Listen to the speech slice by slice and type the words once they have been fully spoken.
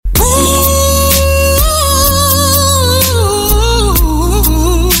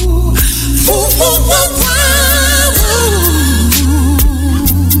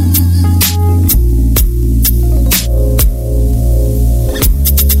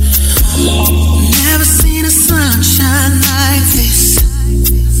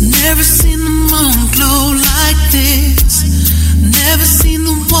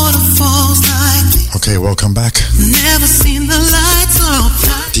welcome back. Never seen the lights off.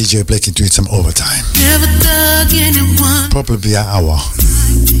 DJ Blakey doing some overtime. Never dug anyone. Probably an hour.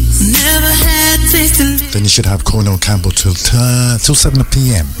 Never had tasted. Then you should have Cornell Campbell till 7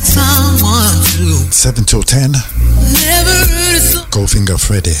 p.m. Someone to 7 till 10. never heard a song Goldfinger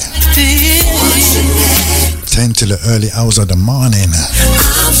Freddy. like this. 10 till the early hours of the morning.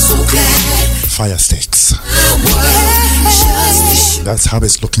 I'm so glad Fire Sticks. I was just That's how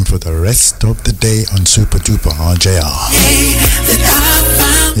it's looking for the rest of the day on Super Duper RJR. that I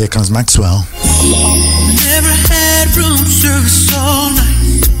found. Here comes Maxwell. Never had room service all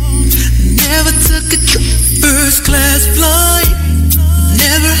night. Never took a trip first class flight.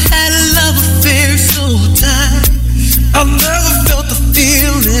 Never had a love affair so tight. I never felt the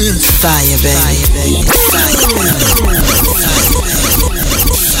feeling. Fire, baby. Fire,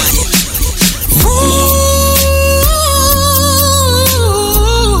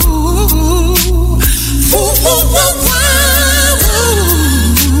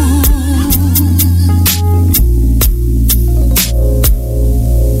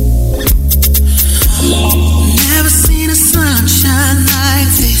 never seen a sunshine like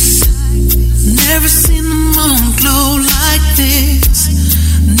this. Never seen the moon glow like this.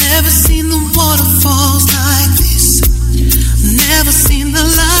 Never seen the waterfalls like this. Never seen the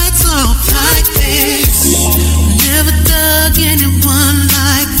lights off like this. Never dug anyone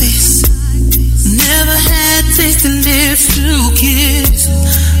like this. Never had tasted lips to kiss.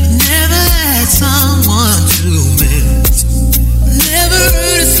 Never had someone to miss. Never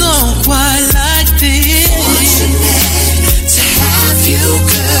heard a song quite like this. Fortunate to have you,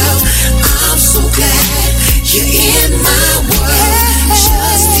 girl. I'm so glad you're in my world.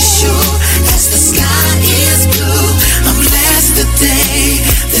 Just as sure as the sky is blue, I'm blessed the day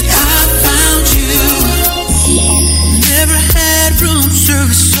that I found you. Never had room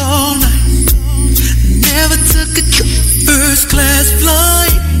service all night. Never took a trip first class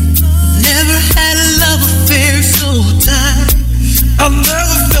flight. Never had a love affair so tight. I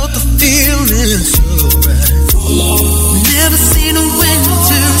never felt the feeling so right. Never seen a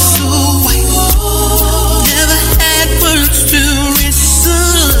winter so white. Never had words to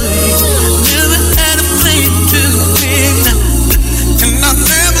recite. Never had a flame to ignite. And I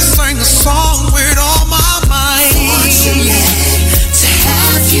never sang a song with all my might. Fortunate to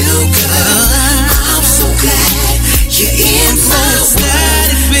have you, girl. I'm so glad you're in my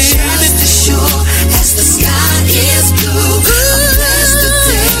world. Just as sure as the sky is blue, I'm blessed the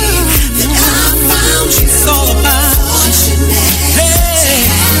day that I found you. It's all about fortunate to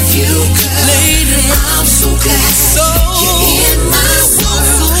have you, girl. Lady, I'm so glad you're in my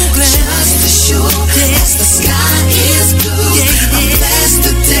world. Just as sure as the sky is blue, I'm blessed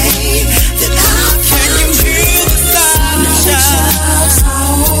the day that I found you. Can you hear the sunshine? I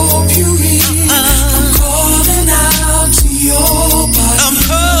hope you hear. I'm calling out to your body. I'm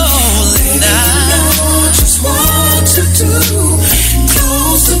calling out. Just what to do.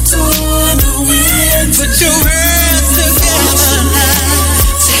 Close the door, no wind. Put your hands together now.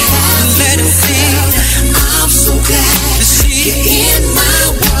 Let it sing. I'm so glad you're in my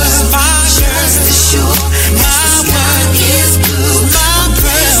world. Just as sure as the sky is blue, I'm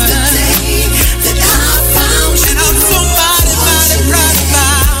blessed the day that I found you. And I'm so mighty proud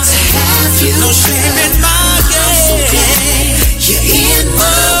about to have you. No shame in my game. I'm so glad you're in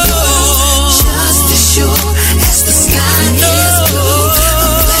my world. Just as sure as the sky is blue,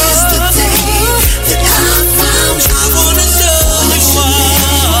 I'm blessed the day that I found you. I wanna show you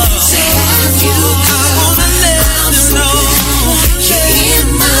all. To have you, I wanna let them know you're in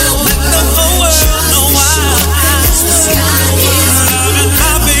my world. Just as sure as the sky is blue,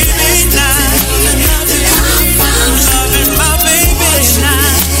 my baby now. That I found you. Loving my baby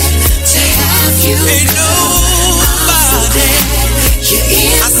now. To have you, ain't nobody. You're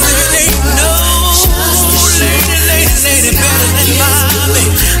in I said ain't no lady better than my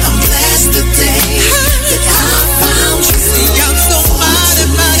baby. I'm blessed the day that I found you. See, I'm so mighty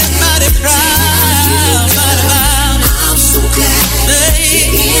proud. I'm so glad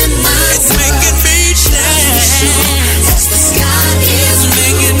you're in my world. It's making me dance. As the sky is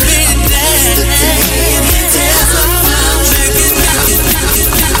making me dance. The day that I found you.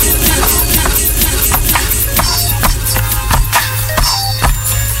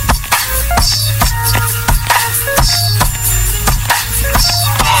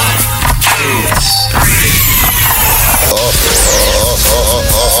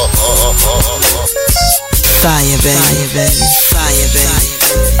 Fire, baby. Fire, baby.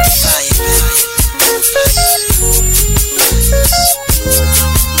 Fire, baby.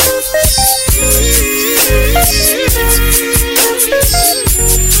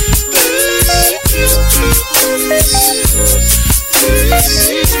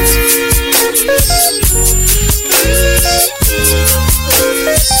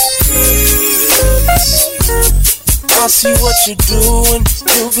 I see what you're doing.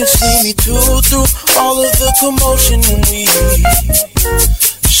 You can see me too through all of the commotion. We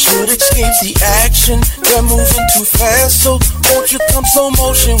should escape the action. They're moving too fast, so won't you come slow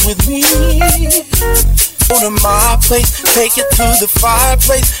motion with me? Go to my place, take it to the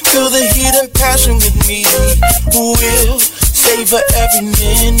fireplace. Feel the heat and passion with me. Who will savor every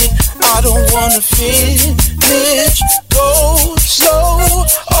minute? I don't wanna finish. Go slow,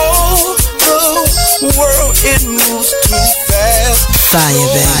 oh, the world, it moves too fast. Fire,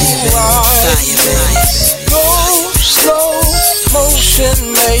 baby, fire, baby. Go slow motion,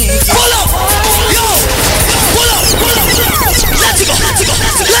 make it. Pull up, yo, pull up, pull up. Let it go, let it go,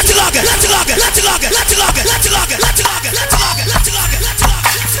 let it log it, let it log it, let it log it, let it log it, let it log it, let it log it, let it log it, let it log it,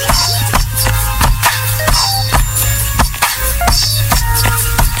 let it log it.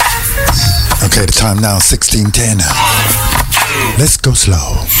 Okay, the time now 16:10. Let's go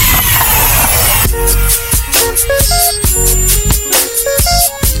slow.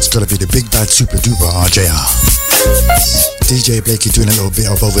 It's gonna be the big bad super duper RJR. DJ Blakey doing a little bit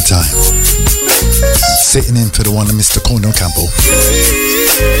of overtime. Sitting in for the one of Mr. Cornell Campbell,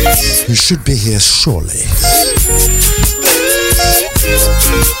 who should be here shortly.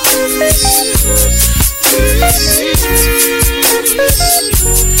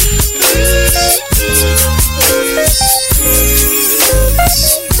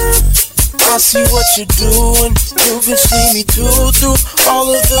 I see what you're doing. You can see me too through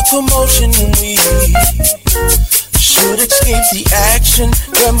all of the commotion. We should escape the action.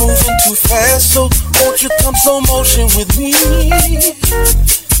 They're moving too fast, so won't you come slow motion with me?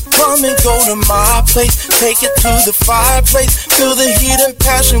 Come and go to my place, take it to the fireplace. Feel the heat and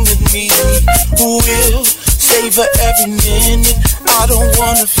passion with me. Who will savor every minute? I don't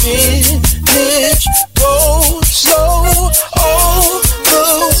wanna finish. Go slow, oh,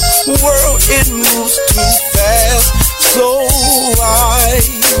 the world, it moves too fast. So I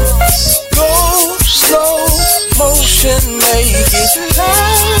go slow motion, make it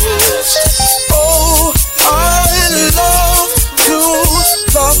last. Oh, I love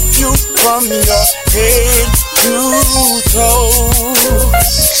you from your head to toe.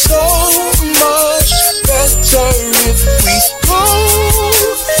 So much better if we go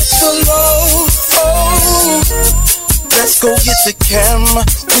slow. Oh, let's go get the camera.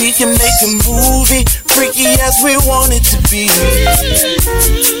 We can make a movie, freaky as we want it to be.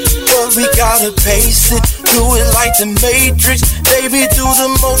 But we gotta pace it, do it like the Matrix. Baby, do the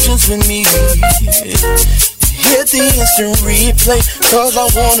motions with me. Hit the instant replay, cause I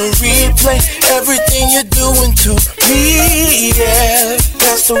wanna replay everything you're doing to me, yeah.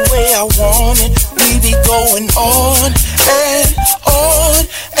 That's the way I want it. We be going on and on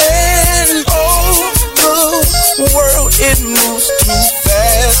and on. The world, it moves too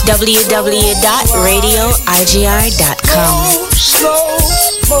fast. www.radioigr.com. Slow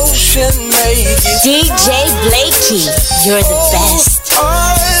motion, make it. DJ Blakey, you're the best.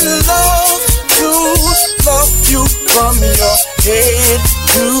 I love you from your head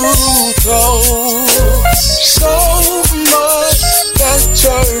to toe. So much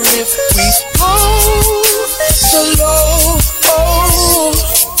better if we go slow. Oh.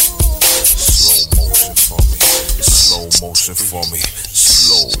 Slow motion for me.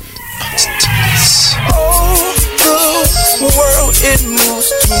 Slow motion. Oh, the world, it moves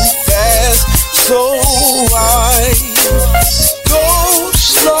too fast. So I go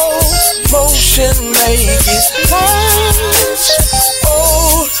slow motion, make it last.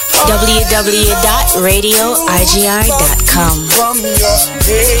 Oh, www.radioigr.com. from your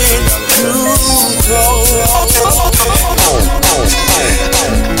head to toe.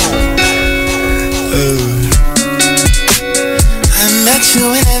 I met you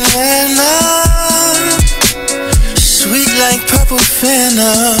in Atlanta, sweet like purple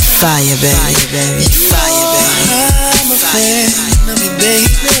Fanta. Fire, baby, fire, baby. I'm a fan of you,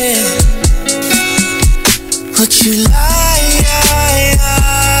 baby. But you lie,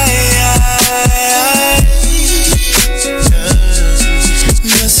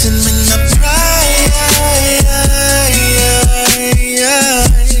 messing with my pride.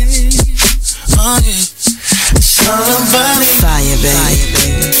 Oh yeah, it's all about it. Fire,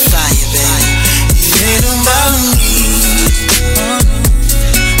 baby, fire, baby. It ain't about me.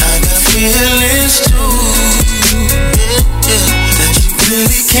 I got feelings too, yeah, that you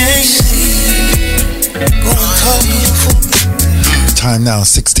really can't see. Go and call me for me. Time now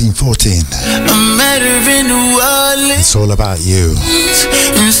 16:14. I met her in New Orleans. It's all about you.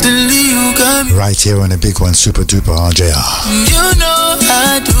 Instantly you got me. Right here on the big one, super duper RJR. You know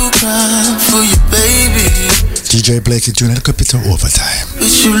I do cry for you, baby. DJ Blakey doing a little bit of overtime.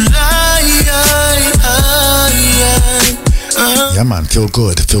 But you lie. Yeah, man, feel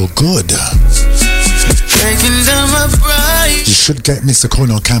good, feel good. Breaking down my pride. You should get Mr.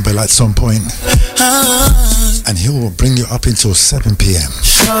 Cornell Campbell at some point. And he will bring you up until 7 p.m.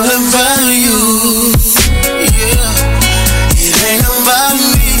 It's all about you. Yeah. It ain't about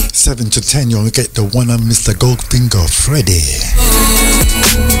me. 7 to 10, you'll get the one on Mr. Goldfinger Freddy.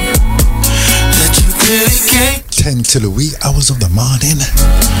 That you really can't. 10 till the wee hours of the morning.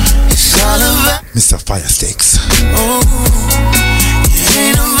 It's all about Mr. Firesticks. oh, it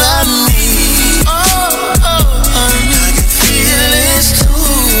ain't about me. I can feel it too.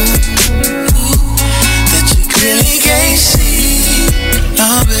 That you really can't see.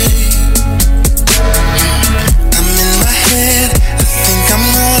 Oh, babe. I'm in my head. I think I'm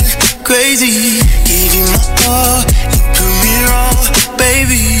going crazy. Gave you my all. You proved me wrong,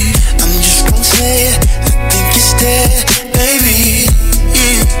 baby. I'm just gonna say it. I think it's dead, baby.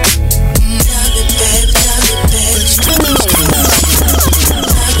 Yeah.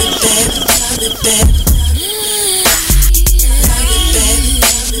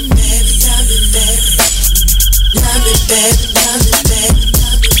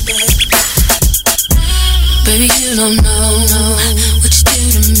 Baby, you don't know what you do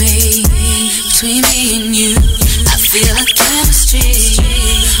to me. Between me and you, I feel like chemistry.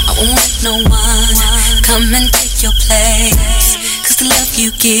 I won't let no one come and take your place. Cause the love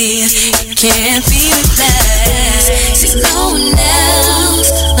you give, it can't be replaced. See, no one else,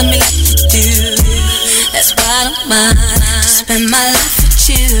 let me like you do. That's why I don't mind to spend my life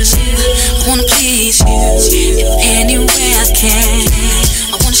with you. I wanna please you in any way I can.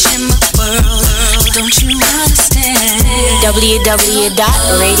 I wanna share my world, don't you understand?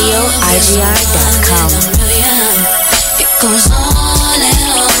 www.radioigr.com. It goes on and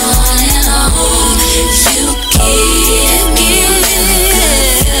on and on. You give me really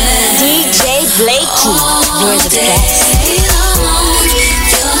good. DJ Blakey, you're the best.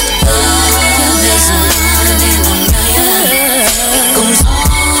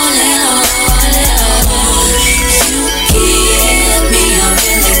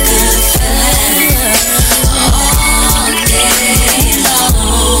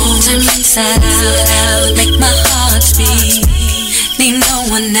 Inside out, make my heart beat. Need no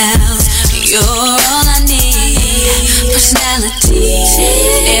one else. You're all I need. Personality,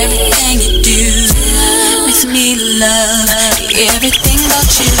 everything you do makes me love everything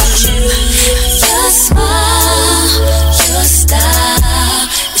about you. Your smile, your style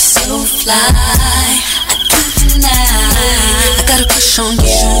is so fly. I can't deny. I got a crush on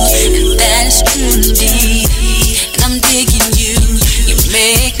you, and that is true indeed. And I'm digging you. You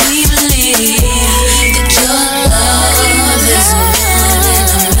make me believe that your love is one in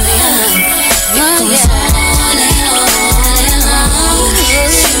a million. It goes on and on and on.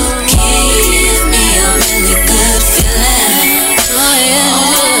 You give me a really good feeling. Oh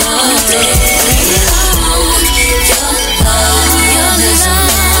yeah. All day long. Your love is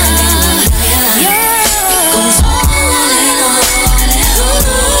one in a million. It goes on and on and on.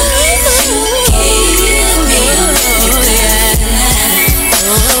 You give me a really good feeling.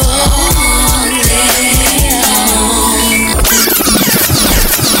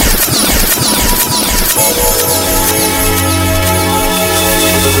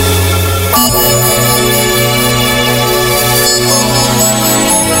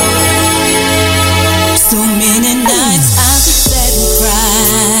 So many nights I just sat and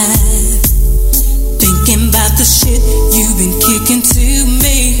cried, thinking about the shit you've been kicking to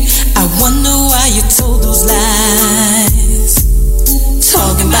me. I wonder why you told those lies.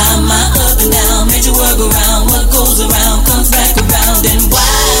 Talking about my up and down, made you work around. What goes around comes back around. And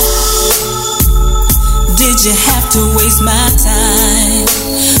why did you have to waste my time?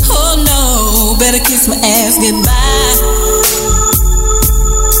 Oh no, better kiss my ass goodbye.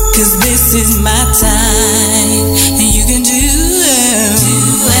 Cause this is my time, and you can do as you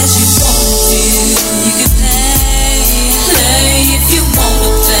wanna do. You can play if you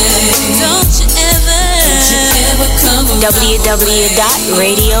wanna play. Don't you ever come around.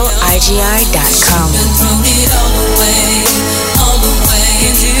 www.radioigr.com. Throw it all the way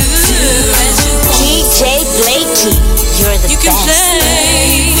into as you want. DJ Blakey, you're the You can best.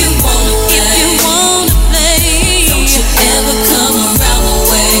 play if you wanna play. Don't you ever come around my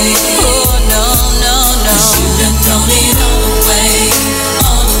way. Oh no. 'Cause you done thrown it all the way.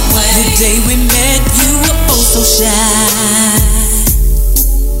 The day we met, you were oh so shy.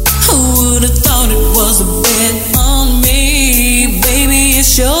 Who would've thought it was a bet on me? Baby,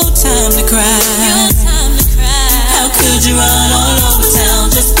 it's your time to cry. Your time to cry.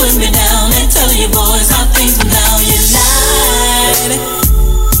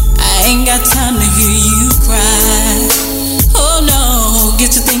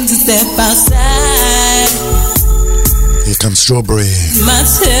 Strawberry.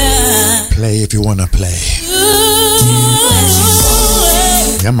 Play if you wanna play.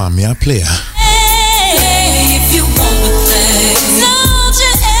 Yeah, mommy, I play.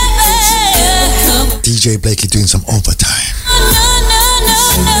 DJ Blakey doing some overtime.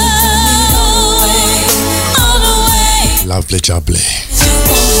 Lovely jubbly.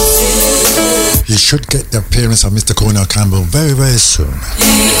 You should get the appearance of Mr. Cornell Campbell very, very soon.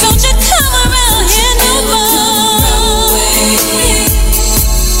 Don't you come around here no more.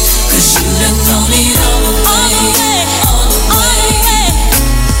 'Cause you done thrown it all away, all away.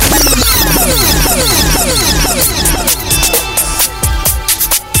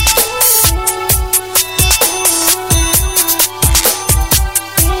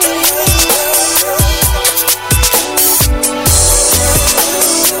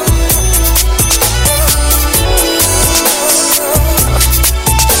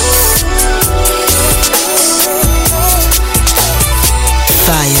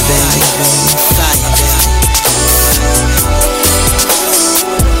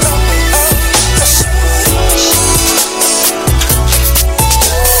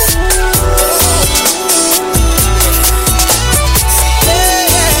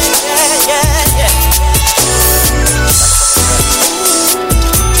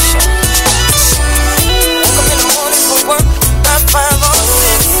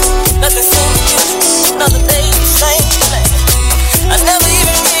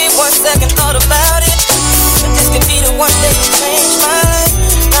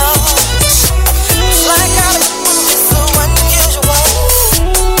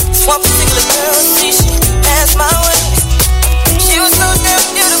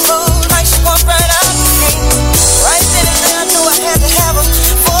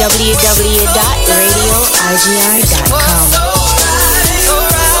 www.radioigr.com.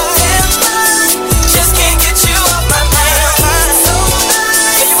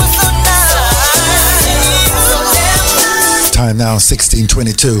 Time now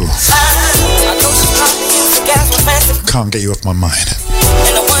 16:22. Can't get you off my mind.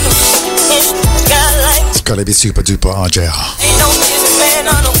 It's gotta be super duper RJR.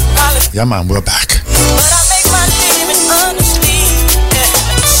 Yeah man, we're back.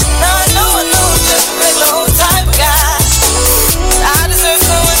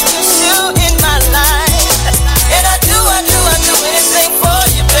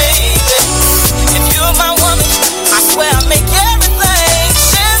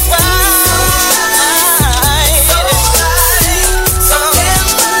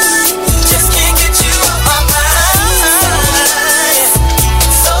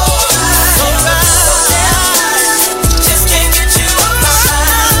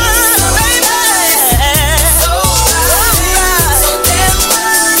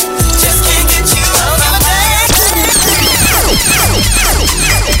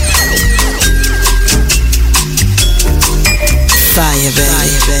 Fire,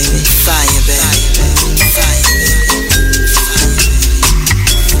 baby, fire, baby.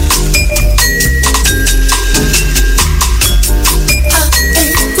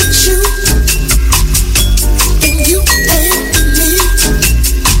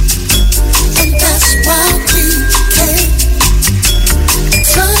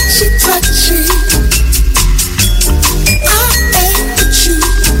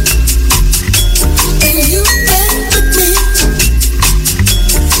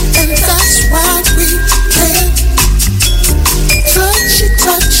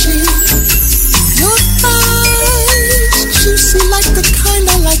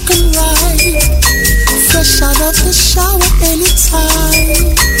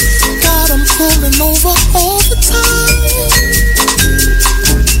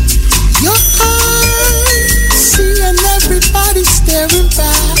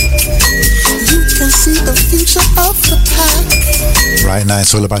 Right now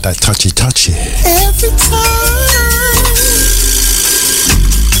it's all about that touchy. Every time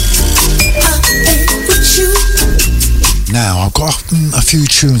I ain't with you. Now I've got a few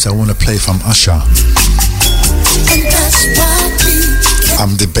tunes I want to play from Usher. And that's why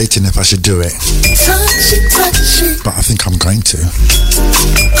I'm debating if I should do it. Touchy. But I think I'm going to. I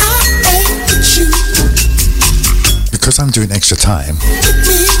ain't with you. Because I'm doing extra time.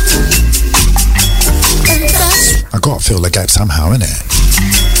 I gotta fill the gap somehow, innit?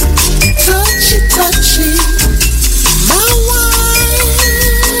 Touchy. My wine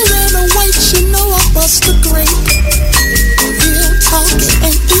and a white, you know I bust a grape. Real talking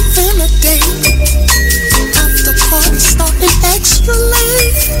ain't even a date. After party starting extra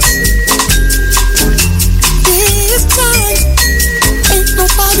late. This time ain't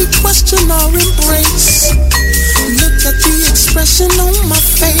nobody question or embrace. Look at the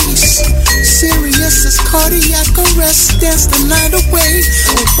face. Serious as cardiac arrest. Dance the night away,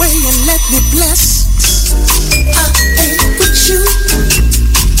 away and let me bless. I ain't with you,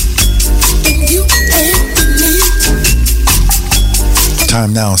 and you ain't with me.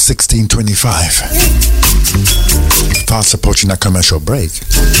 Time now 16:25. Fast approaching that commercial break.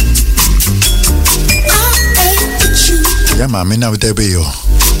 I ain't with you. Yeah, man, me now there be you.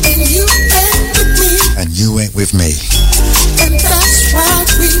 And you ain't with me. And you ain't with me. And that's why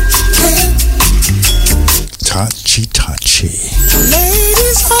we can't. Touchy, touchy.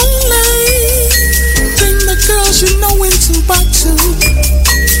 Ladies only. Bring the girls you know in 2x2.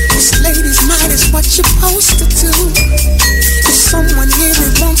 This ladies' night is what you're supposed to do. If someone here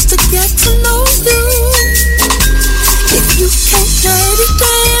that wants to get to know you. If you can't dirty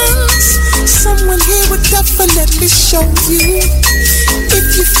dance, someone here would definitely show you.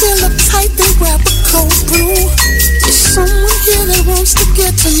 If you feel uptight, then grab a cold brew. There's someone here that wants to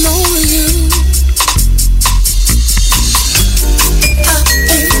get to know you. I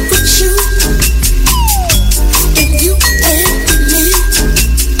ain't with you, and you ain't with me,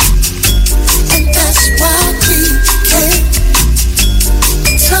 and that's why we can't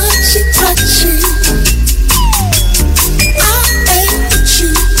touchy, touchy.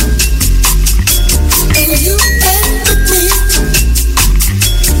 You ain't with me,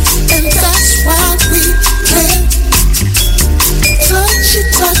 and that's why we can't touchy,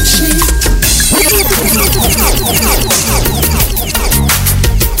 touchy.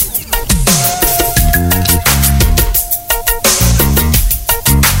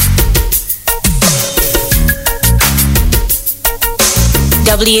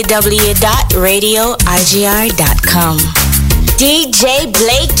 www.radioigr.com. DJ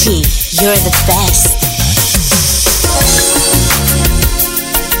Blakey, you're the best.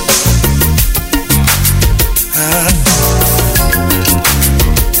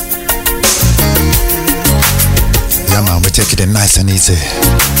 Yeah, man, we take it nice and easy.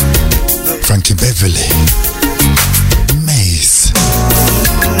 Frankie Beverly, Maze,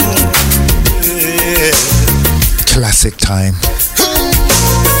 classic time,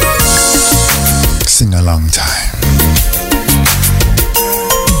 sing along time.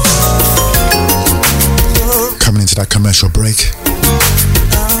 Coming into that commercial break,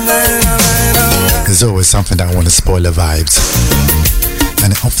 there's always something that I want to spoil the vibes.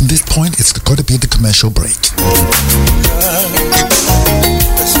 And up from this point, it's got to be the commercial break.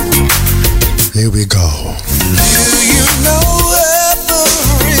 Here we go. Do you know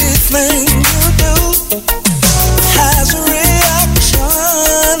everything you do has a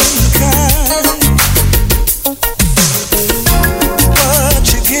reaction in kind? What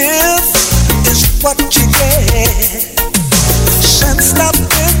you give is what you get. Since the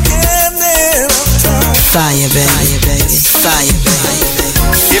beginning of time. Fire, baby, baby, fire, baby.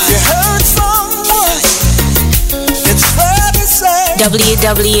 If you hurt someone, it's fair to say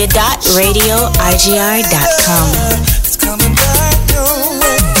www.radioigr.com. It's coming back your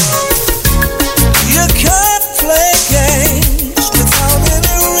way. You can't play games without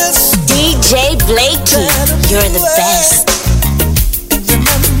any risk. DJ Blakey, you're the best. And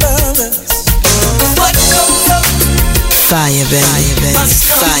remember this. What goes up? Fire, baby, baby,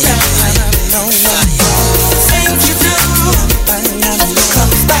 fire, baby. Things you do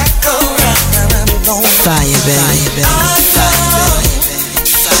comes back around. Fire, baby, baby, fire, baby,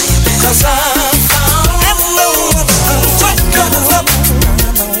 fire, baby. 'Cause I know what comes up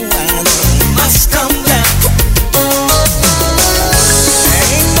must come down.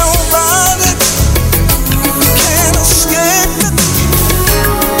 Ain't nobody can escape it.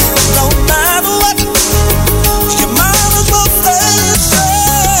 No matter what, you might as well face it.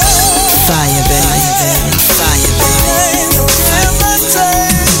 Fire, baby, baby, fire, baby. Ain't no give and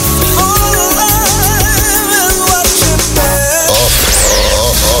take. All alive is what you bear.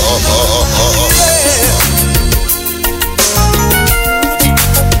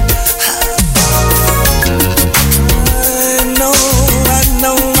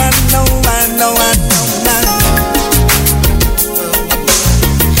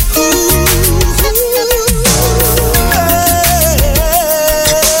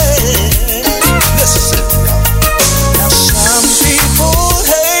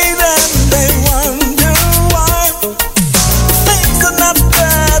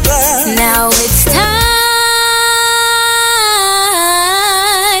 Now it's time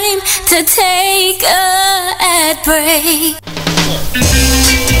to take a ad break.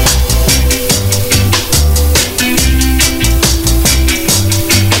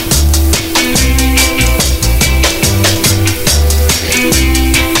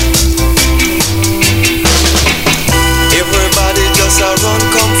 Everybody just a run.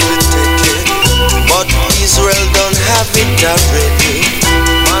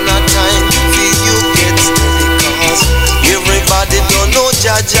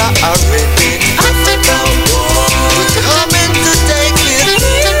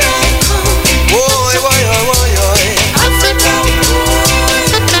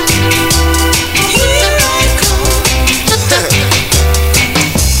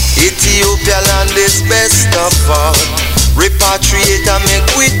 it and make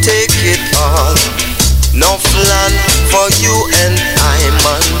we take it all. No plan for you and I,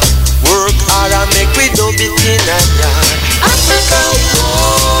 man. Work hard and make we do it in a yard. Africa,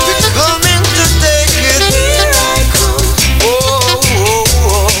 boy, we're coming to take it. Here I come. Oh, oh,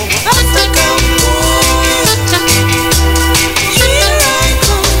 oh. Africa, boy, here I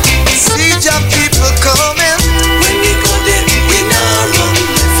come. See your people coming. When we go there, we not run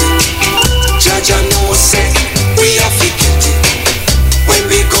with it. Jaja know say we are forget it. When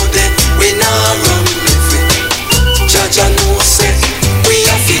we go there, we not run with it. Jaja know say we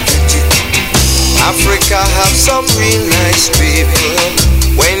are forget it. Africa have some real nice people.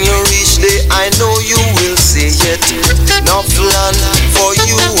 When you reach there, I know you will see it. No plan for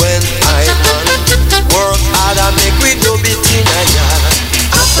you and I, man. Work hard and make we do it in a yard.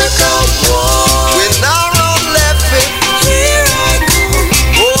 Africa, boy, we now run left it. Here I come.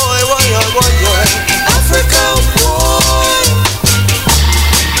 Boy, boy, boy, boy. Africa, boy,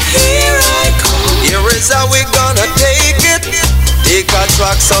 here I come. Here is how we gonna take it. Take our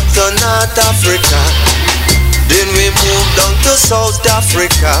tracks up to North Africa. Then we move down to South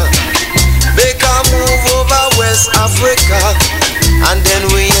Africa. Make a move over West Africa. And then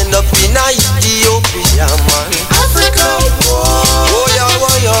we end up in Ethiopia, man. Africa, boy, oh yeah,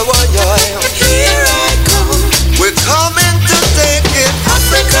 oh yeah, oh yeah. Here I come. We're coming to take it.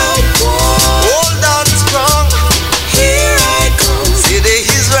 Africa, boy, hold on strong. Here I come. See the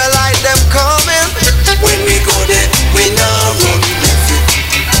Israelite them coming. When we go there, we not run left it.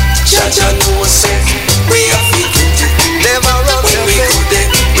 Jaja know say we are forget it. Never run when we go there,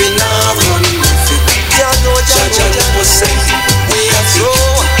 we not run left it. Jaja know say we are so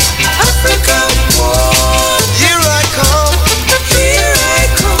Africa, boy, here I come. Here I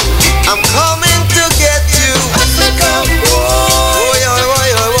come. I'm coming to get you. Africa, boy, oh yeah, oh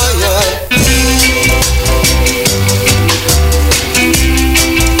yeah, oh yeah.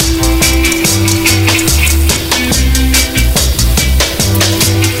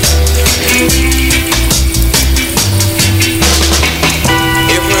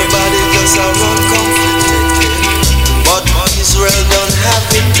 Everybody just a run comfortably, but Israel don't have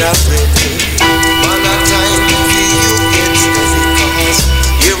it already. Man a time for you get steady, cause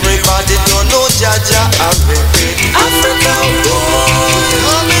everybody don't know Jaja already. Africa, boy,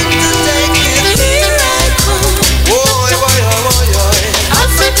 coming to take it. Here I come. Boy, boy, boy, boy.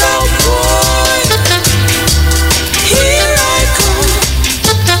 Africa, boy, here I come.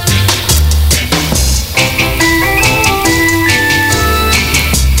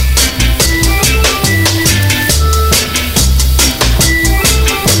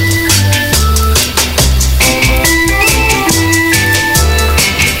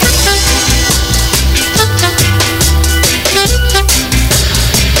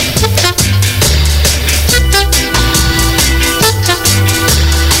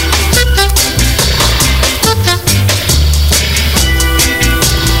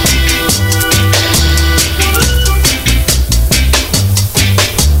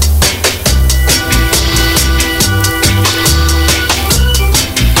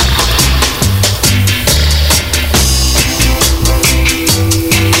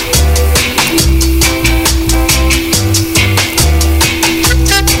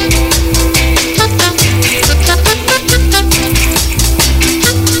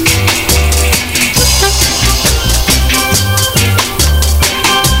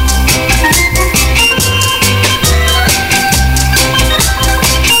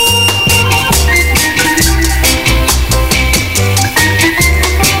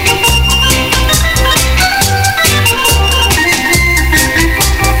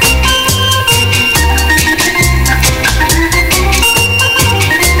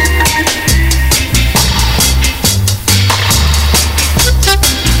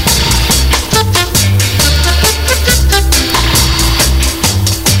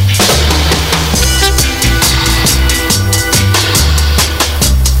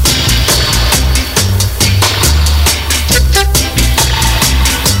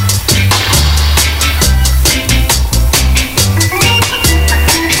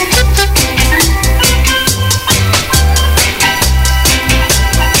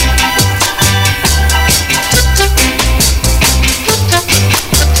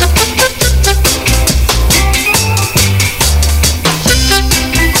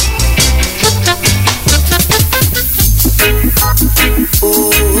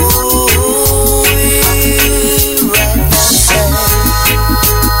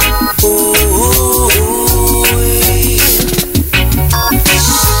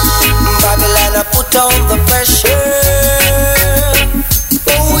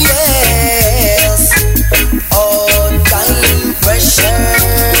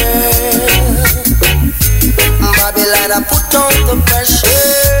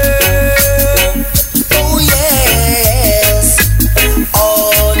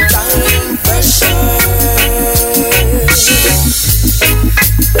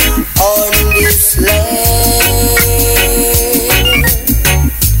 on this land,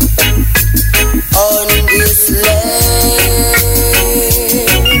 on this land.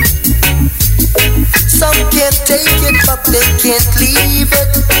 Some can't take it, but they can't leave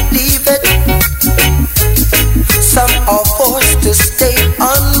it, leave it. Some are forced to stay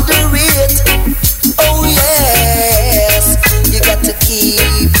under it. Oh yes, you got to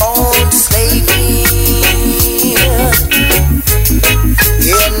keep on slaving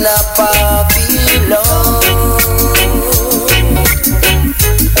in a Babylon.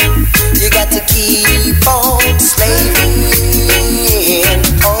 You got to keep on slaving.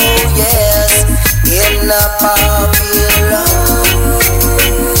 Oh yes, in a Babylon.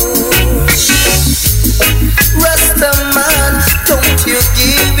 Rastaman, don't you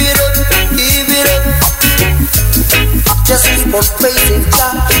give it up, give it up. Just keep on praising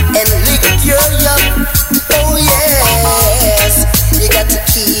God and lick your yuck. Oh yes, you got to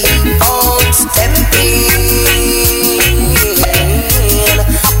keep on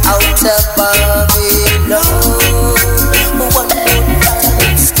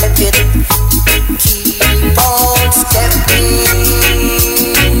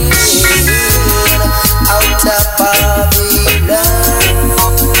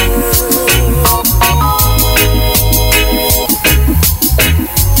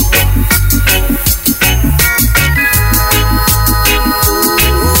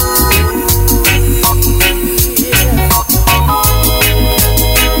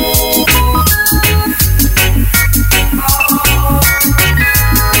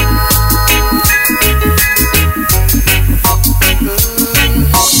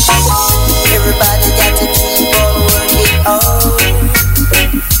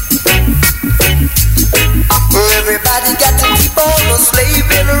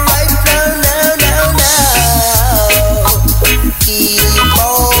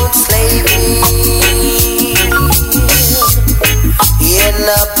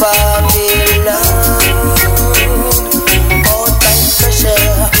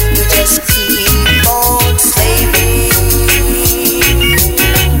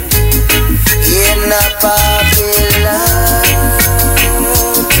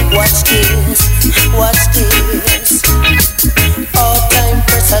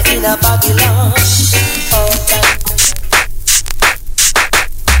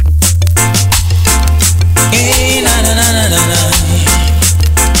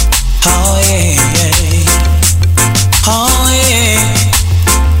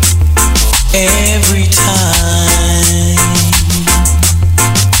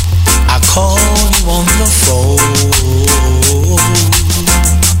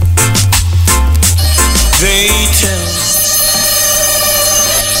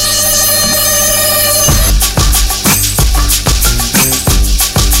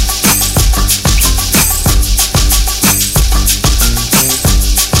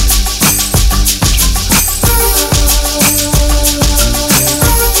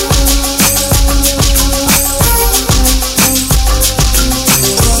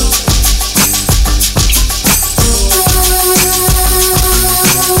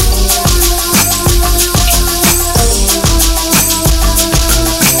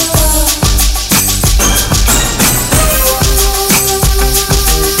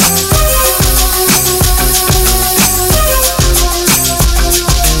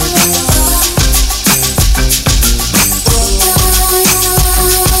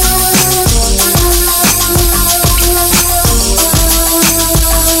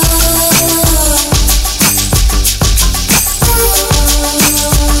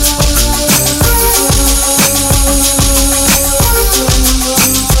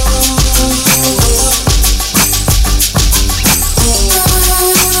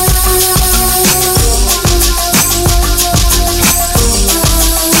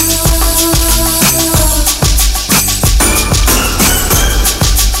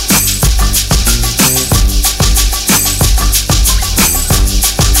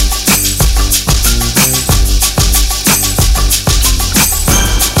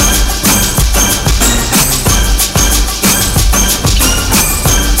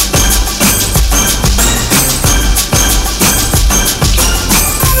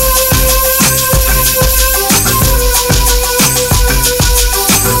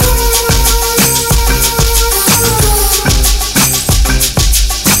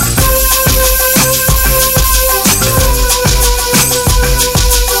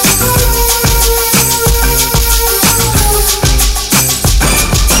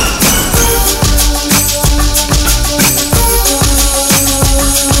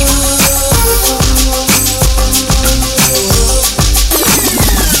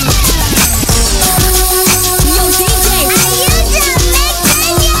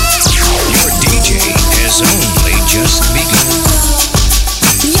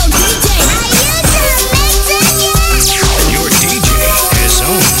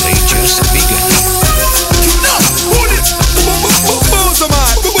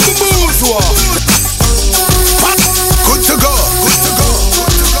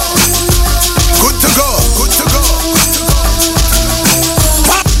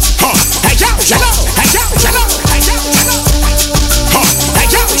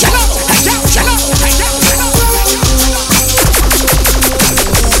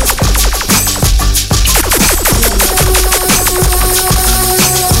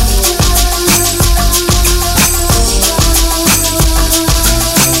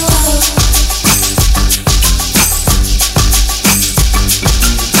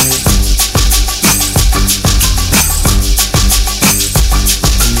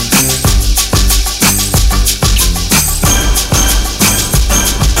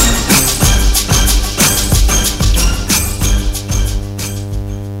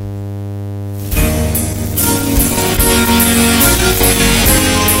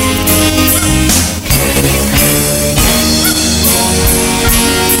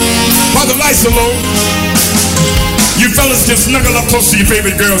solo. You fellas just snuggle up close to your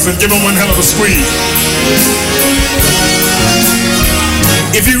favorite girls and give them one hell of a squeeze.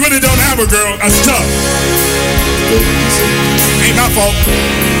 If you really don't have a girl, that's tough. Ain't my fault.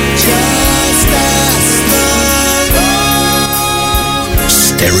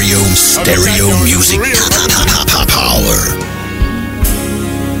 Stereo music power.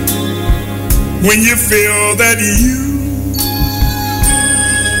 When you feel that you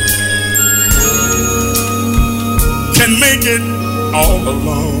can make it all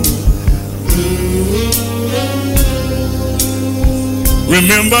alone,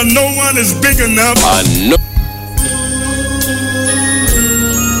 remember no one is big enough. I know.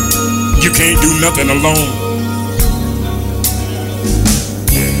 You can't do nothing alone.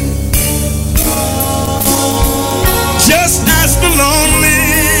 Just ask the lonely.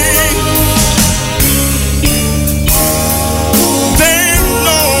 They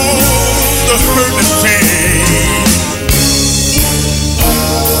know the hurt and pain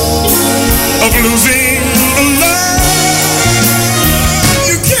of losing a love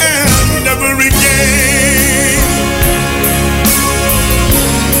you can never regain.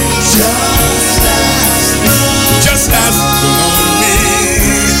 Just ask the lonely.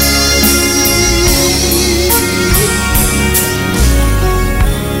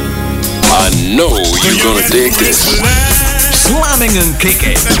 I know you're gonna dig this. Slamming and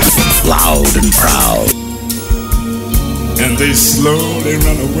kicking, loud and proud. And they slowly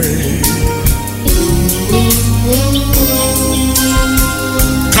run away,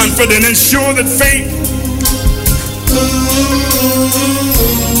 confident and sure that fate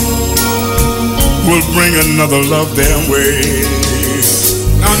will bring another love their way.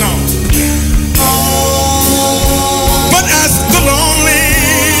 No. But ask the lonely.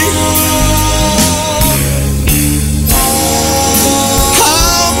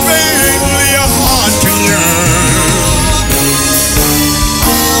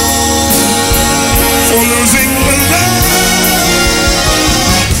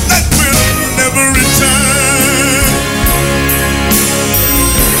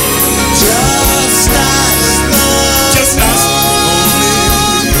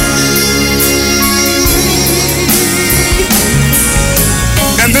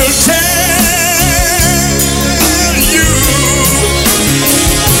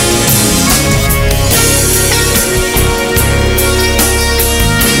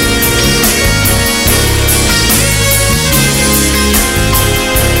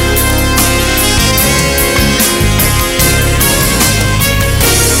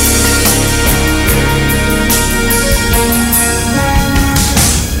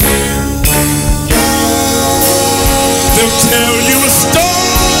 Tell you a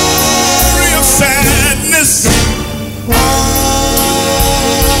story of sadness,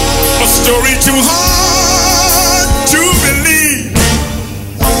 a story too hard to believe.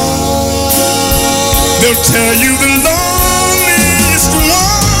 They'll tell you the loneliest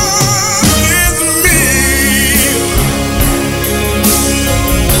one is me.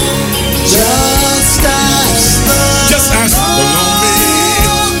 Just ask the lonely.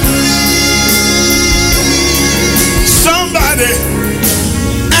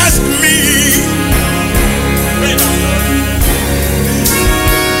 Ask me.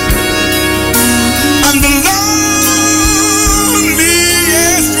 I'm the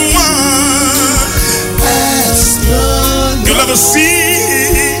loneliest one you'll ever see.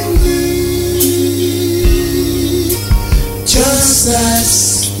 Just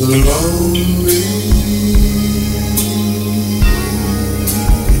ask the lonely.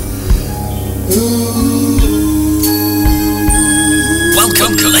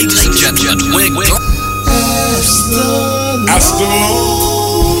 Welcome, ladies and gentlemen. Ask the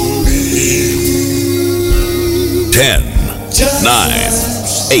lonely. 10, 9,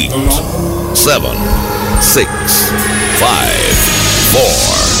 8, 7, 6, 5, 4,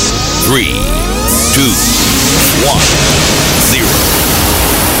 3, 2, 1, 0.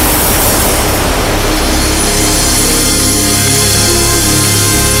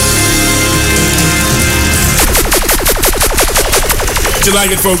 How'd you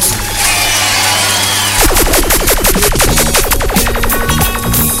like it, folks?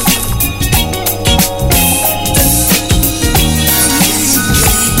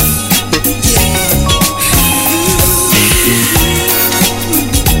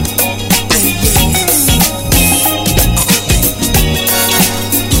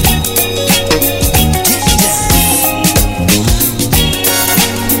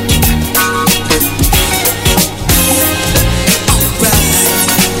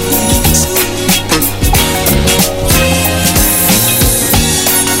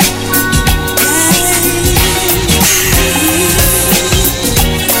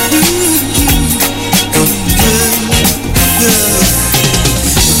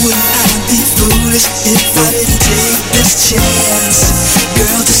 would I be foolish if I didn't take this chance?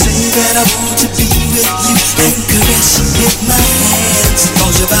 Girl, to say that I want to be with you and caress you with my hands.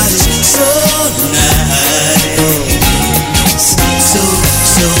 'Cause your body's so nice,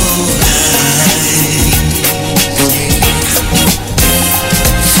 so nice.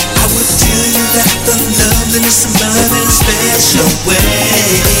 I would tell you that the loveliness of love in a special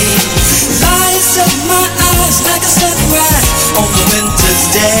way lights up my eyes like a sunrise on a winter's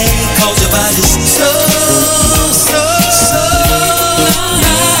day. 'Cause your body's so nice, so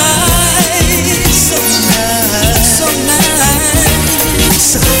nice, so nice, so nice.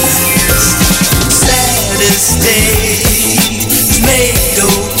 Saddest days made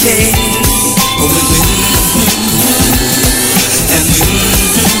okay and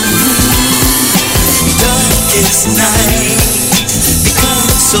darkest night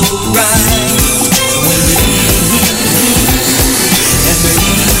becomes so bright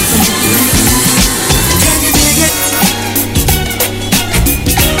Can you dig it?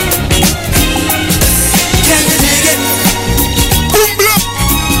 Can you dig it? Boom, blah.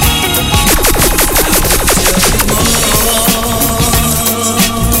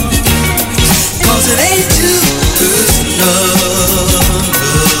 Cause it ain't too personal.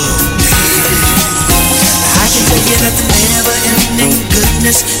 I can tell you that the never-ending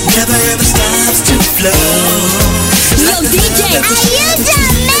goodness never ever stops to flow. Yo, DJ, are you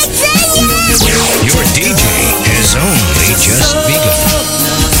done mixing yet? Your DJ has only just begun.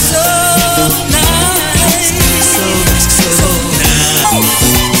 So nice, so nice.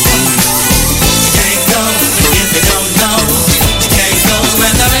 You can't go if you don't know. You can't go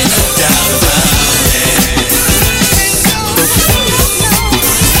when there ain't no doubt about it.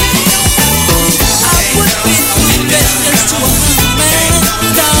 I would be foolish just to want a man,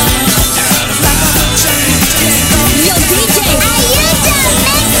 darling. Like I'm a giant, can't go. Yo, DJ, are you done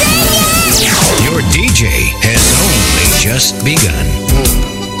mixing yet? Your DJ has only just begun.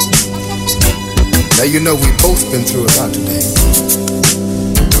 Now you know we've both been through a lot today.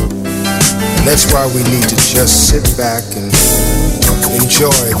 And that's why we need to just sit back and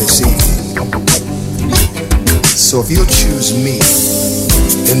enjoy this evening. So if you'll choose me,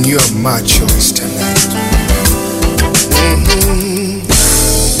 then you're my choice tonight.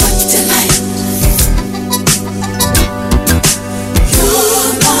 What tonight?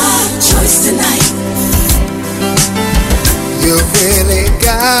 You're my choice tonight. You really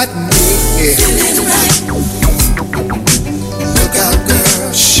got me. Feeling right. Look out,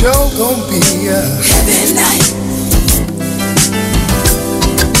 girl, show gon' be a Heaven night.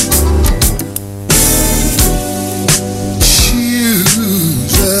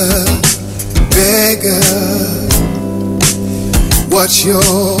 choose a beggar. What's your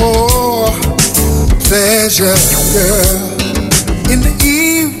pleasure, girl? In the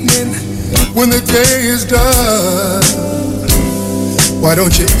evening, when the day is done, why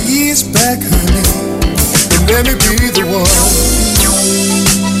don't you ease back, honey, and let me be the one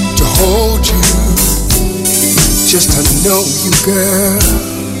to hold you, just to know you, girl.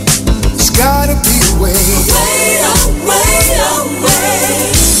 There's gotta be a way.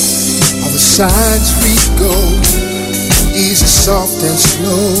 All the signs we go, easy, soft, and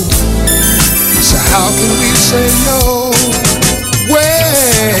slow. So how can we say no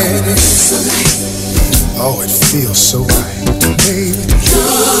when it's oh, it feels so right, baby.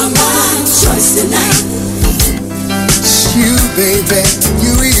 You're my choice tonight. It's you, baby.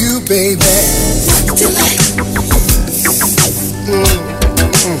 You, baby. What delight.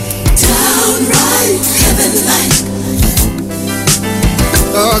 Downright heaven-like.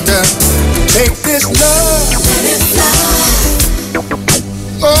 Oh, girl, take this love. Let it fly.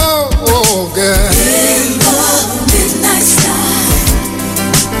 Oh, girl. In the midnight sky.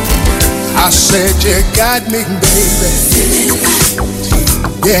 I said you got me, baby. Feeling right.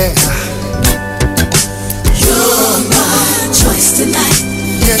 Yeah. You're my choice tonight.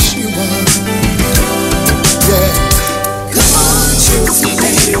 Yes, you are. Yeah. Come on, choose me,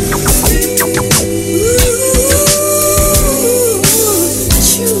 baby.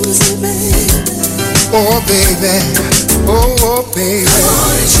 Choose me, baby. Oh, baby. Oh, baby. Come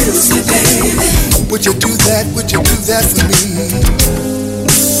on, choose me, baby. Would you do that? Would you do that for me?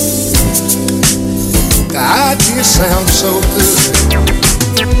 The idea sounds so good.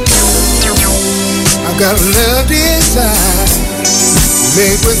 I've got a love design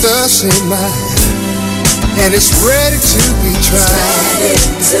made with us in mind, and it's ready to be tried.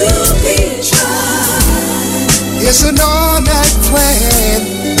 It's an all-night plan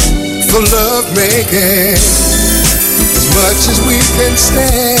for love making, as much as we can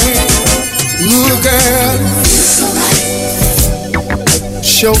stand. Ooh, girl,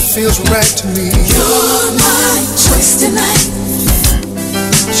 sure feels right to me. You're my twisted night.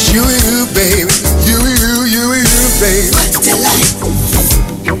 You, baby. You, baby. What delight.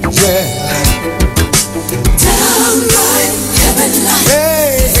 Yeah. Downright heaven like.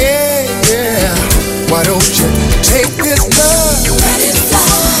 Hey, yeah. Why don't you take this love? Let it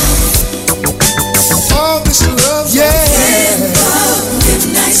fly. All this love, yeah.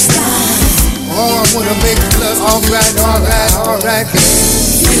 Midnight sky. Oh, I wanna make love. Alright.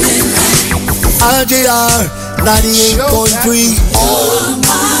 Feeling right. RJR 98.3. All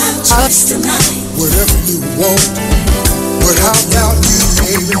my choice tonight. Whatever you want. But how about you,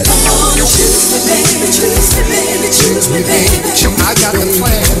 baby? Come on, choose me, baby. Choose me, baby. Choose me, baby. I got the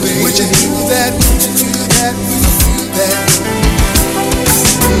plan, baby. Would you do that?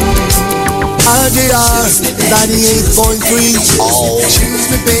 RJR 98.3. Choose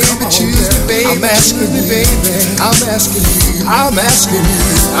me, baby. I'm asking you, baby.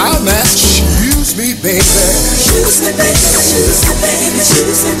 Choose me, baby. Choose me, baby.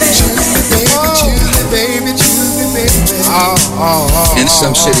 In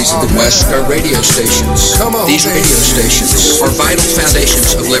some cities of the West are radio stations. These radio stations are vital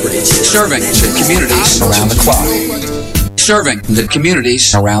foundations of liberty, serving the communities around the clock, serving the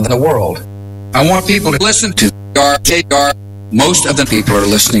communities around the world. I want people to listen to RJR. Most of the people are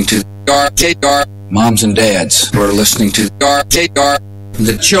listening to RJR. Moms and dads who are listening to RJR.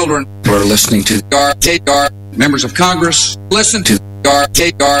 The children who are listening to RJR. Members of Congress, listen to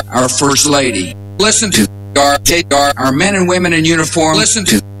RJR. Our First Lady, listen to RJR. Our men and women in uniform, listen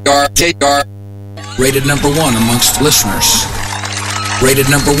to RJR. Rated number one amongst listeners. Rated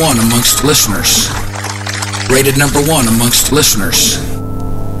number one amongst listeners. Rated number one amongst listeners.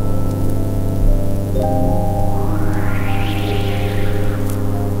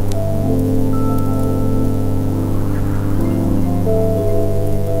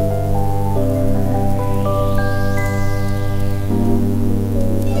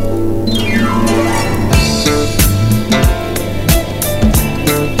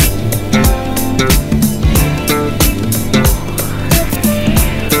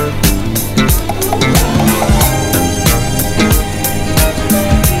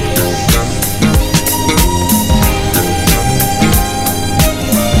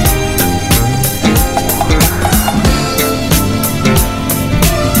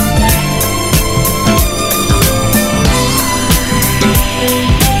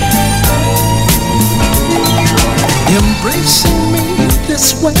 Embracing me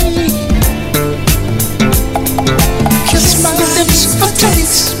this way. Kiss my lips for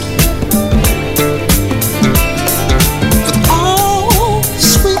taste. With all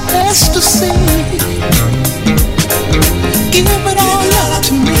sweet ecstasy. Give it all up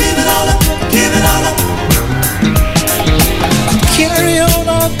to me. Give it all up. Carry on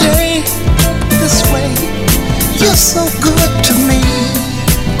all day this way. You're so good to me.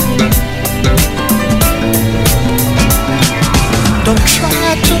 Don't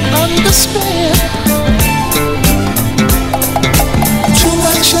try to understand. Too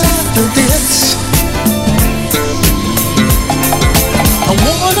much after this. I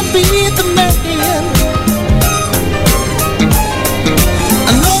wanna be the man.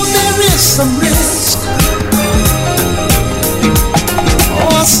 I know there is some risk.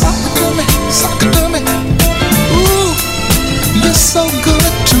 Oh, suck it to me. Ooh, you're so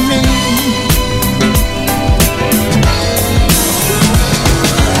good to me.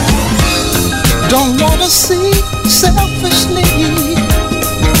 Don't wanna see selfishly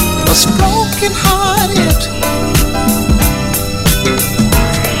us broken hearted.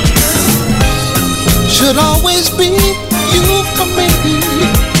 Should always be you for me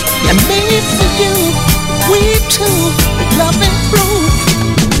and me for you. We two loving proof.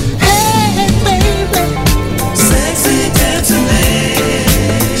 Hey baby, sexy dancing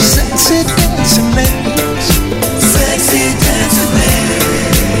ladies, sexy dancing ladies, sexy dancing ladies.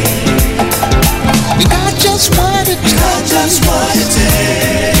 You got just what it takes.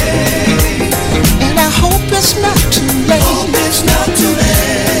 And I hope it's not too late.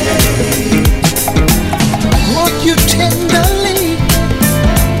 I want you tenderly.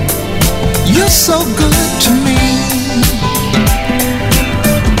 You're so good to me.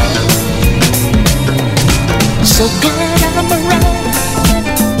 So glad I'm around.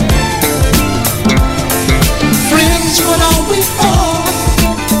 Friends, what are we for?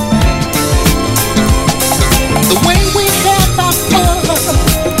 The way we have our fun,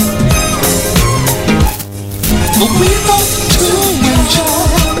 but we both to enjoy.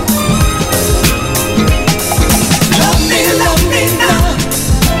 Love me now.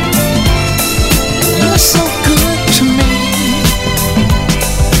 You're so good to me.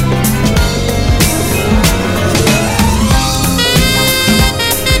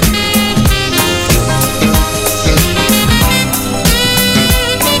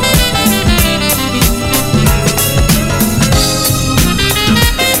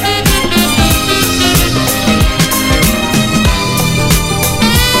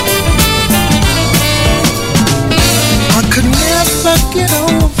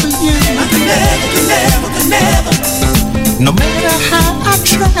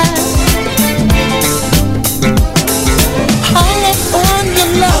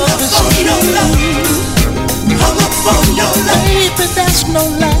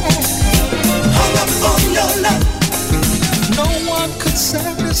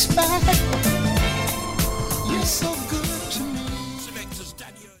 satisfied. You're so good to me.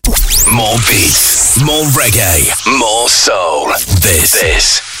 More beats, more reggae, more soul. This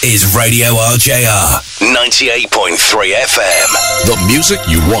is Radio RJR 98.3 FM. The music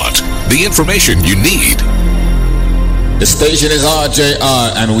you want, the information you need. The station is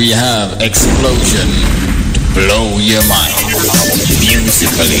RJR and we have Explosion to blow your mind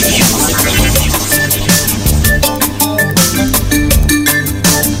musically.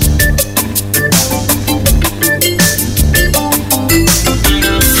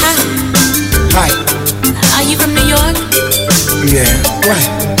 Hi. Are you from New York? Yeah. Why?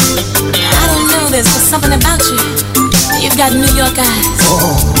 I don't know. There's something about you. You've got New York eyes.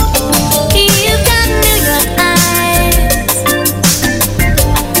 Oh. You've got New York eyes.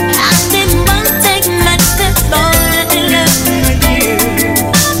 I didn't want to take much to fall in love with you.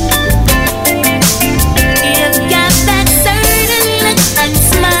 You've got that certain look and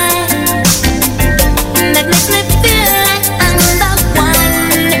smile that makes me feel like I'm the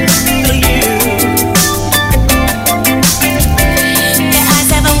one for you. Your eyes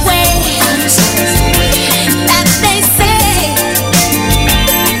have a way that they say,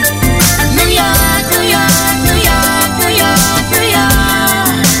 New York, New York, New York, New York, New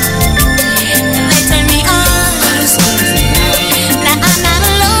York. They turn me on. Now I'm not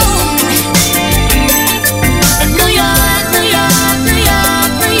alone. New York, New York, New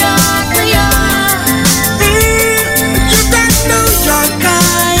York, New York, New York. You got New York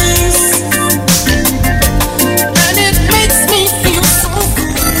eyes, and it makes me feel so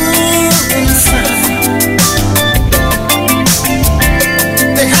good inside.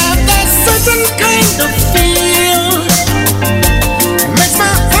 They have that certain kind of feel, makes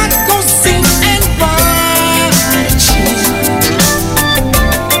my heart go sing and watch.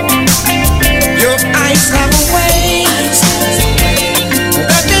 Your eyes have a way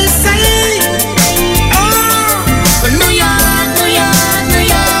that they say, oh, New York, New York, New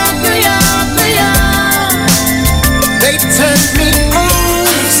York, New York, New York. They turn me on.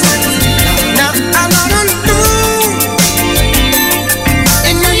 Now I'm not alone.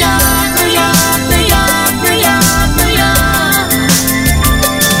 In New York, New York, New York, New York, New York.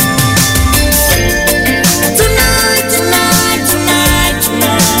 Tonight, tonight, tonight,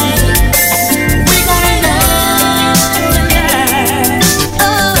 tonight, we're gonna love tonight.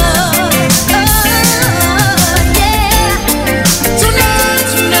 Oh, yeah. Tonight,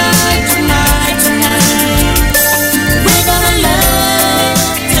 tonight, tonight, tonight, we're gonna love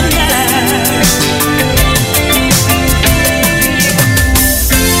tonight.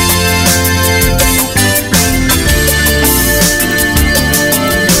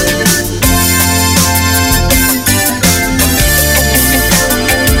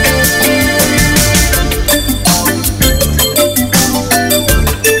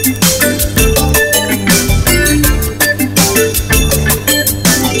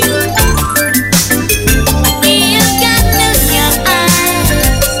 You've got New York eyes,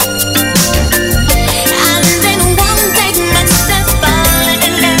 and they won't take much to fall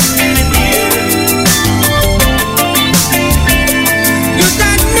in love with you. You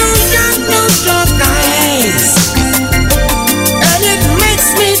got New York eyes, and it makes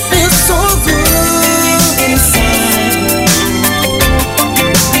me feel so good inside.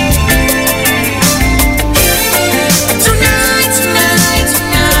 Tonight, tonight,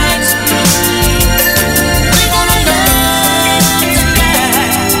 tonight, we're gonna love tonight.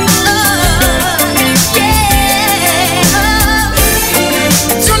 Oh, yeah.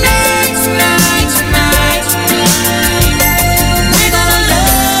 Tonight, tonight, tonight, we're gonna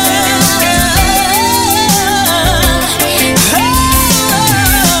love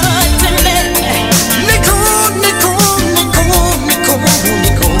tonight. Nicole, Nicole, Nicole, Nicole,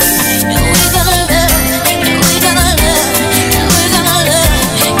 Nicole. We're gonna love, we're gonna love, we're gonna love,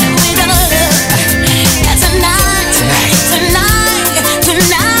 we're gonna love. Tonight, tonight,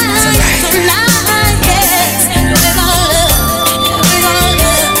 tonight, tonight, yes. We're gonna love, we're gonna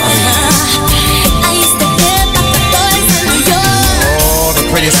love. I used to hear about the boys in New York. Oh, the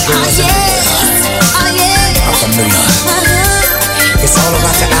prettiest girls in the world. Oh yeah. I'm from New York. It's all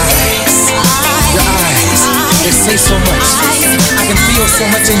about the eyes. Your eyes. They say so much. I can feel so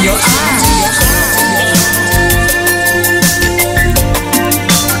much in your eyes.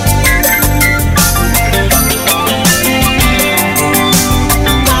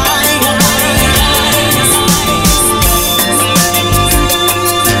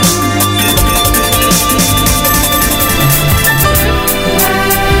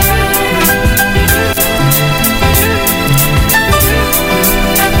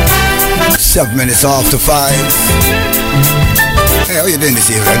 Seven minutes after 5. Hey, how you doing this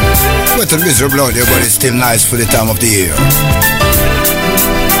evening? Wet and miserable out there, but it's still nice for the time of the year.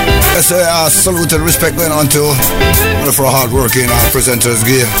 Let's say salute and respect going on to one of our hard-working presenters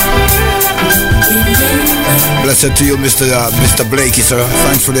here. Blessed to you, Mr. Blakey, sir.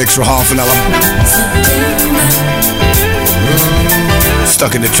 Thanks for the extra half an hour.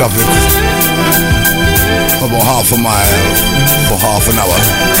 Stuck in the traffic. About half a mile for half an hour.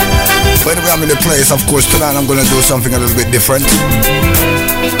 But anyway, I'm in the place. Of course, tonight I'm going to do something a little bit different.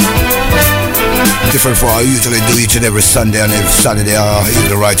 Different from what I usually do each and every Sunday and every Saturday,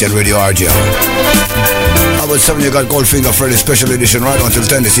 even right here at Radio RJ. How about 7 you got Goldfinger Freddy special edition right until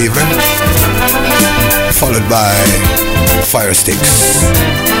 10 this evening, followed by Fire Sticks.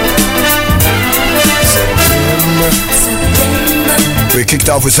 We kicked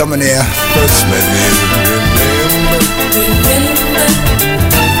off with some in here.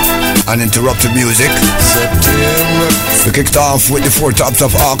 Uninterrupted music. We kicked off with the Four Tops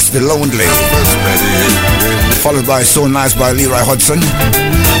of Ox, The Lonely, followed by So Nice by Leroy Hudson.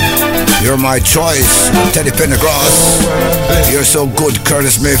 You're My Choice, Teddy Pendergrass. You're So Good,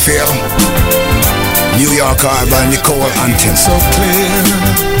 Curtis Mayfield. New York Eye by Nicole Antin. So clear.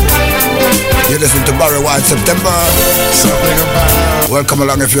 You listen to Barry White, September. Welcome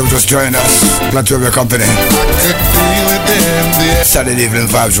along if you've just joined us. Glad to have your company. Saturday evening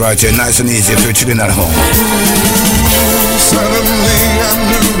vibes right here, nice and easy if you're chilling at home. Suddenly I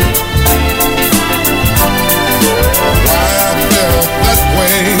knew why I felt that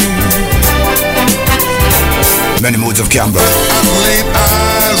way. Many moods of Campbell. I laid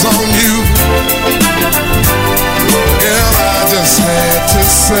eyes on you. Girl, I just had to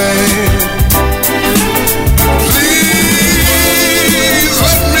say, please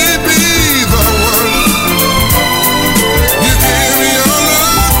let me be the one you give your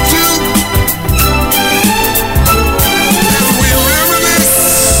love to. And we reminisce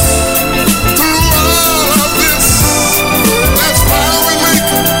through all of this. That's why we make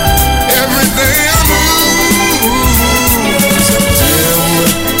every day anew. September.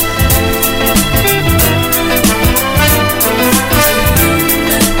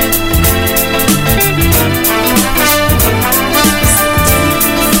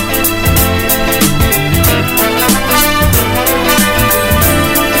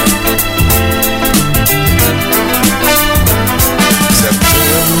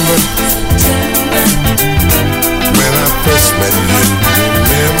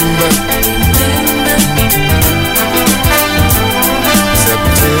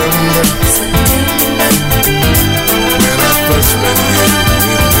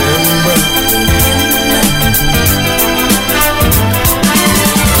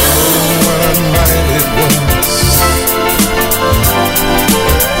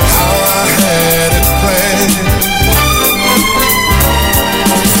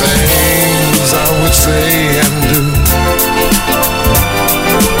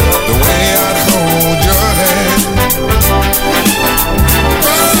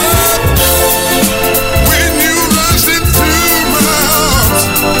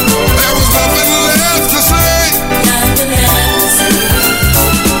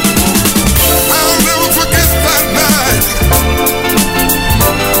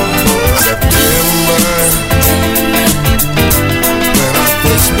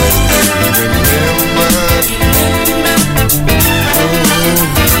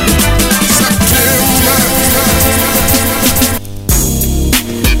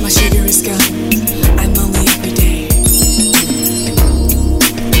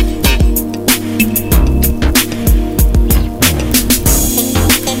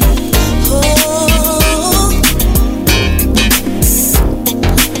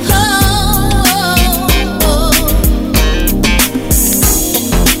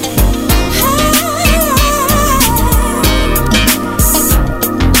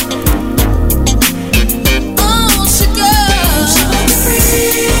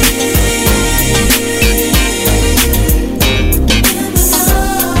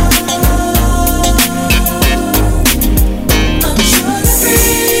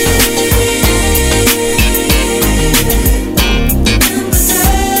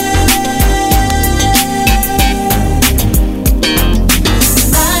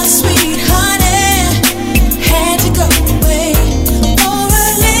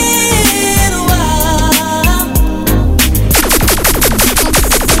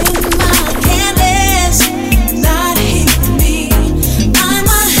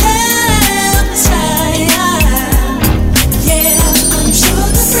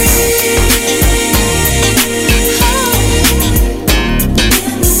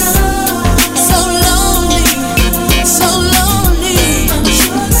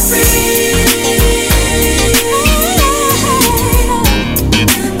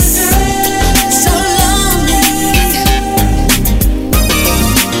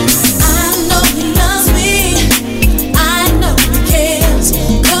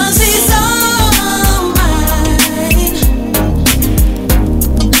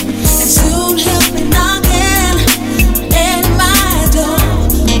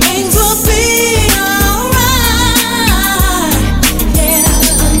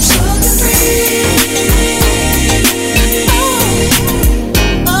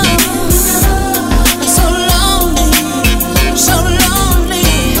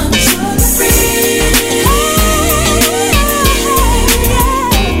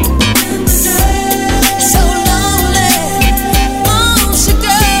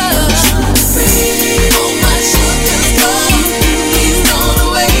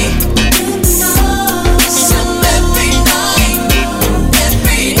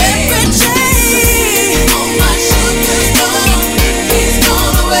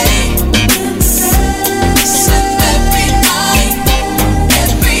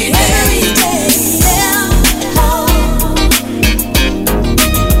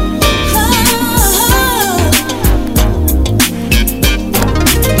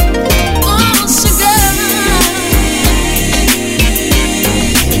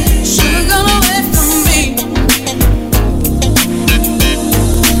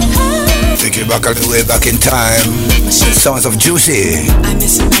 back all the way back in time. Sounds of Juicy. I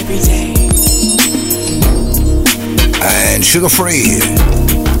miss him every day. And Sugar Free.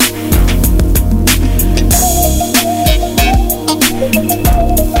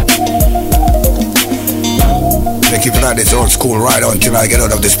 I keep it on this old school right on till I get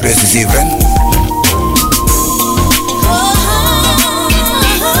out of this place this evening.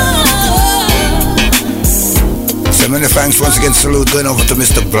 So many thanks once again, salute going over to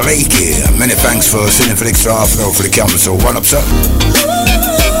Mr. Blakey. Many thanks for sending for the extra half an hour for the camera, so one up, sir.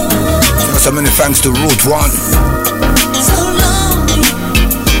 So many thanks to Route 1.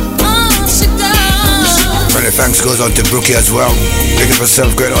 Many thanks goes on to Brookie as well. Pick up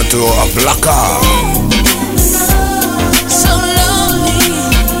yourself going on to a Blocker.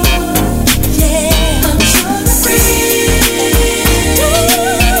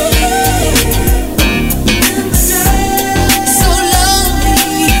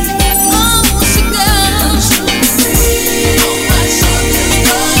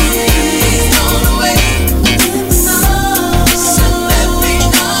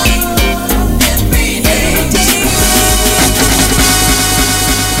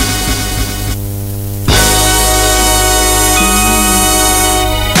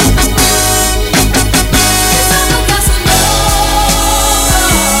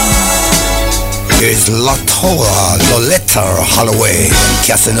 Here's Loletta Holloway,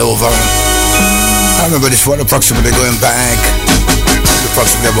 Casanova. I remember this one approximately going back,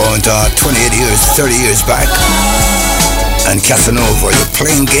 approximately about 28 years, 30 years back. And Casanova, the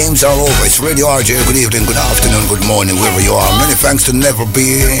playing games are over. It's Radio RJ, good evening, good afternoon, good morning, wherever you are. Many thanks to Never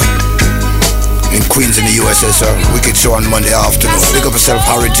Be in Queens in the USSR. Wicked show on Monday afternoon. Pick up yourself,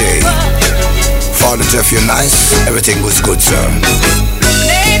 Harry J. Father Jeff, you're nice. Everything was good, sir.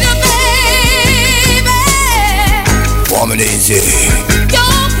 Warm and easy.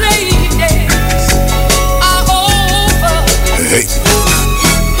 Your play days are over. Hey.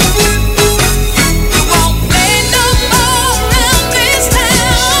 You won't play no more around this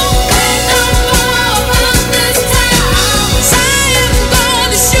town. Play no more around this town. 'Cause I am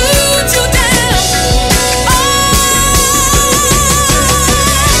gonna shoot you down. Oh,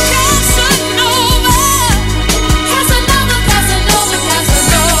 Casanova, Casanova, Casanova,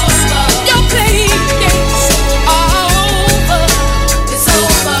 Casanova. Your play days are over. It's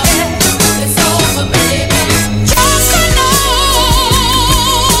over, it's over, baby. Casanova,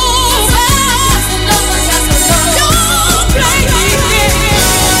 Casanova, Casanova. Your play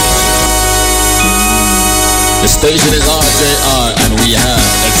The station is RJR and we have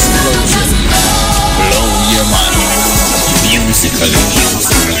Explosion. Blow your mind. Musically.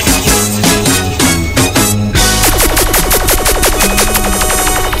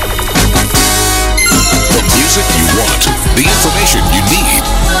 The music you want, the information you need.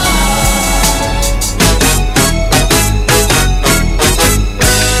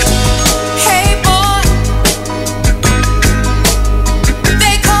 Hey boy,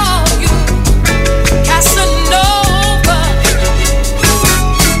 they call you Casanova.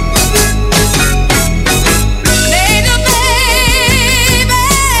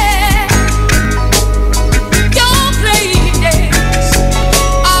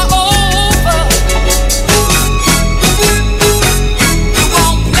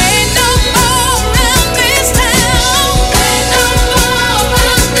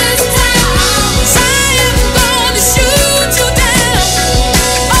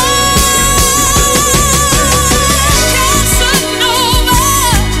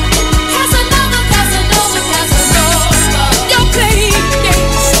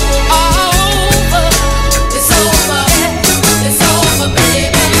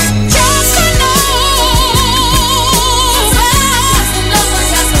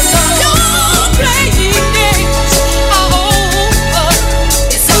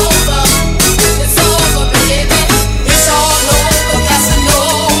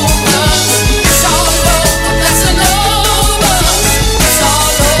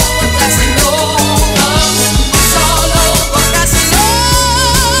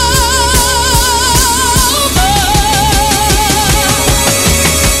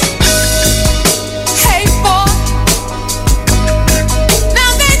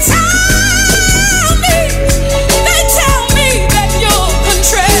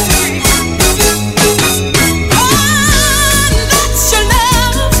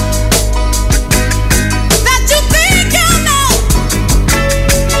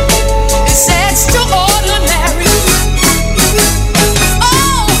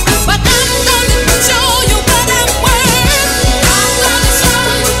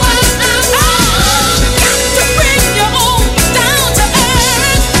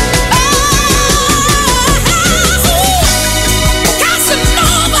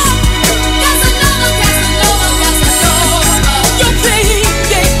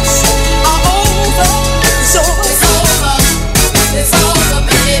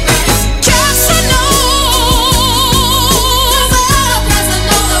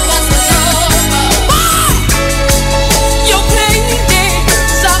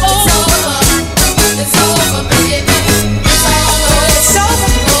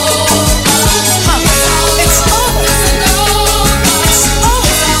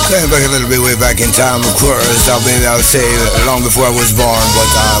 back a little bit way back in time, of course. Maybe I would say long before I was born,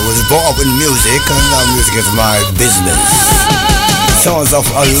 but I was born up in music, and music is my business. Sounds of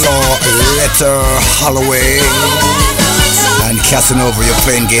a law letter, Holloway, and Casanova. Your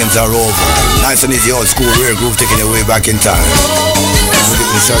playing games are over. Nice and easy, old school rare groove, taking it way back in time. We'll give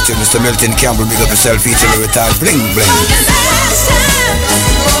it a shout to Mr. Milton Campbell. Big up yourself, each and every time. Bling, bling.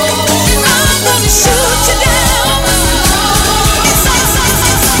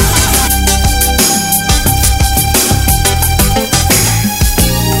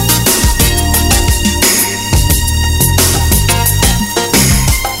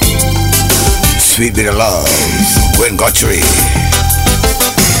 Sweet bit of love, Gwen Guthrie.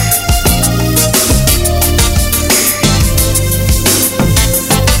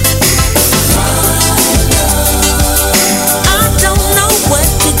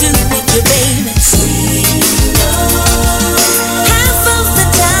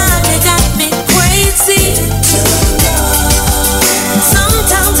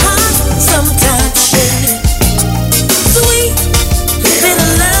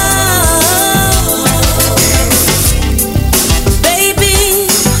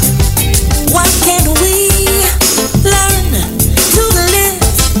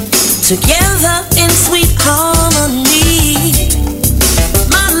 Together in sweet harmony.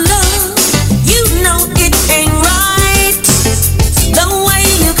 My love, you know it ain't right. The way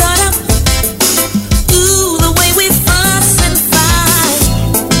you got up, ooh, the way we fuss and fight.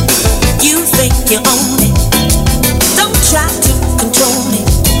 You think you own me, don't try to control me.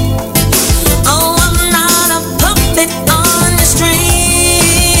 Oh, I'm not a puppet on the string.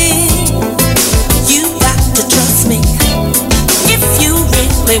 You got to trust me if you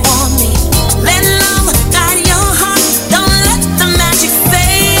really want. Let love guide your heart. Don't let the magic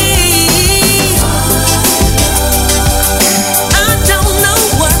fade. I don't know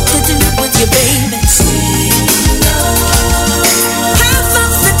what to do with you, baby. Half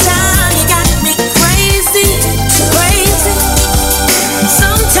of the time you got me crazy, crazy.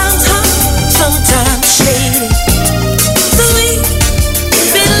 Sometimes hot, sometimes shady. Sweet,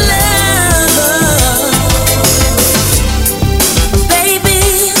 bit love,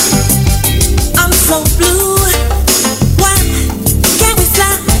 baby. So blue, why can't we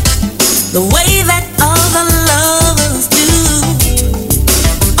fly the way that other lovers do?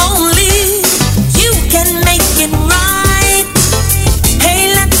 Only you can make it right.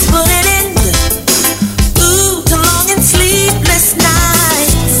 Hey, let's put it in. Ooh, to long and sleepless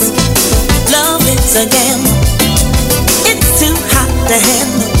nights. Love is a gamble, it's too hot to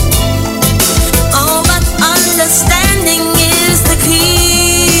handle. Oh, but understanding is the key.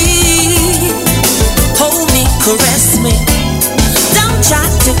 Caress me, don't try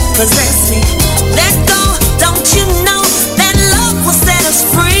to possess me. Let go, don't you know that love will set us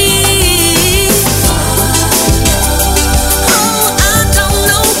free? Oh, I don't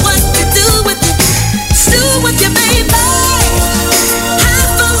know what to do with you, still with you, baby.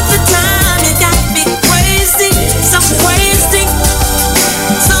 Half of the time you got me crazy, so crazy.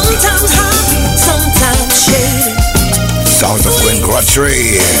 Sometimes hot, sometimes shady. Sounds of Gwen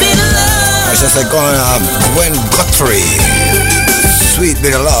Guthrie. I just like going Gwen Guthrie. Sweet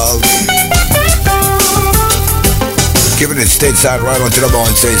bit of love. Giving it stateside right on to the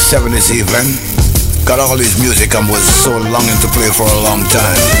bone, say 7 this evening. Got all this music I was so longing to play for a long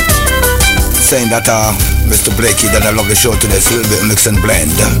time. Saying that Mr. Blakey done a lovely show today. It's a little bit mix and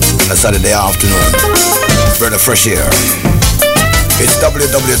blend on a Saturday afternoon. Brother Fresh Air. It's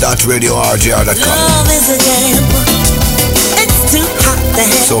www.radiorgr.com. Love is a game. Too hot to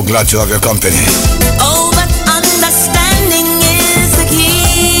handle. So glad to have your company. Oh, but understanding is the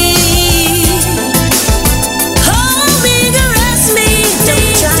key. Hold me, caress me. Don't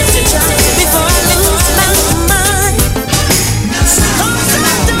try before I lose my mind.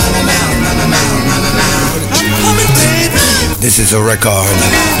 This is a record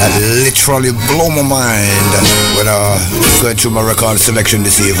that literally blew my mind when I was going through my record selection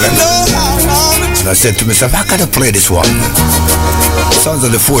this evening. And I said to myself, I gotta play this one. Sounds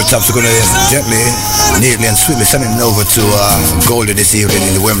like the Four Tops are gonna gently, neatly and sweetly send it over to Goldie this evening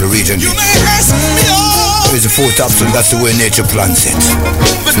in the Wembley region. There's the Four Tops, and that's the way nature plans it.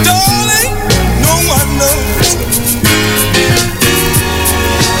 But darling, no one knows.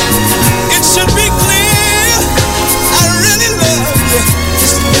 It should be clear I really love you.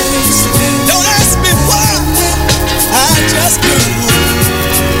 Don't ask me why, I just do.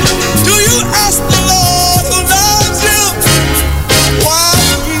 Do you ask the Lord who loves you why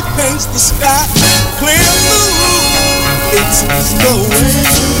He paints the sky clear blue? It's the way,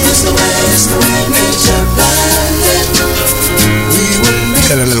 it's the way, it's the way nature planned it. We will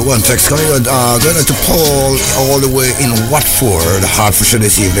make Got a little one text going out to Paul all the way in Watford, Hertfordshire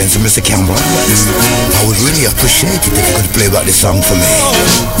this evening. So Mr. Campbell, I would really appreciate it if you could play back this song for me.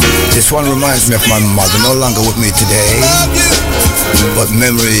 This one reminds me of my mother, no longer with me today, but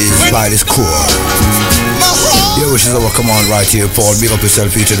memories by this core. Your wishes will come on right here, Paul. Big up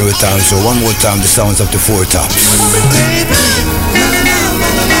yourself each and every time. So one more time, the sounds of the Four Tops.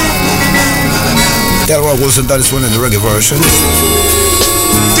 Delroy Wilson done this one in the reggae version.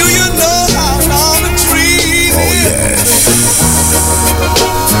 Do you know how long the tree? Oh yes.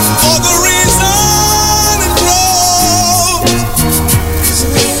 For the reason it grows.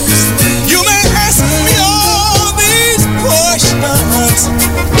 You may ask me all these questions,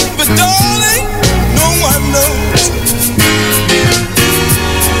 but darling, no one knows.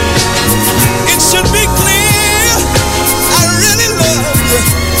 It should be clear I really love you.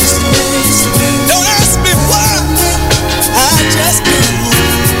 Don't ask me why, I just do.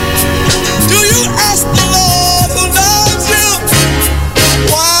 Do you ask the Lord who loves you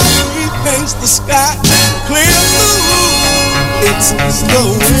why He paints the sky clear blue? It's the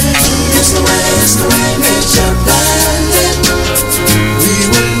way, it's the way, it's the way nature planned it. We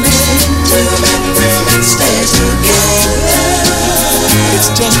were meant to and stay together. It's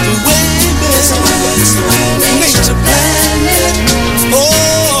just the way, it's the way, it's the way nature planned it.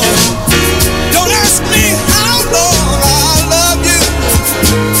 Oh, don't ask me how long I love you.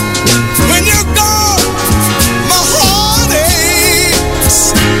 When you're gone, my heart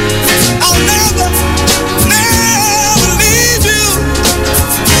aches. I'll never, never leave you.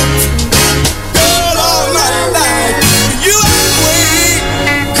 Girl, all my life, you I'll wait.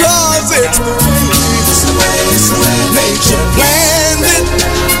 'Cause it's the way, it's the way, it's the way nature planned it.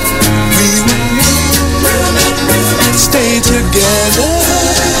 We were meant to stay together.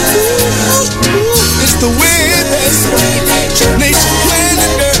 It's the way nature planned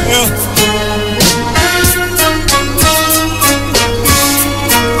it, girl.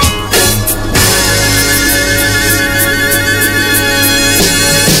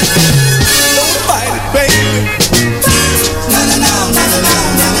 Don't fight it, baby. No, no, no, no, no, no,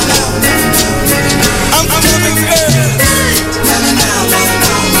 no, no, no. I'm coming, girl. No, no, no, no,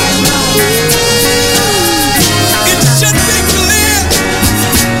 no, no, no. It should be clear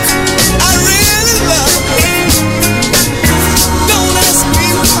I really love you. Don't ask me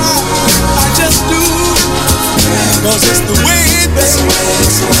why, I just do. 'Cause it's the way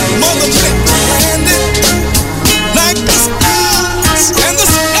Mother planned it. Like the stars and the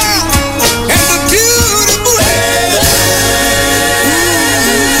sky and the beautiful air.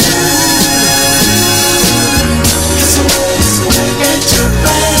 It's the way nature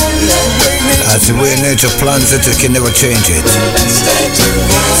planned it. That's the way nature plans it, you can never change it.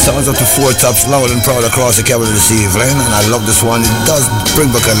 Sounds of the Four Tops, loud and proud across the Campbell this evening, and I love this one. It does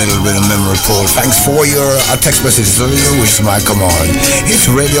bring back a little bit of memory, Paul. Thanks for your text messages, so you wish might come on. It's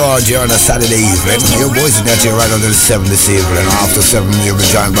Radio RJ on a Saturday evening. Your boys will get you right until 7 this evening. After 7, you'll be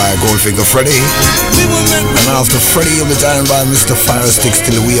joined by Goldfinger Freddy. And after Freddy, you'll be joined by Mr. Firesticks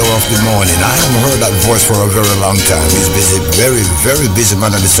till the wee hour of the morning. I haven't heard that voice for a very long time. He's busy, very, very busy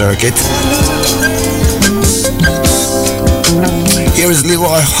man on the circuit. Here is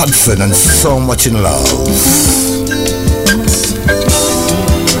Leroy Hudson and So Much in Love.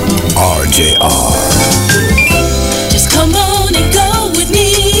 RJR. Just come on and go with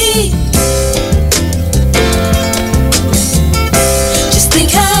me. Just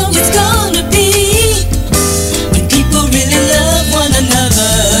think how it's gonna be when people really love one another.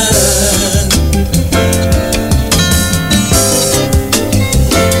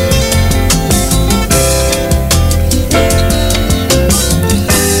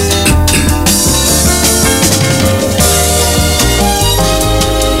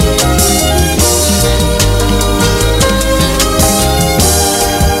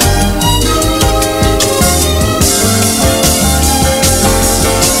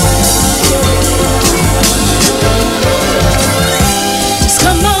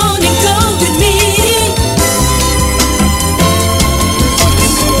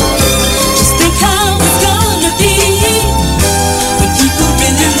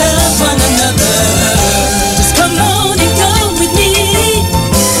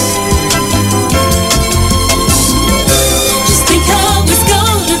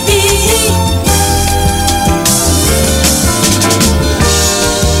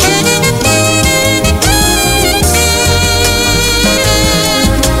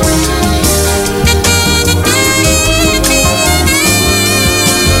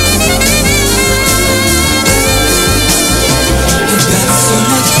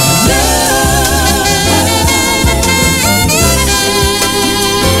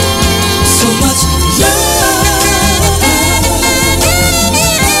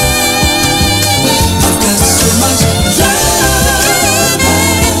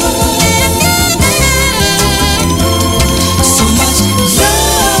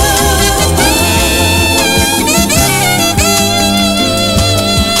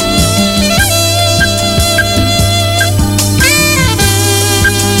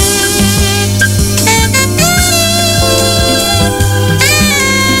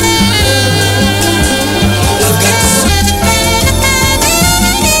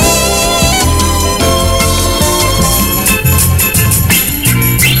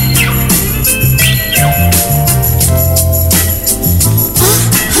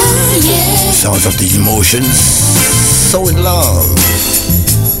 because of the emotions. So in love.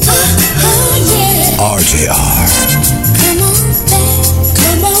 RJR.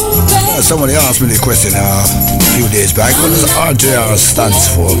 Somebody asked me the question a few days back. What does RJR stands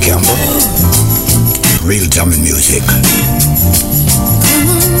for, Campbell? Real jamming music. Come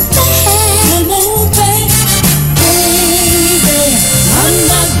on, baby. I'm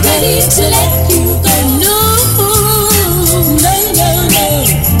not ready to let you go. No.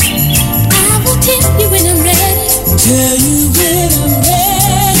 I will tell you when I'm ready. Tell you when I'm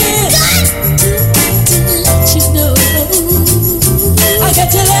ready. Got to let you know. I got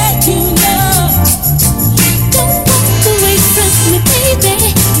to let you know. Don't walk away from me,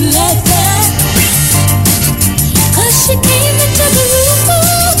 baby, like that. 'Cause she came into the room.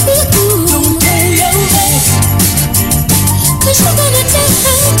 Don't play your back. 'Cause you're gonna tell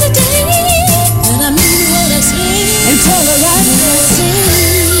her today that I mean what I say. And tell her right away.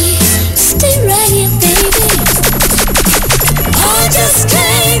 Stay right here, baby. I just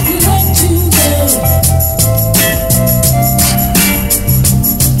can't let you go.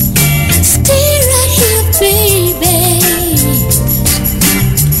 Stay right here, baby.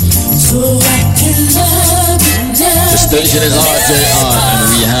 So I can love you now. The station is RJR and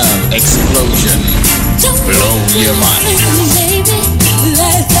we have Explosion. Blow your mind. Baby,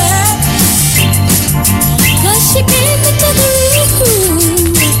 like that. 'Cause she came into the room.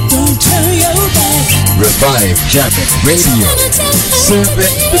 Don't turn your back. Revive Jacket Radio.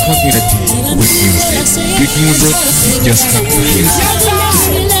 Serving the community with music. Good music, you just can't refuse it.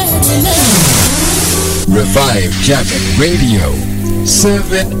 Revive Jacket Radio.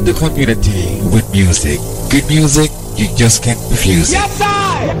 Serving the community with music. Good music, you just can't refuse it.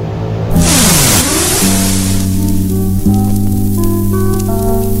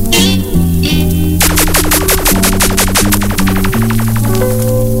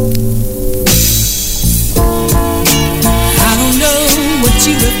 I don't know what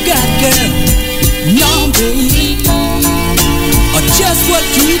you have got, girl. No, baby. Or just what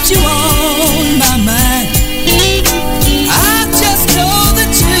keeps you on my mind. I just know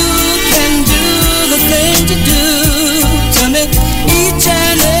that you can do the thing to do to me each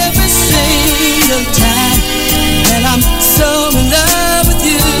and every single time. And I'm so in love with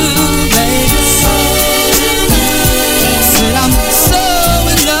you, baby. Said I'm so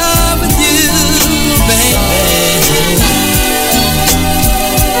in love with you, baby.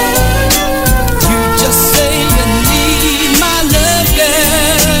 You just say you need my love,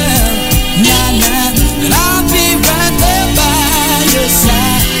 girl. Nah, nah, and I'll be right there by your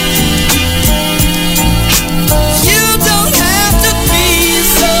side. You don't have to be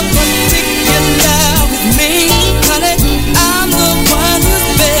so particular with me, honey. I'm the one who's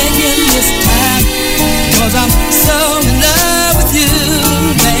begging this time. 'Cause I'm so in love with you,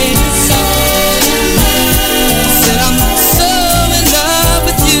 baby. Said I'm so in love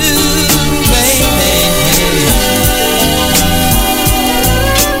with you, baby.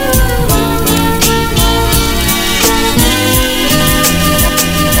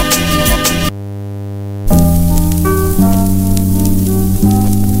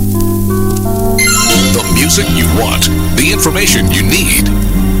 The music you want, the information you need.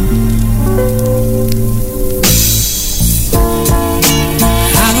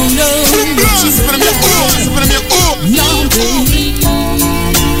 I don't know what you no, baby.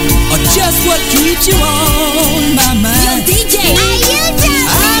 Or just what keeps you on my mind. Yo, DJ,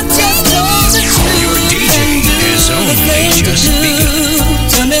 I just know that Your DJ is only just begun.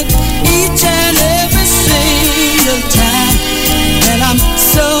 to me each and every single time. And I'm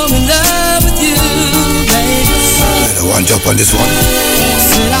so in love with you, baby. One jump on this one.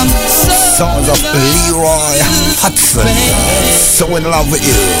 Said I'm so Songs of Leroy Hudson. So in love with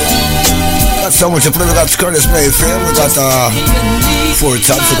you. Got so much to play. We got Curtis Mayfield. We got Four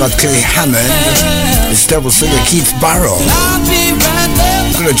Tops. We got Clay Hammond. It's devil singer Keith Barrow.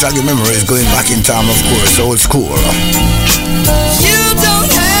 Gonna jog your memories going back in time, of course. Old school. You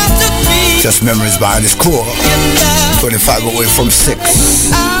don't have to be Just memories behind this core. 25 away from 6.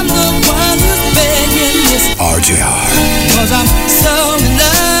 I'm the one who's begging this. RJR. 'Cause I'm so in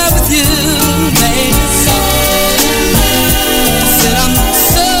love with you, baby. Said I'm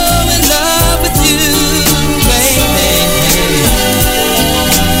so in love with you, baby.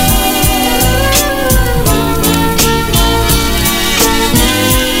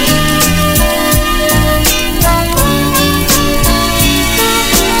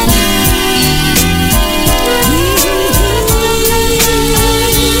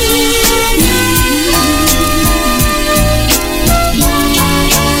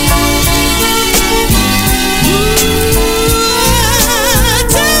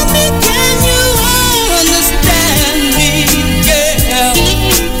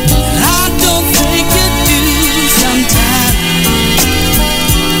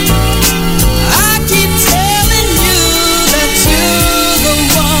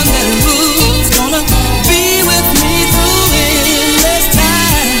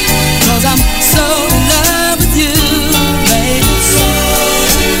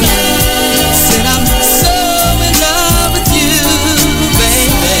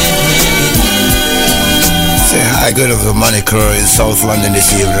 I go to the moniker in South London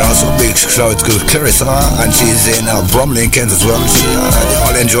this evening. Also big shout to Clarissa, and she's in Bromley in Kent as well. They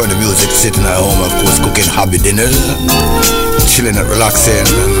all enjoy the music, sitting at home, of course, cooking hobby dinner, chilling and relaxing,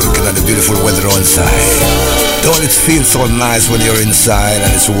 and looking at the beautiful weather outside. Don't it feel so nice when you're inside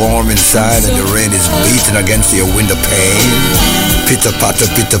and it's warm inside and the rain is beating against your window pane? Pitter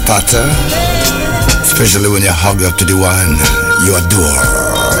patter, especially when you're hugged up to the one you adore.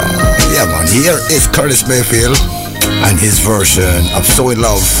 Yeah man, here is Curtis Mayfield and his version of So In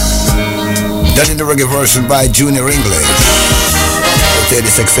Love, done in the reggae version by Junior English. I'll take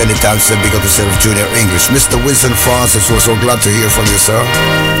this extended time to say big up yourself, Junior English. Mr. Winston Francis, we're so glad to hear from you, sir.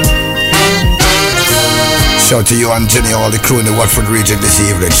 Shout to you and Jenny, all the crew in the Watford region this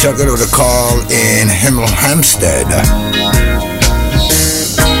evening. Shout out to the call in Hemel Hampstead.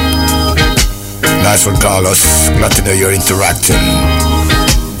 Nice one, Carlos. Glad to know you're interacting.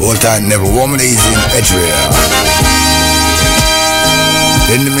 All time, never warm and easy in Edgeware.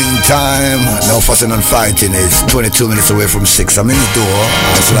 In the meantime, no fussing and fighting. It's 22 minutes away from 6. I'm in the door.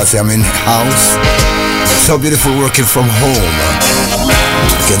 As I say, I'm in the house. So beautiful working from home.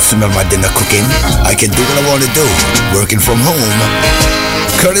 I can smell my dinner cooking. I can do what I want to do. Working from home.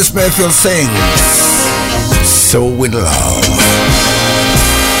 Curtis Mayfield sings So In Love.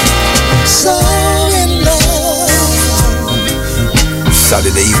 So in love.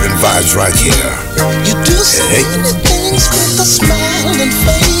 Saturday evening vibes right here. You do so many things with a smiling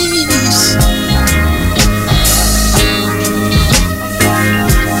face.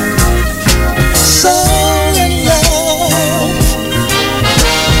 So in love.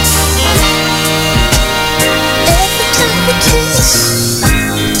 Every time we kiss,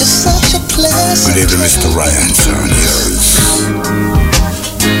 it's such a pleasure. Good evening, Mr. Ryan, sir, and yours.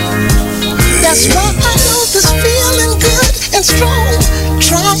 That's why I know this feeling good and strong.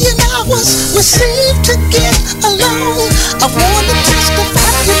 Trying hours we seem to get along. I wanna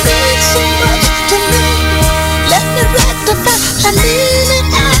testify you mean so much to me. Let me rectify, I mean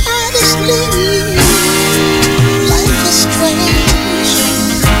it honestly. Life is strange.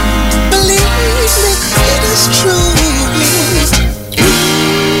 Believe me, it is true.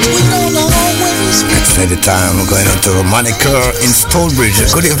 We don't always Next at the time, we're going on to Monica in Stonebridge.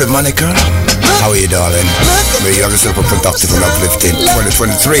 Good evening, Monica. How are you, darling? May you have yourself a productive and uplifting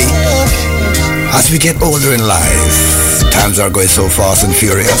 2023. As we get older in life, times are going so fast and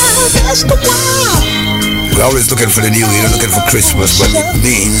furious. We're always looking for the new year, looking for Christmas, but it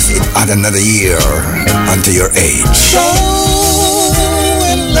means it add another year unto your age. so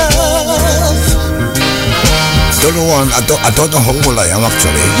in love. I don't know how old I am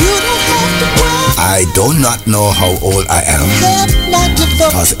actually. You don't have to cry. I do not know how old I am,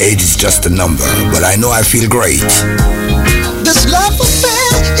 because age is just a number, but I know I feel great. This love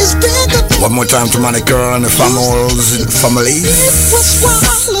affair is bigger than One more time to Monica and the families will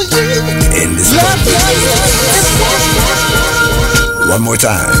swallow you. in this Love, One more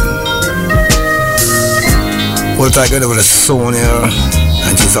time. Well, I got over to Sonia,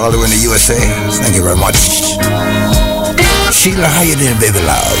 and she's all the way in the USA. Thank you very much. Sheila, how you doing, baby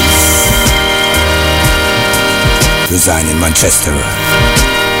love? Resign in Manchester.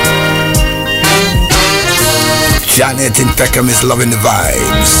 Janet in Peckham is loving the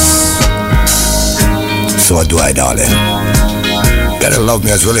vibes. So do I, darling. Gotta love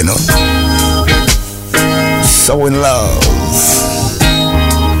me as well, you know. So in love.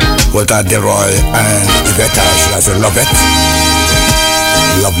 Walter Delroy and Yvette, should I say love it?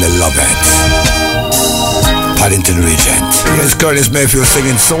 Lovely, love it. Paddington Regent. Here's Curtis Mayfield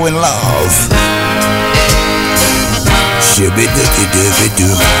singing So In Love.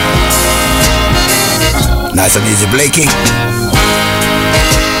 Shibby-dibby-dibby-doo. Nice and easy, Blakey.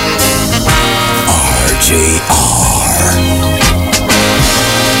 RJR.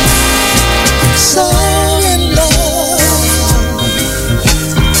 so in love.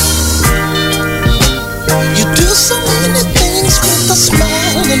 You do so many things with a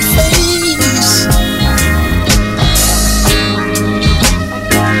smiling face.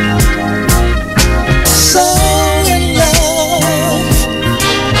 So in love.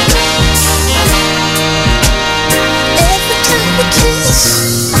 Every time we kiss,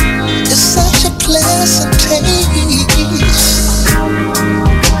 it's such a pleasant taste.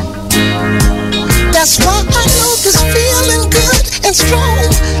 That's why I know this feeling good and strong.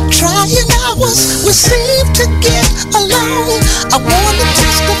 Trying hours we seem to get along. I wanna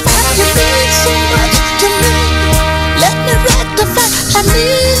testify you mean so much to me. Let me rectify, I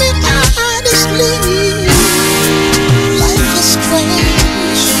mean it honestly. Life is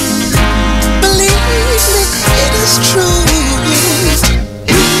strange. Believe me, it is true.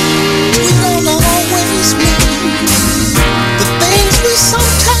 We don't always meet.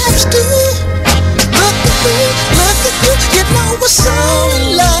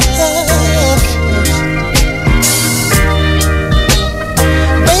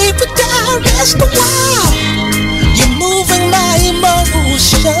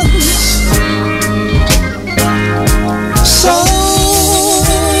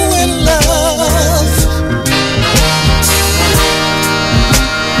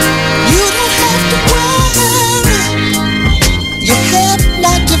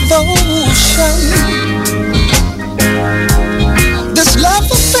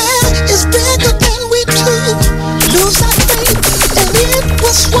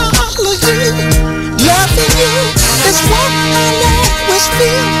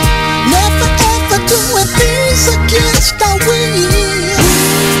 Yes, I will.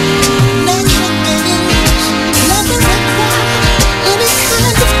 Natural things never require any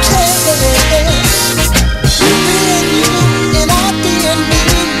kind of test. Being you and I being me,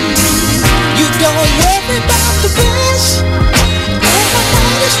 you don't worry about the rest.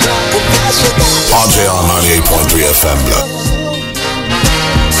 Everybody's strong, professor. RJR 98.3 FM, blood.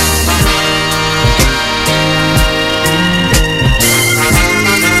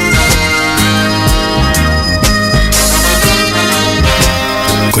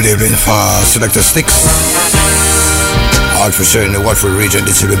 Good evening for Selector Sticks. All for sharing the Watford region.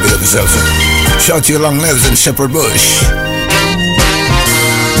 This is a bit of yourself. Shout to your long lives in Shepherd Bush.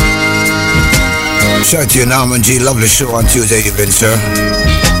 Shout to your Norman G. Lovely show on Tuesday evening, sir.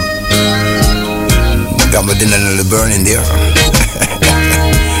 Got my dinner in the burning there.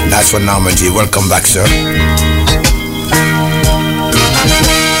 Nice one, Norman G. Welcome back, sir.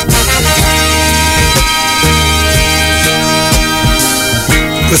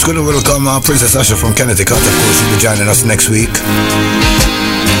 Just going to welcome Princess Asha from Connecticut. Of course, she'll be joining us next week.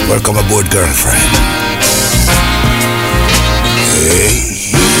 Welcome aboard, girlfriend. Hey.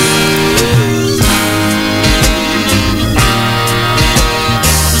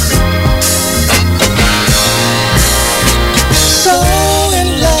 So in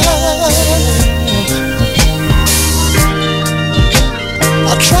love,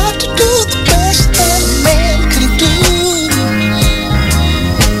 I try to do the best that a man can do.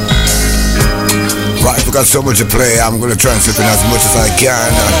 Right, we got so much to play. I'm going to try and slip in as much as I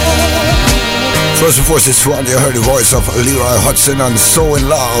can. First and foremost, this one, you heard the voice of Leroy Hudson on So In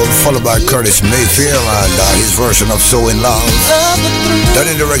Love, followed by Curtis Mayfield and his version of So In Love. Done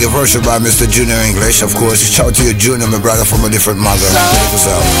in the reggae version by Mr. Junior English, of course. Shout to you, Junior, my brother from a different mother.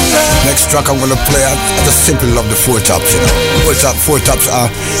 Next track I'm going to play, I just simply love the Four Tops, you know. Four Tops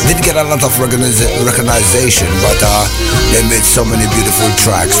didn't get a lot of recognition, but they made so many beautiful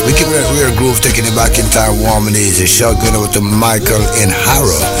tracks. We keep it weird groove, taking it back in time, warm and easy. Shout going over to Michael in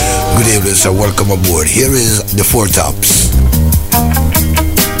Harrow. Good evening, sir. Welcome aboard. Here is the Four Tops.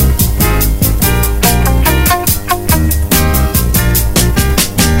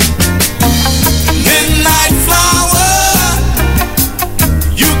 Midnight flower,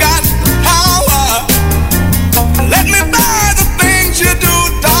 you got power. Let me buy the things you do,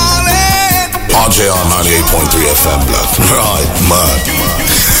 darling. RJR 98.3 FM, blood. Right, man.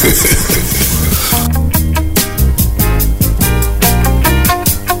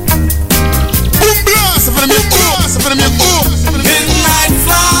 Midnight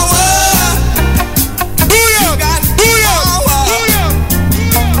flower, you got power.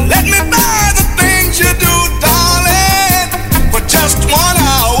 Let me buy the things you do, darling, for just 1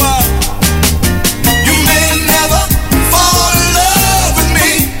 hour. You may never fall in love with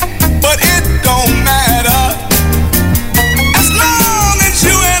me, but it don't matter. As long as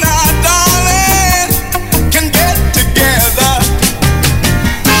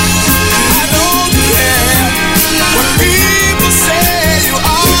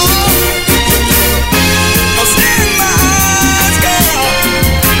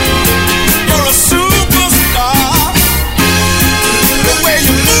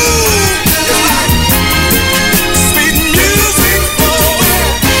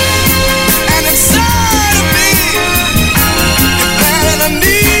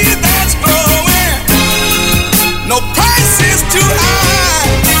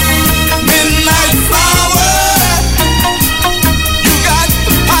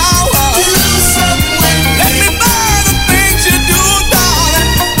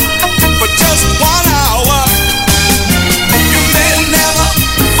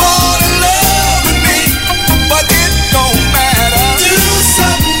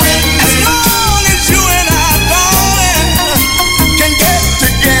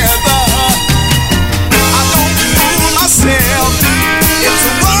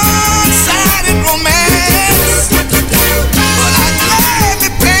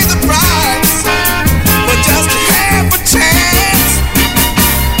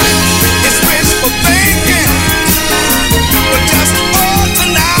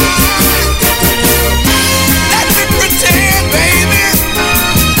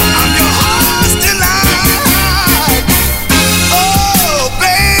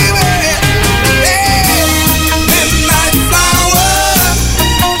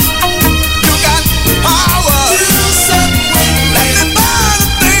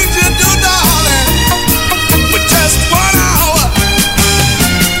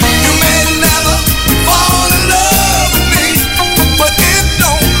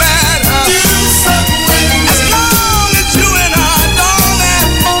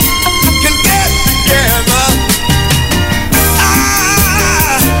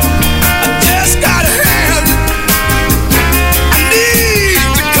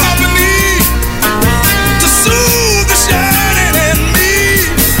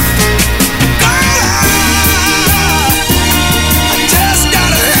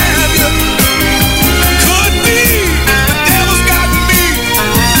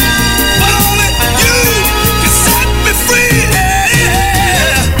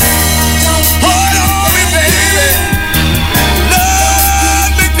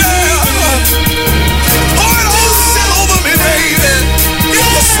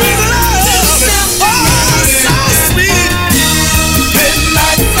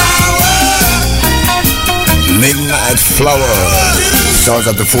Sounds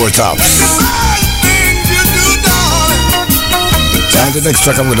of the Four Tops. And the next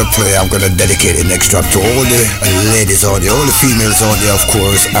track I'm gonna play, I'm gonna dedicate the next track to all the ladies out there, all the females out there, of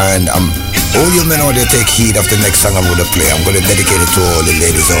course, and all you men out there, take heed of the next song I'm gonna play. I'm gonna dedicate it to all the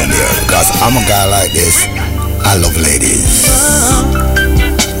ladies out there, because I'm a guy like this. I love ladies.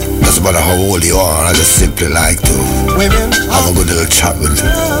 Doesn't matter how old you are, I just simply like to have a good little chat with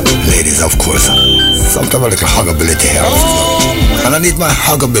ladies, of course. Sometimes a little huggability helps, and I need my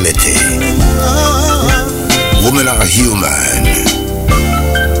huggability. Women are human.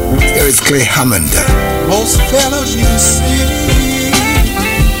 Here is Clay Hammond. Most fellas you see,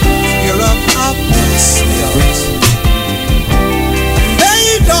 you're up themselves.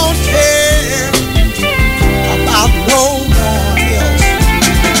 They don't care about no one else.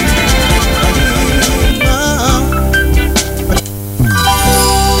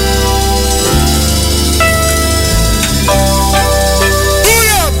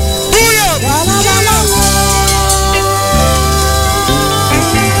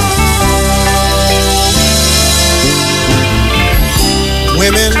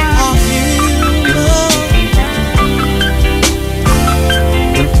 Women are human.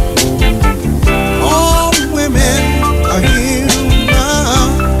 All women are human.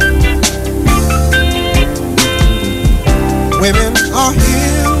 Women are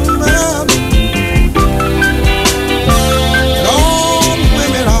human. And all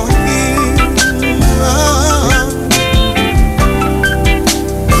women are human.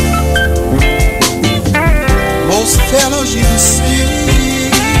 Most fellows you see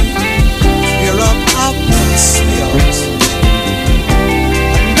about themselves.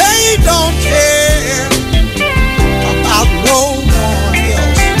 They don't care about no one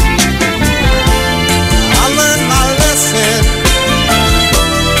else. I learned my lesson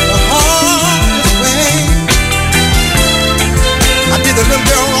the hardest way. I did a little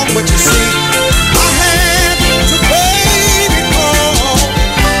bit wrong, but you see, I had to pay because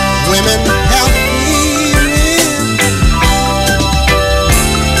women have feelings.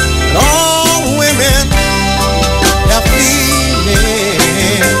 And all women have feelings.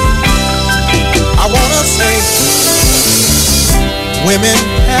 I wanna say, women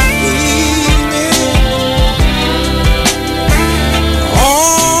have feelings.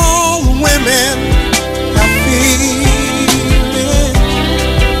 All women have feelings.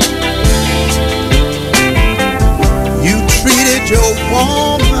 You treated your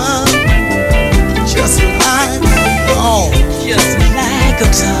woman just like a dog. Just like a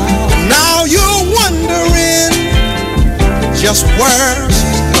dog. Now you're wondering just where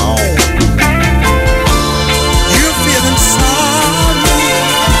she's gone. You're feeling sorry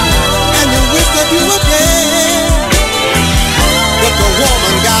and you wish that you were dead, but the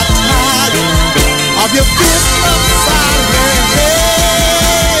woman got tired of your fist upside her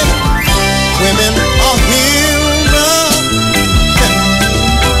head. Women are human.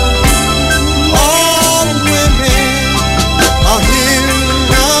 All women are human.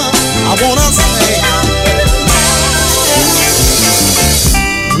 I wanna say,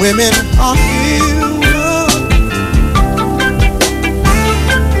 women are human.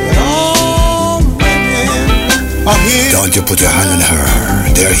 And all women are human. Don't you put your hand on her.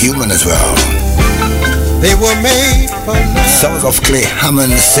 They're human as well. They were made for love. Sounds of Clay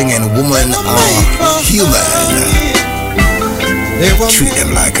Hammond singing Women Are Human. Treat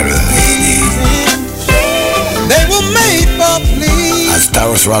them like a lady. They were made for please. As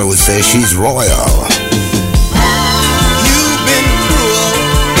Taurus Rod would say, she's royal. You've been cruel.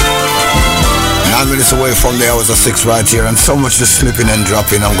 9 minutes away from the hours of 6 right here, and so much just slipping and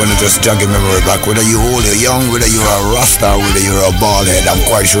dropping. I'm gonna just jog your memory back. Whether you're old or young, whether you're a rasta, whether you're a bald head, I'm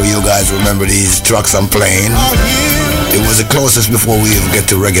quite sure you guys remember these tracks I'm playing. It was the closest before we even get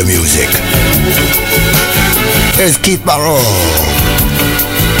to reggae music. Here's Keith Barrow.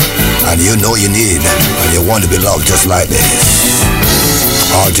 And you know you need, and you want to be loved just like this.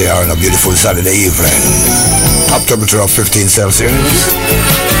 RJR on a beautiful Saturday evening. Top temperature of 15 Celsius.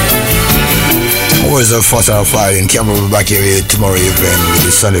 Always a 4 flight in Campbell. We'll be back here tomorrow evening with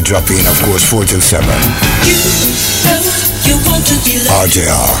the Sunday drop in, of course, 4 till 7. You want to be loved.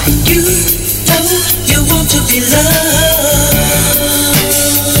 RJR. You want to be loved.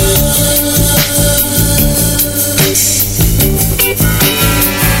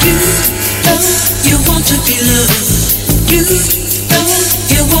 You want to be loved.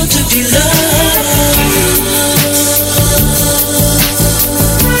 You want to be loved.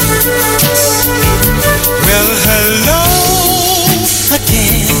 Well, hello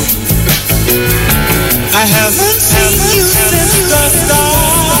again. I haven't seen you since the start.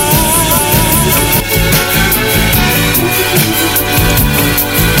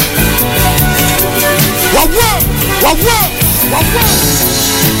 I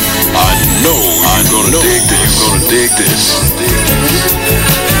know you're gonna dig this. You're gonna dig this.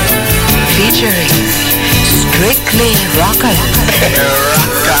 Featuring Strictly Rocker.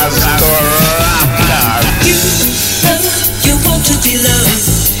 Rockers to rockers. You want to be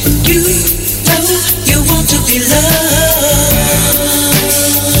loved. You want to be loved.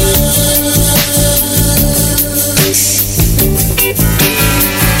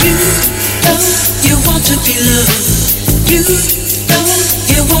 You want to be loved.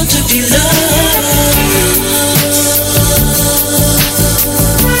 You want to be loved.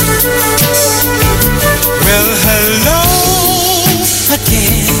 Well, hello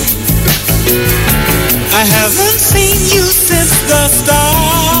again. I haven't seen you since the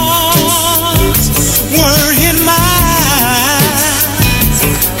stars were in my eyes,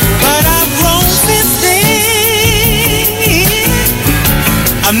 but I've grown since then.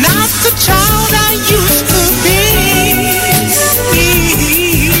 I'm not the child I used to be.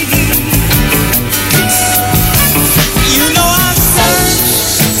 You know I've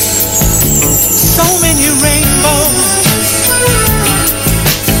searched so many rainbows,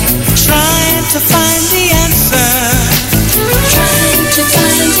 trying to find the answer. Trying to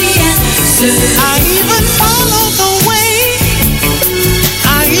find the answer. I even follow the way.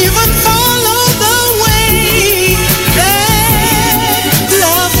 I even follow the way that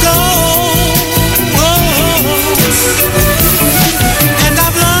love goes. And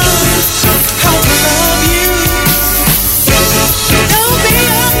I've learned how to love you. Don't be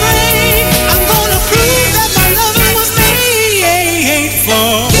afraid. I'm gonna prove that my loving was made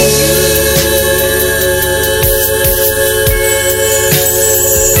for you.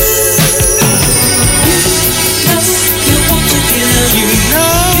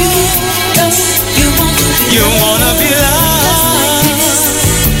 You wanna be loved,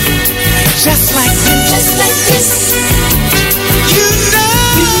 just like this, just like this. You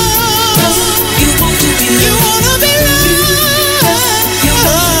know, you want to be loved. You wanna be loved, you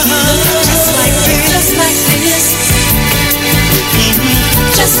want to be loved, just like this, just like this,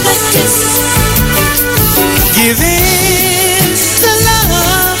 just like this. Give in to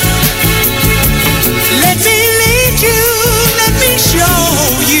love. Let me lead you. Let me show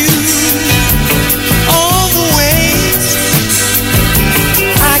you all the ways.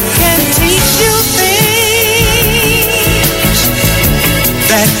 I can teach you things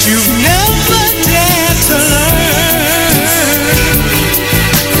that you've never dared to learn.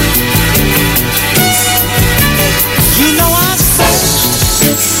 You know I've searched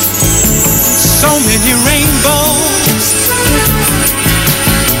so many rainbows,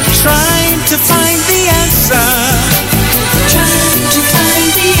 trying to find the answer. Trying to find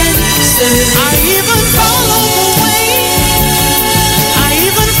the answer. I even follow the way. I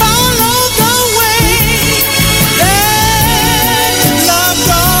even follow the way that love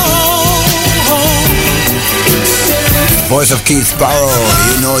goes. Voice of Keith Sparrow,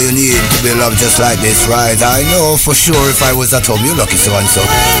 you know you need to be loved just like this, right? I know for sure if I was at home, you lucky so and so.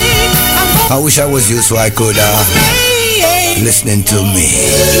 I wish I was you so I could listening to me.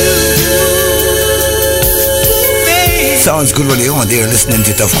 Sounds good when you're on there listening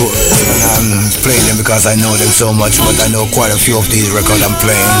to it, of course. And I'm playing them because I know them so much, but I know quite a few of these records I'm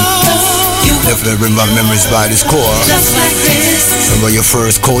playing. Definitely bring back memories by this core. Remember your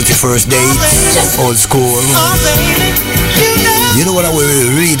first coat, your first date, old school. You know what I would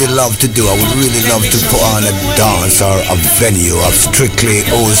really love to do? I would really love to put on a dance or a venue of strictly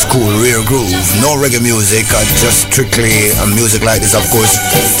old school rear groove. No reggae music, just strictly music like this, of course.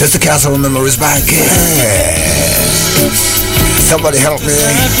 Just to cast our memories back. Yeah. Somebody help me.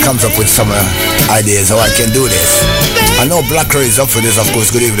 Comes up with some ideas how I can do this. I know Blacker is up for this, of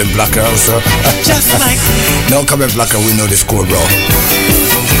course. Good evening, Blacker, also. No comment, Blacker. We know the score, bro.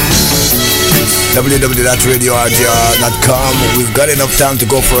 www.radiorgr.com. We've got enough time to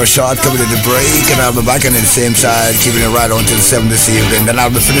go for a short, coming to the break, and I'll be back on the same side, keeping it right on till 7 this evening. Then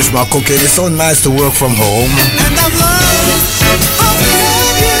I'll be finished my cooking. It's so nice to work from home. And I've learned how to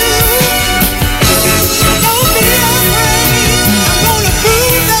love you. Don't be afraid. I'm gonna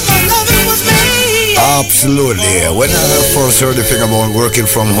prove that my loving was made. Absolutely. When I first heard the thing about working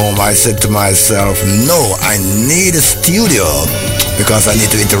from home, I said to myself, no, I need a studio. Because I need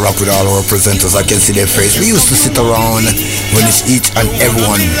to interact with all our presenters. I can see their face. We used to sit around when it's each and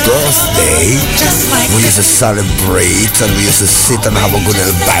everyone's birthday. We used to celebrate and we used to sit and have a good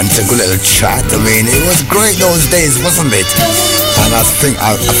little banter, good little chat. I mean, it was great those days, wasn't it? And I think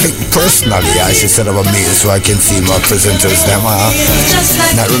personally I should set up a meeting so I can see my presenters them.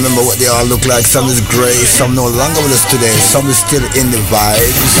 Not remember what they all look like. Some is grey, some no longer with us today. Some is still in the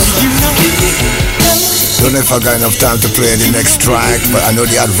vibes. Don't know if I got enough time to play the next track, but I know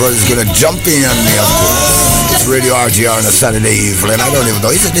the advert is gonna jump in on me, of course. It's Radio RGR on a Saturday evening. I don't even know.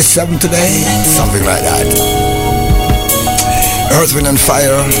 Is it the 7th today? Something like that. Earth, Wind and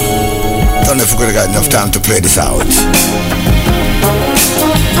Fire. Don't know if we're gonna got enough time to play this out.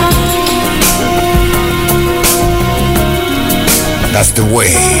 That's the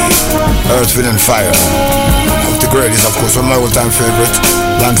way. Earth, Wind and Fire. The greatest, of course, one of my all-time favorites,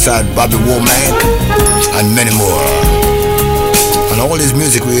 alongside Bobby Womack and many more. And all this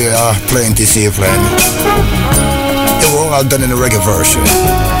music we are playing this evening, they were all done in a reggae version.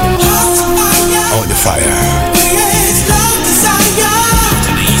 Out the fire.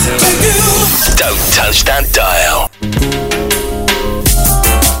 Don't touch that dial.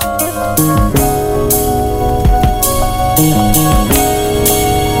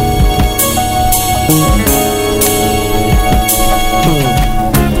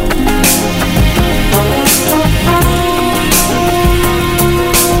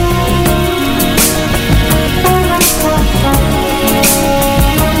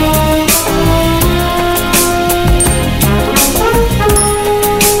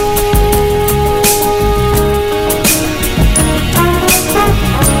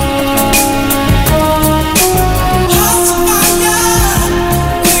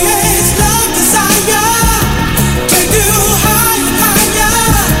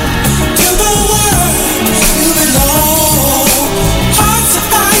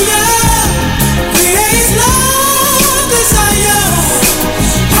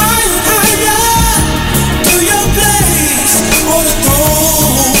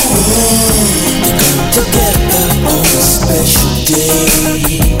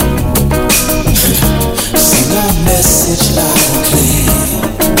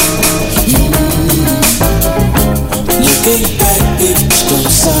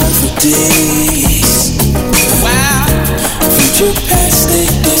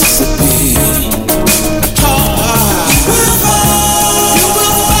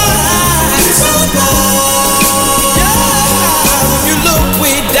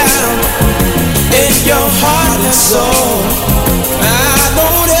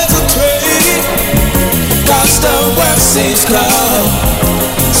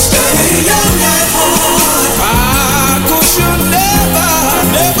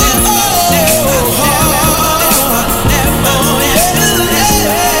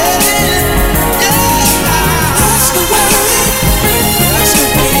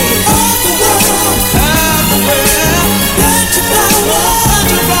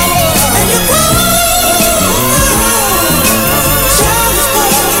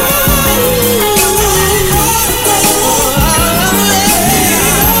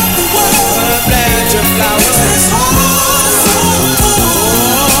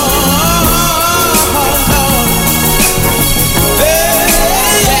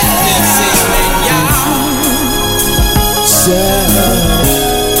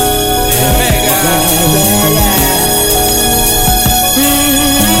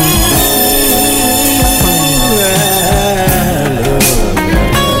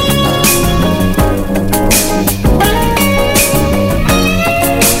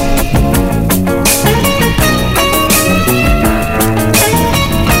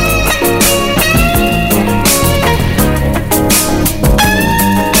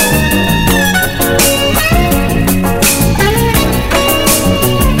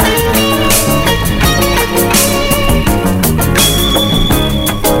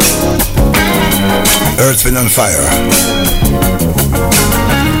 Earth, Wind and Fire.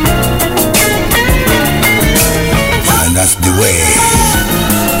 And that's the way.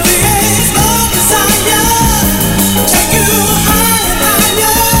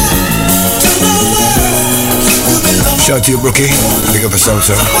 Shout out to you, Brookie. Big up yourself,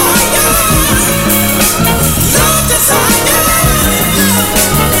 sir.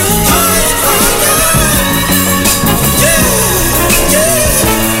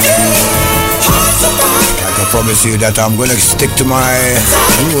 I promise you that I'm gonna stick to my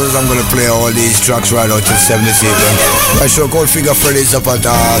rules. I'm gonna play all these tracks right out till 7 this evening. My show called Figure Freddy's up at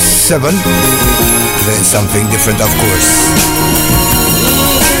 7. Playing something different, of course.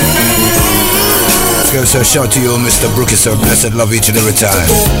 Let's give a shout to you, Mr. Brookie, sir. Blessed love each and every time.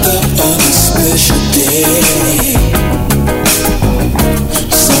 Special day.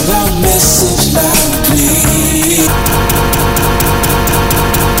 So our message loudly.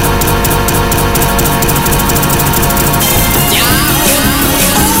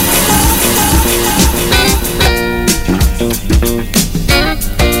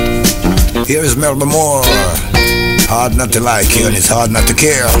 Here is Melba Moore. Hard not to like you and it's hard not to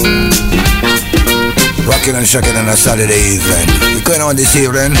care. Rocking and shocking on a Saturday evening. You going on this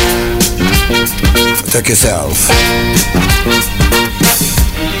evening? Take yourself.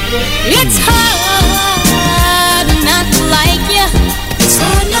 It's hard not to like you. It's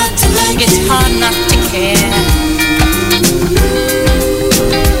hard not to like you. It's hard not to care.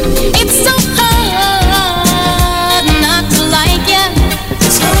 It's so hard not to like you.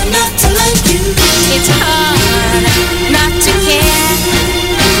 It's hard not to like you. It's hard not to care.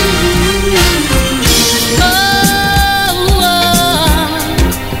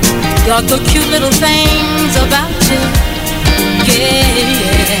 Got the cute little things about you,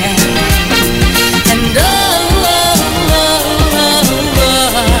 yeah. And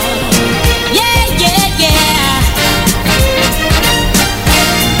yeah, yeah, yeah.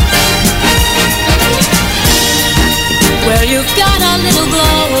 Well, you've got a little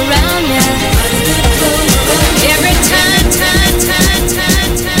glow around you. Every time.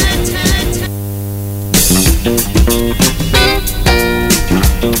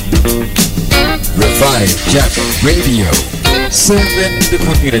 Revive Jack Radio. Serving the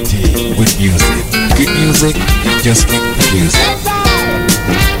community with music. Good music, you just can't refuse it.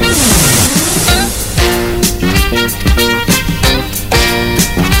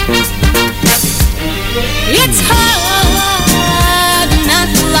 It's hard not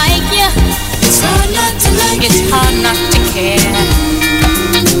to like you. It's hard not to like you. It's hard not to care.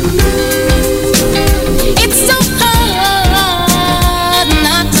 It's so hard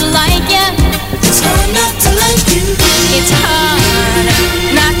not to like you. It's hard not to like you. It's hard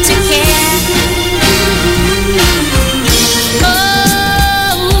not to care.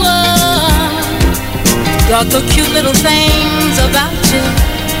 Got the cute little things about you,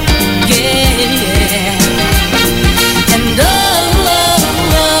 yeah. And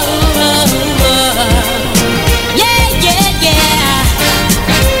yeah, yeah, yeah.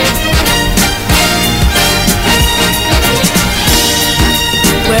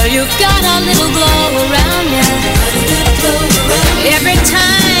 Well, you've got a little glow around you. Every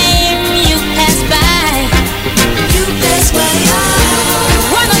time you pass by,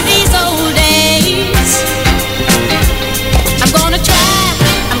 one of these old days, I'm gonna try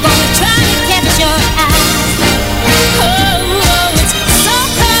to catch your eye. Oh, it's so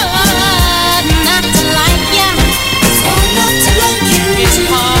hard not to like you. It's hard not to like you. It's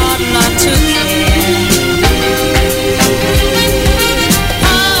hard not to care.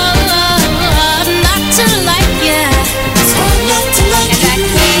 Hard not to like you. It's hard not to like you.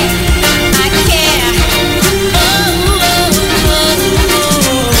 And I care.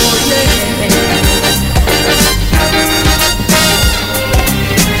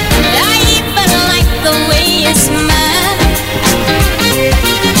 I even like the way you smile.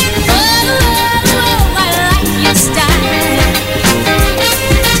 Oh, I like your style.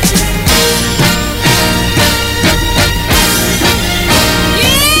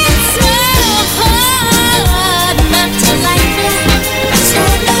 It's so hard not to like you. It's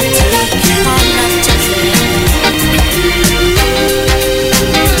hard not to like you. Hard not to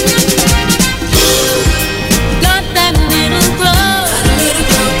got that little glow,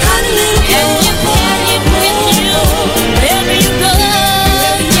 and you carry it with you wherever you go,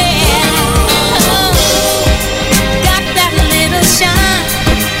 yeah. Got that little shine,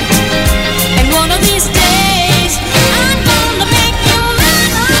 and one of these days I'm gonna make you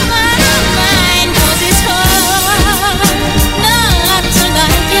mine, 'cause it's hard not to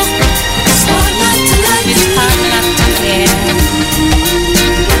like you. It's hard not to like you. It's hard not to care.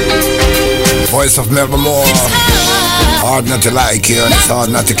 Voice of Melba Moore. Hard not to like you and it's hard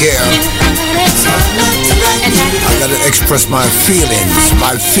not to care. I gotta express my feelings.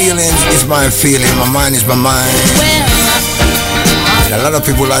 My feelings is my feeling. My mind is my mind. And a lot of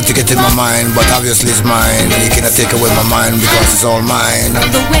people like to get in my mind, but obviously it's mine. And you cannot take away my mind because it's all mine.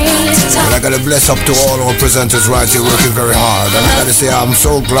 But I gotta bless up to all our presenters right here working very hard. And I gotta say I'm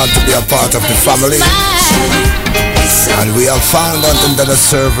so glad to be a part of the family. And we have found out under the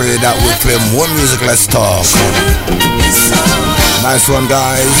survey that we play more music, less talk. Nice one,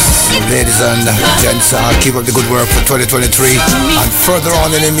 guys. Ladies and gents, keep up the good work for 2023. And further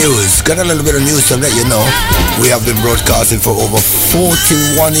on in the news, got a little bit of news to let you know. We have been broadcasting for over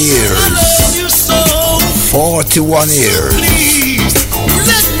 41 years. 41 years.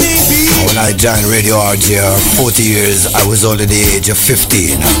 When I joined Radio RJR 40 years, I was only the age of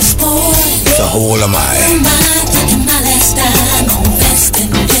 15. So how old am I?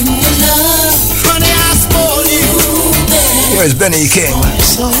 Here's Benny King.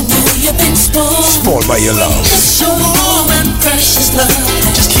 Spoiled by your love.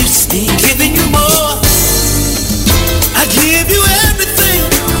 Just keep giving you more. I give you everything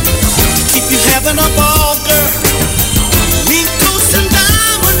to keep you having a ball.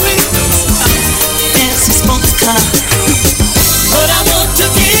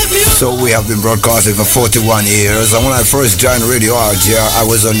 So we have been broadcasting for 41 years. And when I first joined Radio RJ, I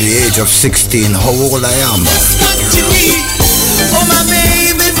was on the age of 16. How old I am?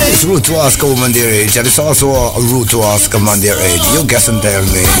 It's rude to ask a woman their age, and it's also rude to ask a man their age. You guess and tell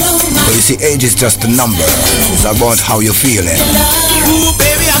me. But you see, age is just a number. It's about how you're feeling.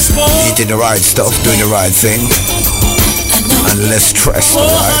 Eating the right stuff, doing the right thing, and less stress,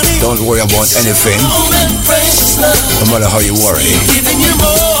 alright? Don't worry about anything. No matter how you worry,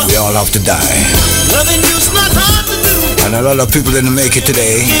 we all have to die. And a lot of people didn't make it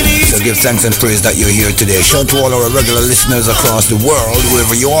today, so give thanks and praise that you're here today. Shout to all our regular listeners across the world,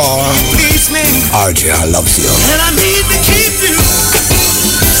 wherever you are. RJ loves you. And I need to keep you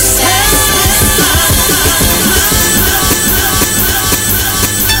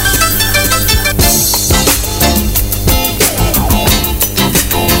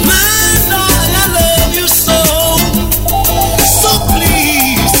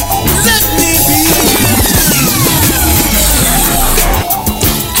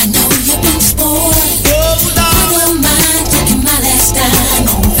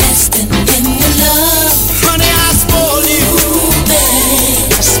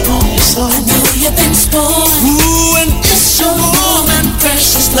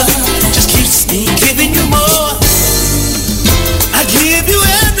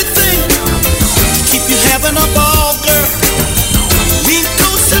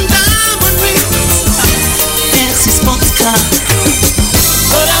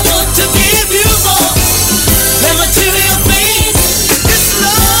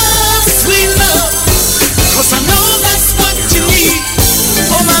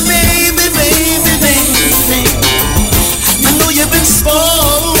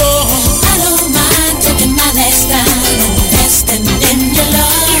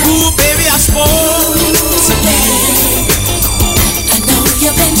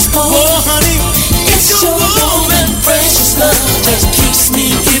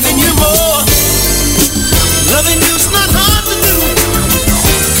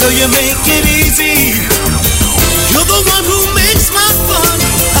you make it easy. You're the one who makes my fun.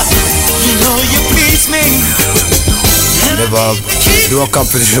 You know you please me. Never do a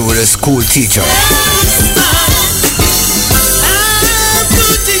competition with a school teacher.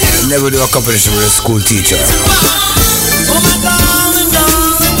 Never do a competition with a school teacher.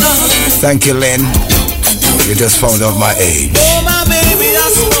 Thank you, Lynn. You just found out my age.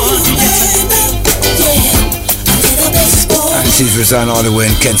 And she's residing all the way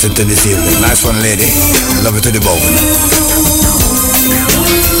in Kensington this evening. Nice one, lady. Love it to the bone.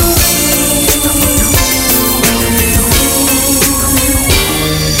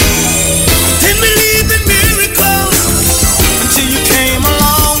 Didn't believe in miracles until you came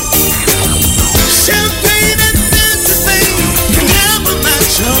along. Champagne and fancy things can never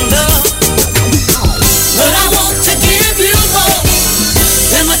match your love. But I want to give you more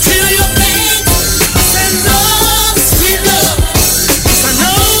than material things. I said love, sweet love.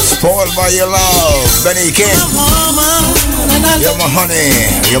 Spoiled by your love, Benny King. You're my honey,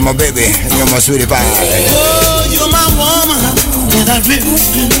 you're my baby, you're my sweetie pie. Oh, you're my woman, and I really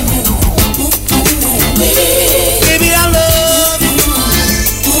do. Baby, I love you.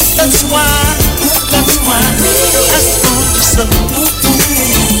 That's why I told you so.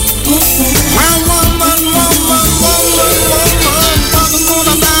 My woman.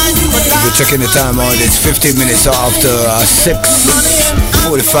 If you're checking the time on, it's 15 minutes after 6.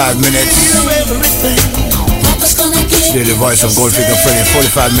 45 minutes. Today the voice of Goldfinger Freddy.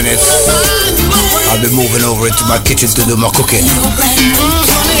 45 minutes. I'll be moving over into my kitchen to do my cooking.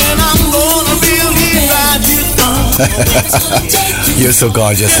 You're so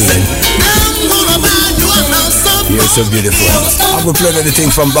gorgeous, Lynn. You're so beautiful. I will play anything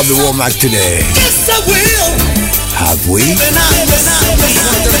from Bobby Womack today. Yes, I will. Have we?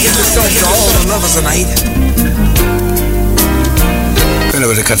 To all the lovers tonight.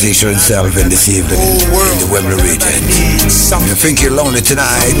 Over the Katisha himself in this evening in the Wembley region. You think you're lonely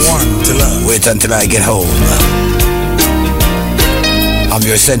tonight? Wait until I get home. I'm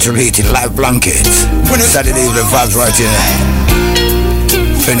your central heating live blanket. Saturday evening vibes right here.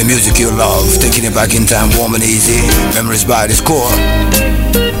 Playing the music you love, taking it back in time, warm and easy. Memories by the score.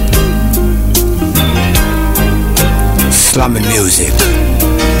 Slamming music.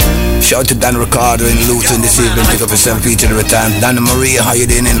 Shout to Dan Ricardo in Luton this evening. Pick up yourself each and every time. Dana Maria, how you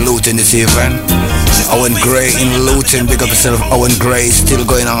doing in Luton this evening? Owen Gray in Luton. Pick up yourself, Owen Gray. Still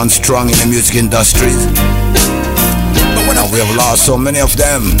going on strong in the music industry. Now we have lost so many of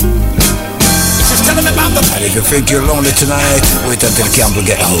them. And if you think you're lonely tonight, wait until Campbell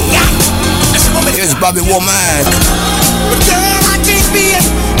get home. Here's Bobby Womack. Girl, I can't be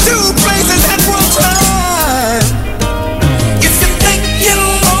two places at one time. If you think you're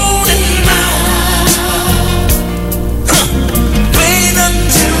lonely now, wait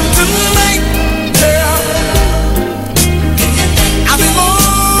until tonight, girl. I'll be long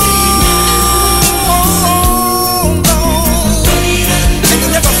gone, and you'll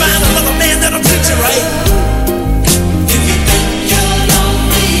never find another man that'll treat you right.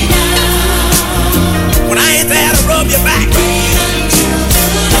 When I ain't there to rub your back,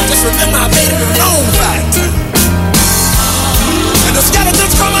 just remember I made it a known fact. And the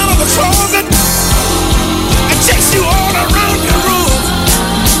skeletons come out of the closet and chase you all around your room.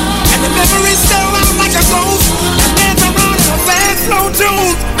 And the memories still out like a ghost and dance around in a fast, slow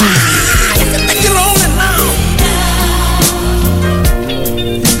tune. If you think you're lonely now,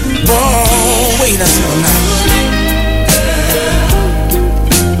 oh, wait until now.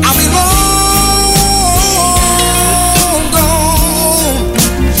 I'll be long gone.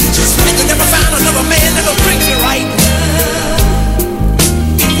 Just think you never find another man that'll treat you right.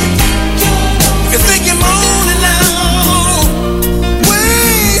 If you think you're lonely now,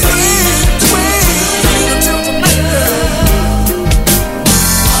 wait until tonight, girl.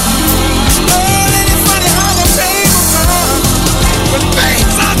 Oh, ain't it funny how the tables turn when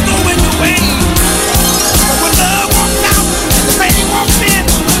things are going your way? But when love walks out and the pain walks in,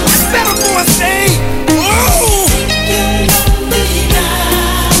 I settle for a stay. Oh,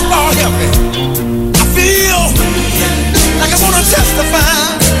 Lord help me. I feel like I wanna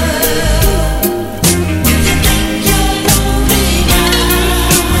testify.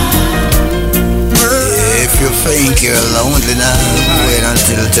 If you think you're lonely now, wait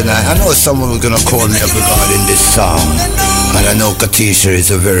until tonight. I know someone was gonna call me up regarding this song, and I know Katisha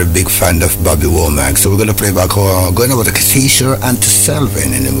is a very big fan of Bobby Womack, so we're gonna play back going over to Katisha and to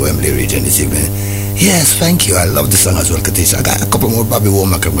Selvin in the Wembley region this evening. Yes, thank you. I love the song as well, Katisha. I got a couple more Bobby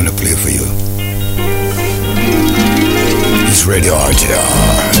Womack I'm gonna play for you. It's Radio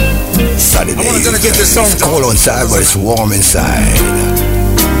RJR. Saturday. I'm gonna get this song. It's cold outside, but it's warm inside.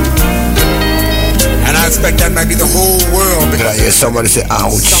 And I expect that might be the whole world. Because I hear somebody say,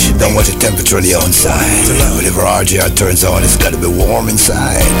 ouch, don't watch the temperature on the outside. Whenever RJR turns on, it's gotta be warm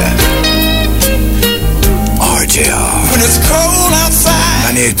inside. RJR. When it's cold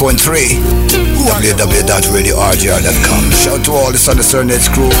outside, 98.3 www.radiorjr.com. Shout to all the Sunday Serenades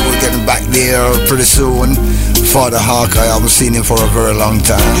crew. We're getting back there pretty soon. Father Hawk, I haven't seen him for a very long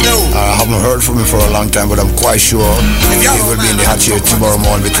time. I haven't heard from him for a long time, but I'm quite sure he will be in the hot chair tomorrow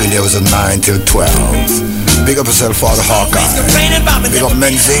morning between the hours of 9 till 12. Big up yourself, Father Hawk. Big up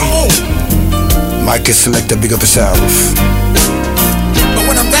Menzie. Mike is selected, big up yourself. but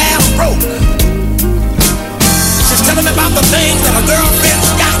when I'm down broke, she's telling me about the things that a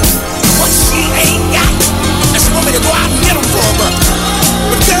girlfriend's got, what she ain't got, and she want me to go out and get them for her.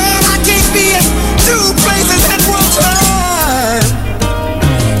 But girl, I can't be in two places at one time.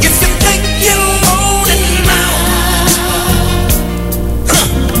 If you think you're lonely now,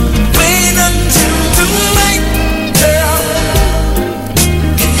 wait until tonight, girl.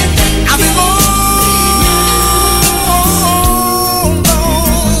 I'll be long gone,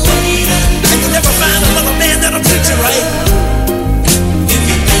 and you'll never find another man that'll treat you right. If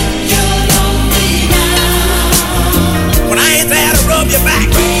you think you're lonely now, when I ain't there to rub your back,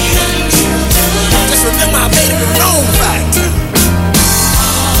 just remember I made it a known fact.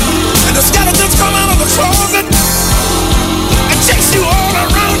 And the skeletons come out of the closet and chase you all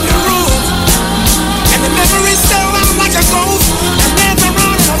around your room. And the memories still out like a ghost and dance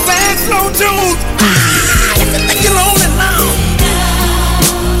around in a fast, slow tune. If you think you're lonely now,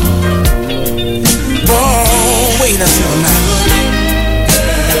 oh, wait until now.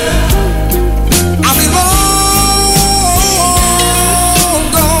 I'll be long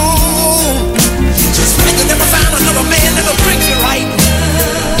gone. Just think you'll never find another man that'll treat you right.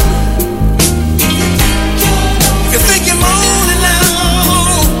 If you think you're lonely now,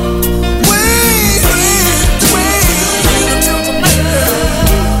 wait until tonight, girl.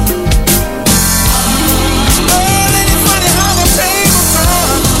 Oh, ain't it funny how the tables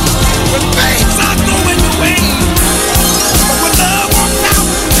turn when things are going your way?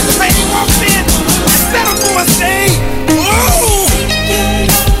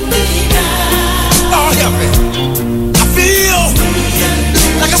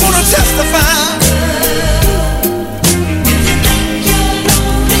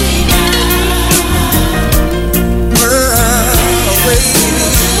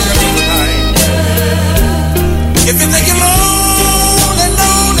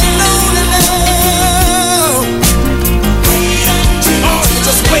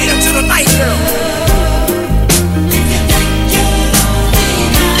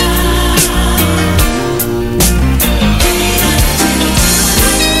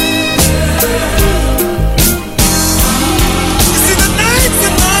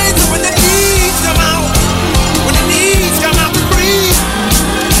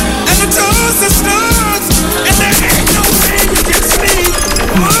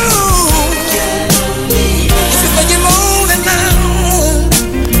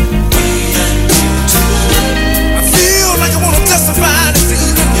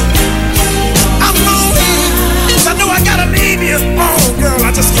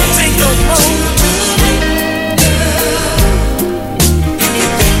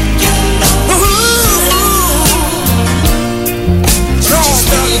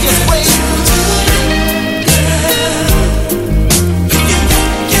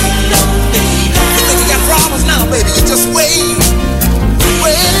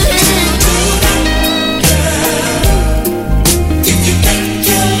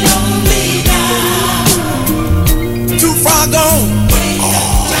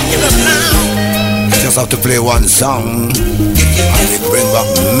 Have to play one song and it bring back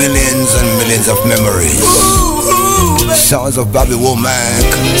millions and millions of memories. Sounds of Bobby Womack.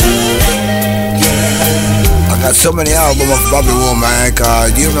 I got so many albums of Bobby Womack.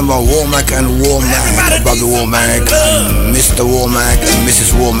 Do you remember Womack and Womack? Bobby Womack, Mr. Womack and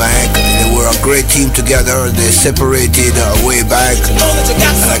Mrs. Womack. They were a great team together. They separated way back.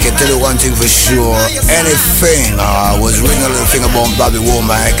 And I can tell you one thing for sure. Anything, I was reading a little thing about Bobby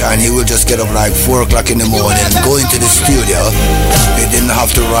Womack, and he would just get up like 4 o'clock in the morning and go into the studio. He didn't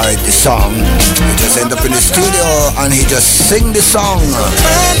have to write the song. He just end up in the studio and he just sing the song.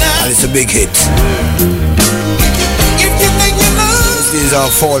 And it's a big hit. These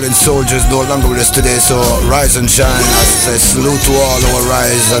are fallen soldiers no longer with us today, so rise and shine. I say salute to all our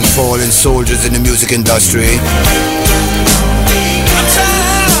rise and fallen soldiers in the music industry.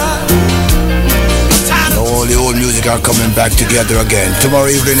 All the old music are coming back together again. Tomorrow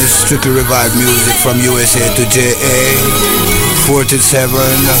evening is strictly revived music from USA to JA 47.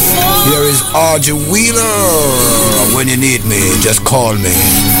 Here is RJ Wheeler. When you need me, just call me.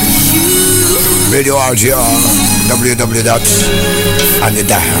 Radio RGR, and the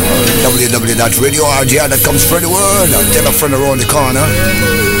dial, www.radiorgr.com. Spread the word. Tell a friend around the corner.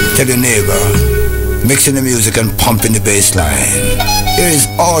 Tell your neighbor. Mixing the music and pumping the bass line. Here is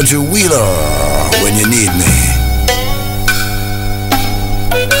RJ Wheeler. When you need me.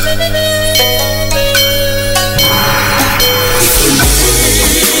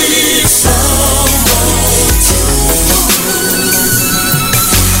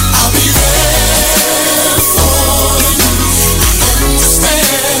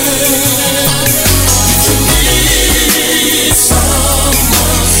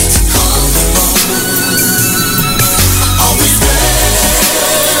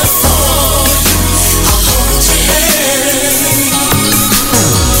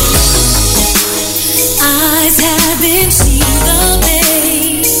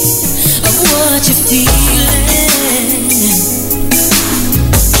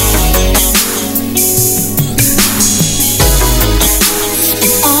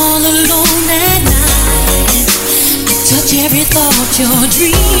 You're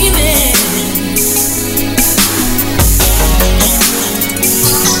dreaming.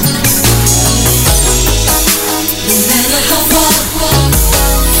 No matter how far,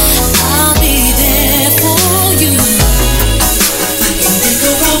 I'll be there for you. If I can make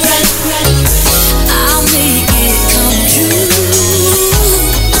a wrong, I'll make it come true.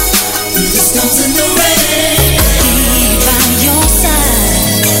 Through the storms and the rain, I'll be by your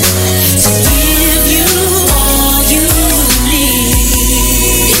side to give you all you need.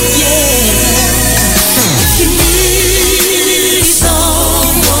 If you need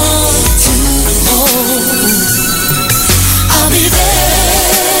someone to hold, I'll be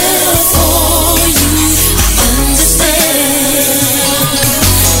there for you. I understand.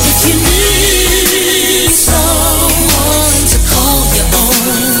 If you need someone to call your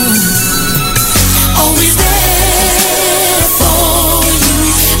own, always there for you.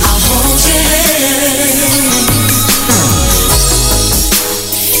 I'll hold your hand.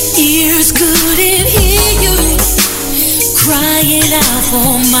 Ears couldn't hear you crying out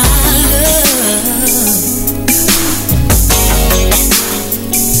for my love.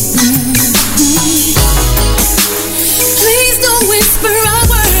 Please don't whisper a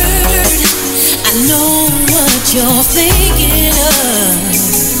word. I know what you're thinking of.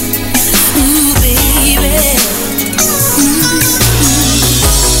 Ooh, baby.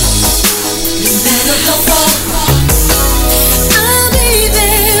 No matter how far, I'll be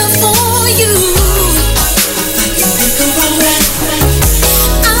there for you. If I can make a wrong right,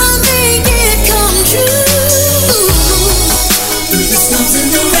 I'll make it come true. Through the storms and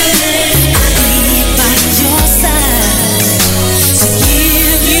the rain, I'll be by your side to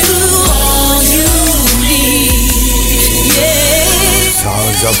give you all you need. Yeah.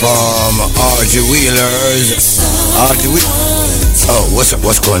 Sounds of RJ Wheelers. Oh, what's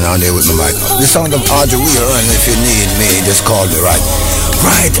going on there with my mic? The sound of Audrey Weir, and if you need me, just call me, right?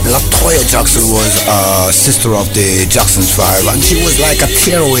 Right, LaToya Jackson was sister of the Jackson's 5, and she was like a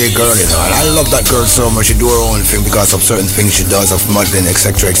tearaway girl, you know, and I love that girl so much. She do her own thing because of certain things she does, of modeling,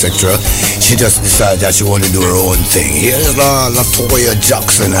 etc., etc. She just decided that she wanted to do her own thing. Here's LaToya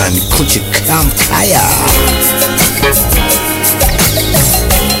Jackson and Kuchi Kampaya.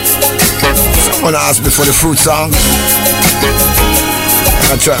 Someone asked me for the fruit song.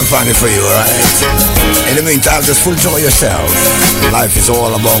 I'll try and find it for you, alright? In the meantime, just full enjoy yourself. Life is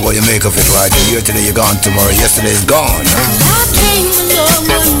all about what you make of it, right? You're here today, you're gone tomorrow. Yesterday is gone.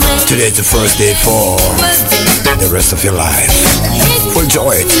 Today's the first day for the rest of your life. Full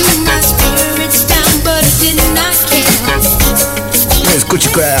enjoy it. Here's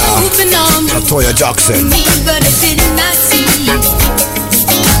Kuchi Kampaya, LaToya Jackson.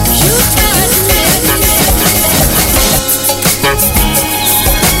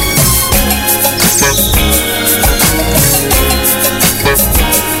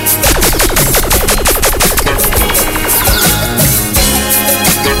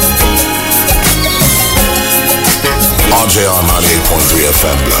 RJR 98.3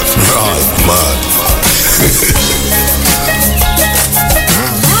 FM, blood. Right, man.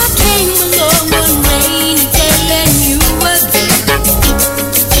 I came along one rainy day and you were there,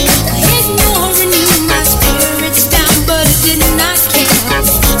 ignoring you, my spirits down, but I did not care.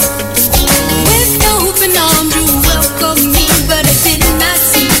 With open arms you welcomed me, but I did not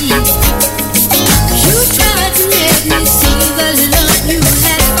see. You tried to let me see the love you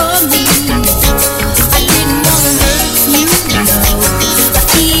had for me. I didn't want to hurt you, no, I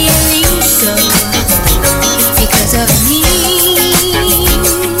feel you so, because of me.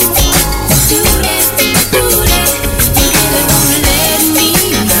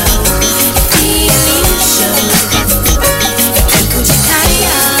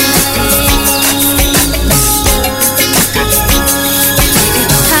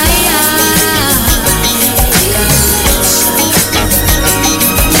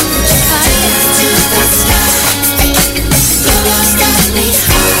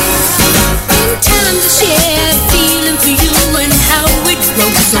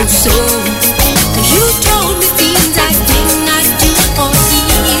 So you told me things I did not do or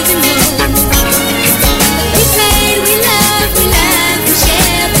even know. We played, we loved, we laughed, we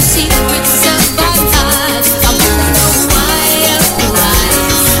shared the secrets of our lives. I wanna know why I'm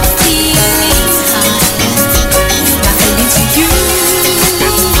feeling high. My feelings for you.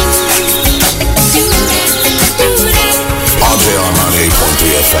 Do that. RJR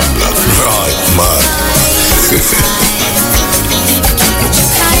 98.3 FM, blood. Right, man.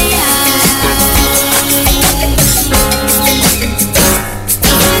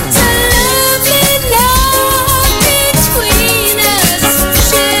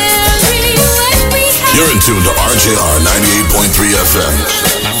 You're in tune to RJR 98.3 FM.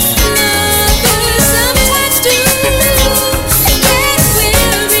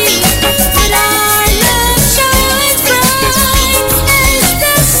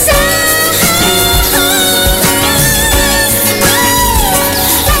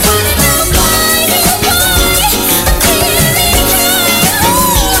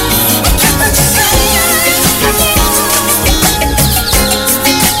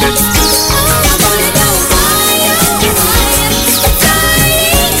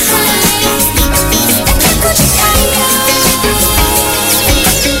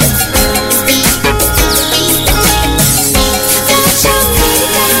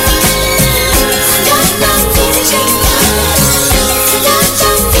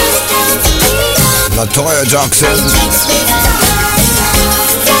 LaToya Jackson.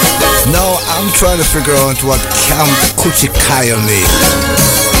 Now I'm trying to figure out what Camp Kuchikaya means.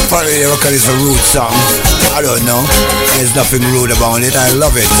 Probably they reckon it's a rude song. I don't know. There's nothing rude about it. I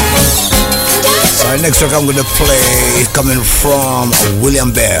love it. Next track I'm gonna play is coming from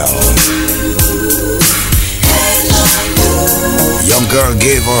William Bell. Young girl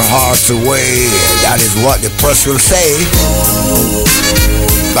gave her heart away. That is what the press will say.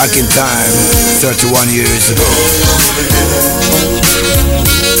 Back in time, 31 years ago.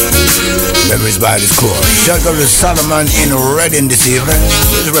 Memories by the score. Shout out to Solomon in Reading this evening.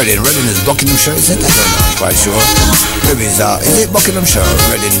 Where's Reading? Reading is Buckinghamshire, is it? I don't know, I'm quite sure. Maybe it's, is it Buckinghamshire?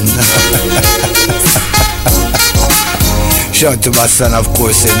 Reading. Shout out to my son, of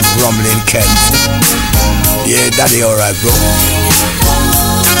course, in Bromley, Kent. Yeah, daddy alright, bro.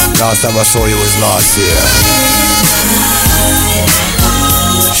 Last time I saw you was last year.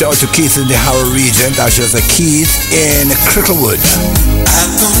 Shout out to Keith in the Harrow region. That's just a Keith in Cricklewood.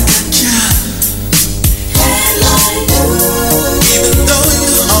 I'm gonna get you.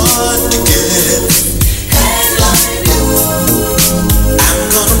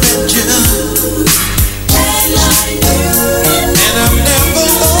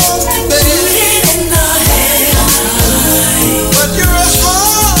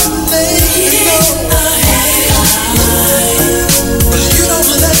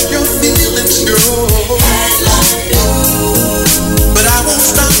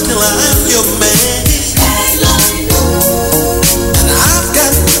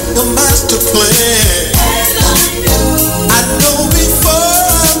 say. I know before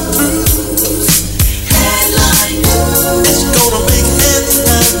I'm through, it's gonna make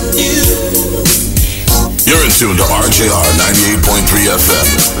headline news. You're in tune to RJR 98.3 FM.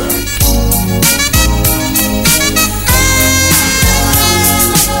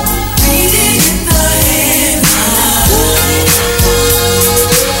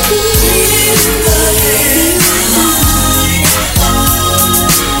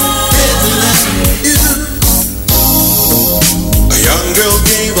 Girl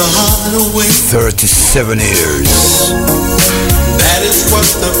gave her heart away. 37 years. That is what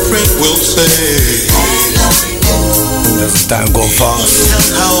the print will say. Does time go fast?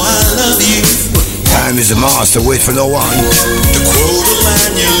 Tell how I love you. Time is a master, wait for no one. To quote a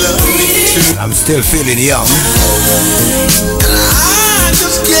line you love me too. I'm still feeling young. And I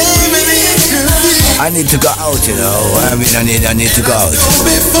just gave an interview. I need to go out, you know. I mean, I need to go out.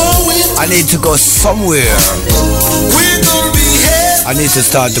 I need to go somewhere. We're gonna be here. I need to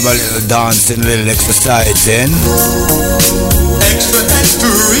start my little dancing, little exercising. Extra,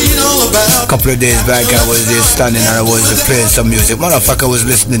 read all about. A couple of days back, I was there standing and I was playing some music. Motherfucker was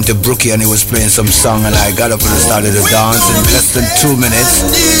listening to Brookie and he was playing some song, and I got up and I started to dance. In less than 2 minutes,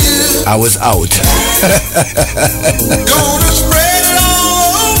 I was out. Gonna spread it all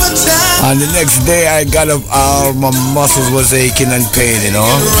over town. And the next day, I got up, all my muscles was aching and pain, you know.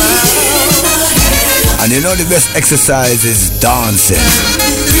 And you know the best exercise is dancing.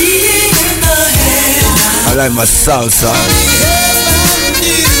 I like my salsa.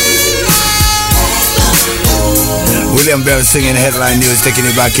 William Bell singing headline news, taking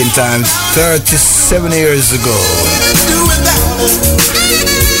it back in time 37 years ago.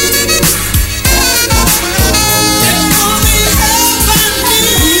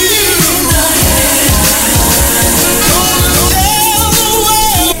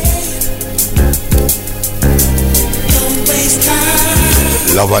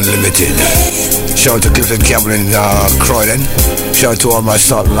 Love Unlimited. Shout out to Clifton Campbell in Croydon. Shout out to all my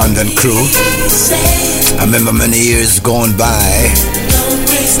South London crew. I remember many years gone by,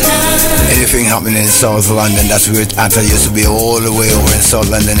 anything happening in South London, that's where I used to be all the way over in South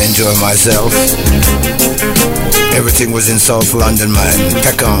London enjoying myself. Everything was in South London, man.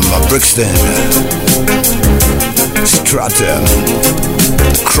 Peckham, Brixton, Stratton,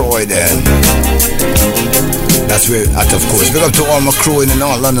 Croydon. That's where at, of course. Big up to all my crew in the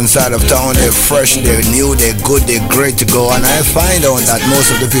North London side of town. They're fresh, they're new, they're good, they're great to go. And I find out that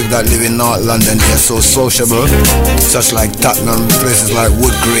most of the people that live in North London, they're so sociable. Such like Tottenham, places like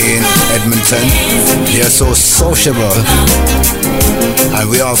Wood Green, Edmonton. They're so sociable.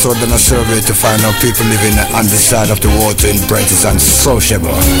 And we also done a survey to find out people living on this side of the water in Brent is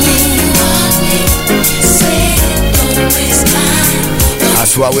unsociable.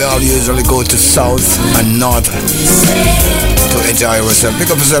 That's why we all usually go to South and North to enjoy ourselves.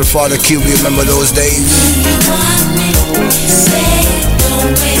 Pick up yourself, Father QB, remember those days?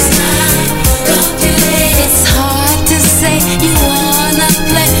 It's hard to say you wanna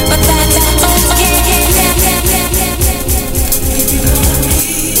play, but that's okay. If you want me,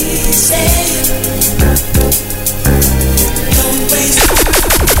 say don't waste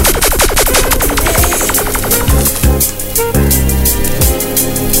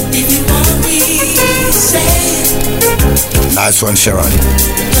Nice one, Sharon.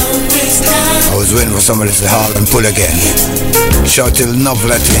 I was waiting for somebody to haul and pull again. Shout to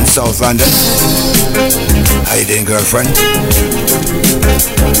Novelet in South London. How you doing, girlfriend?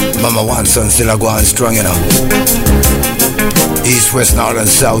 Mama one son still a going strong, you know. East, west, north and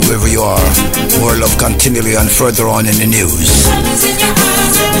south, wherever you are. More love continually and further on in the news.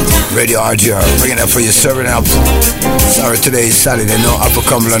 Radio RGR, bringing it for you, serving up. Sorry, today is Saturday, no Upper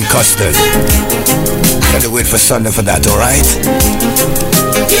Cumberland custard. Gotta wait for Sunday for that, alright?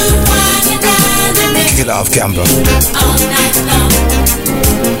 Kick it off, Campbell. All night long.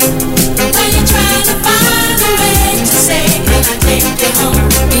 When you're trying to find a way to say, can I take you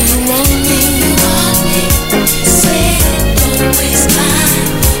home? You want me, say it, don't waste time,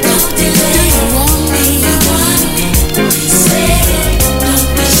 don't delay. You want me, say it, don't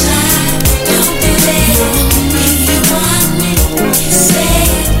be shy, don't delay. You want me, say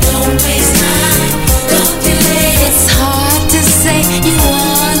it, don't waste time, don't delay. It's hard to say you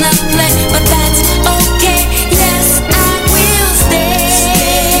wanna play, but that's okay. Yes, I will stay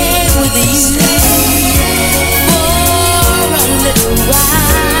with you for a little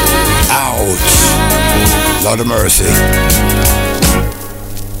while. Ouch. Lord of mercy.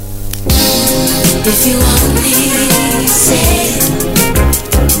 If you want me, say it.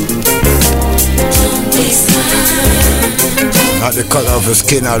 Don't waste time. Not the color of your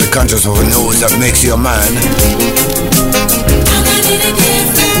skin or the conscience of a nose that makes you a man.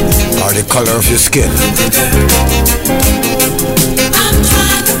 Or the color of your skin.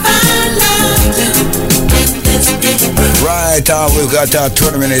 Right, we've got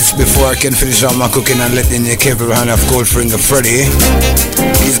 20 minutes before I can finish all my cooking and let in the capable hand of Goldfinger Freddy.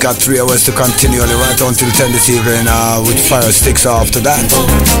 He's got 3 hours to continually right until 10 this evening with fire sticks after that.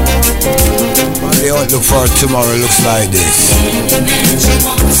 The outlook for tomorrow looks like this.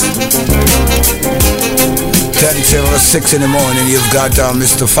 10:06 in the morning, you've got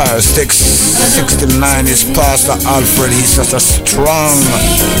Mr. Fire Sticks. 69 is Pastor Alfred. He's such a strong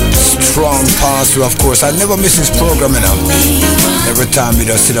pastor, of course. I never miss his program, you know. Every time we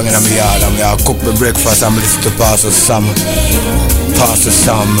just sit down in my yard and I cook my breakfast and listen to Pastor Sam. Pastor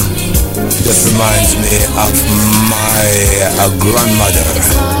Sam just reminds me of my grandmother.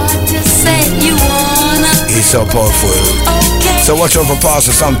 He's so powerful. So watch out for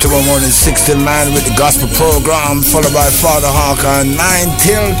Pastor Sam tomorrow morning, 69 with the gospel program, followed by Father Hawker, 9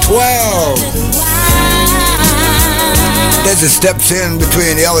 till 12. There's a steps in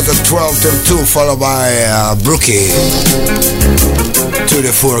between the hours of 12 till 2, followed by Brookie. 2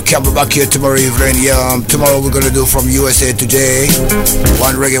 to 4. Campbell back here tomorrow evening. Tomorrow we're going to do from USA Today.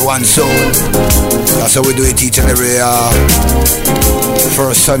 1 reggae, 1 soul. That's how we do it each and every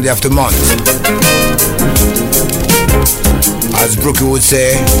first Sunday of the month. As Brookie would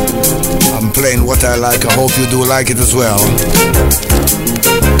say, I'm playing what I like. I hope you do like it as well.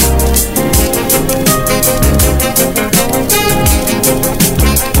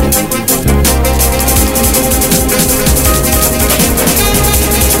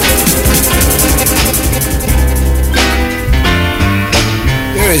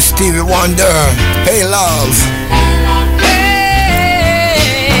 Here is Stevie Wonder. Hey love.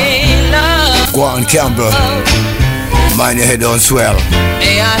 Hey love. Go on, Campbell. Mind your head, don't swell.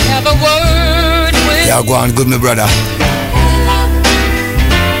 May I have a word with you? Yeah, go on, good, my brother.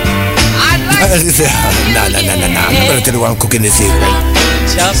 I'd like to nah. I'm not gonna tell you what I'm cooking this evening.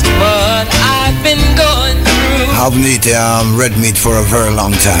 Just what I've been going through. I've been eating red meat for a very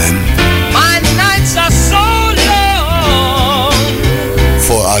long time. My nights are so long.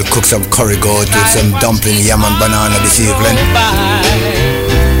 For I'll cook some curry goat with some dumpling, yam and banana this evening.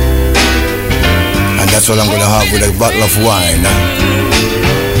 And that's what I'm gonna have with a bottle of wine.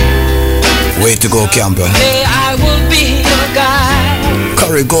 Way to go, Campbell. I will be your guide.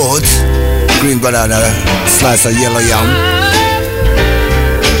 Curry goat, green banana, slice of yellow yam,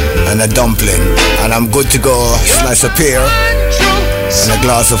 and a dumpling. And I'm good to go. Slice of pear and a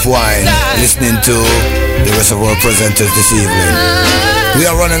glass of wine. Listening to the rest of our presenters this evening. We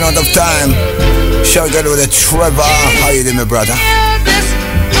are running out of time. Shall we get with a Trevor? How you doing, my brother?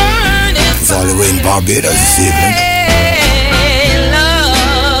 It's all the way in Barbados this evening.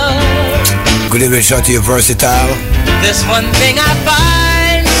 Good evening, shout to you, Versatile. This one thing I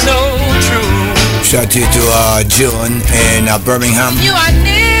find so true. Shout to you to June in Birmingham. You are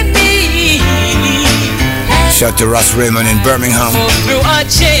near me. Shout to Ross Raymond in Birmingham. Go through a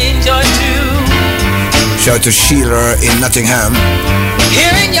change or two. Shout to Sheila in Nottingham.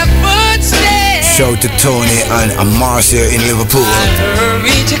 Hearing your footsteps. Shout to Tony and Marcia in Liverpool. I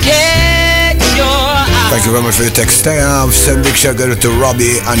hurry to catch your eye. Thank you very much for your text. Send big shout out to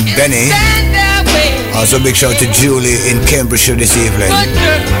Robbie and Benny. Also big shout out to Julie in Cambridgeshire this evening.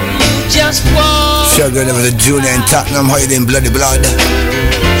 Shout out to Julie in Tottenham. How you doing, Bloody Blood?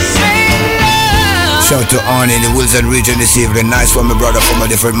 Shout out to Arnie in the Wilson region this evening. Nice one, my brother from a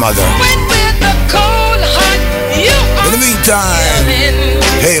different mother. In the meantime,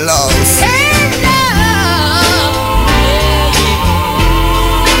 hey love.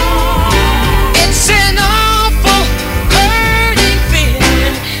 It's an awful hurting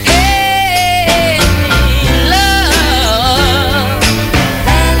feeling. Hey love,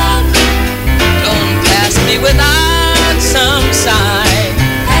 don't pass me without some sign.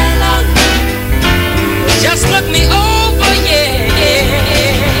 Just look me over, yeah.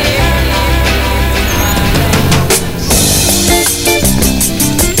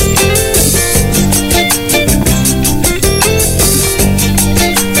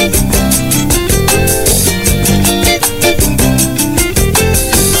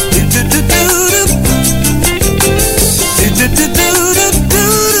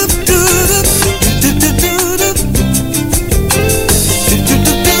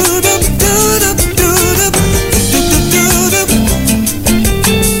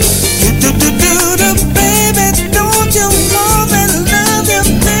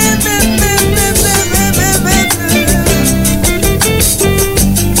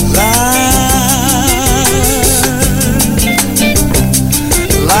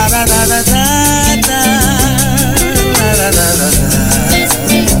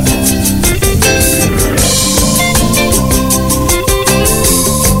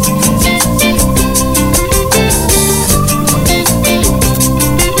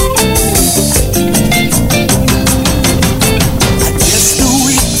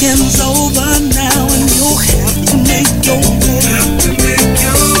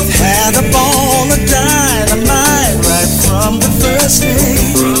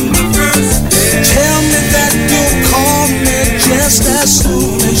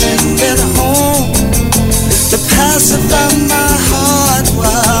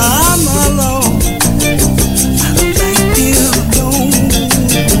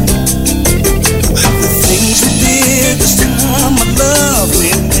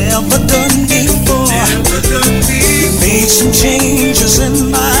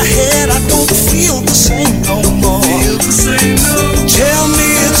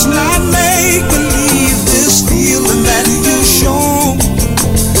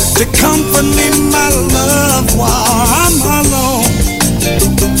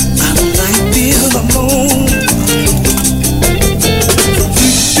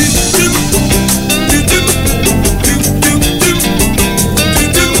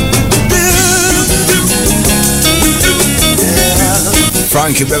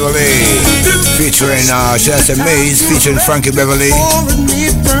 Frankie Beverly featuring should I say Maze featuring Frankie Beverly.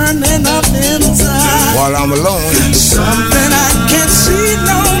 While I'm alone, something I can't see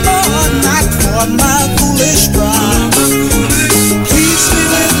no more, not for my foolish pride. Please stay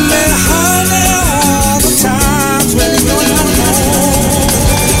with me, honey, all the times when you're not home.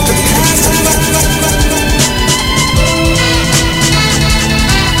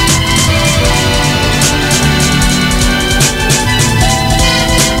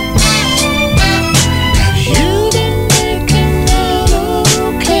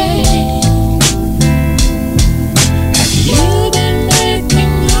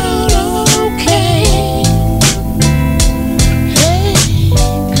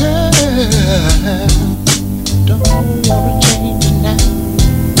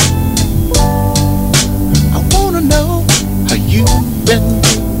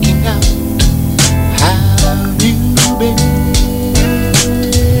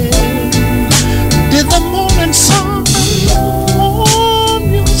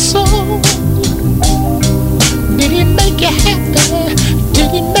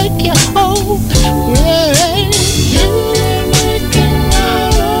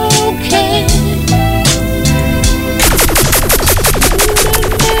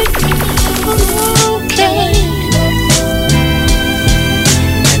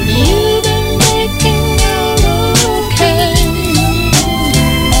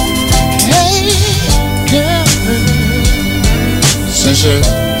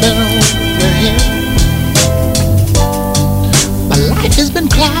 My life has been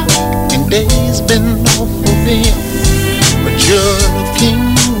cloud and days been awful dim, but you're looking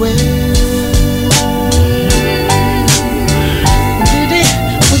well.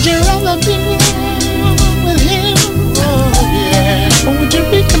 Would you rather be with him? Oh yeah. Or would you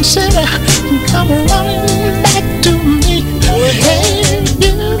reconsider and come running back to me? Hey, you've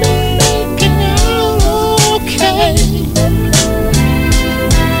been making it okay.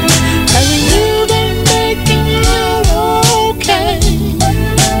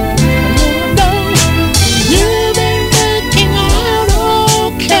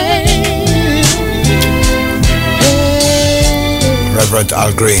 Reverend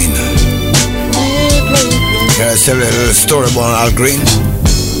Al Green. Can I tell you a little story about Al Green?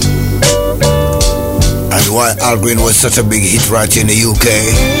 And why Al Green was such a big hit right here in the UK.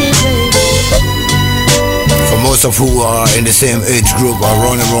 For most of who are in the same age group or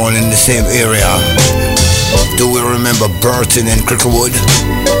running around in the same area, do we remember Burton and Cricklewood?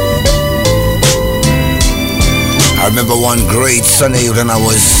 I remember one great Sunday when I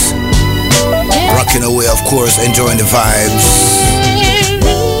was rocking away, of course, enjoying the vibes.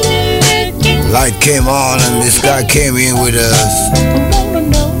 Light came on and this guy came in with a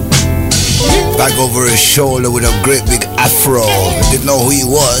bag over his shoulder with a great big afro. Didn't know who he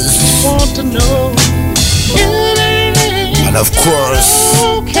was. And of course,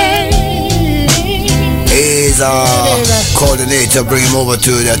 his coordinator bring him over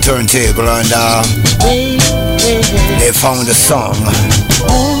to the turntable and they found a song.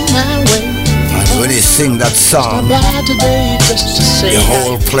 When he sing that song, the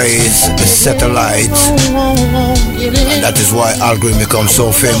whole place is set alight. And that is why Al Green becomes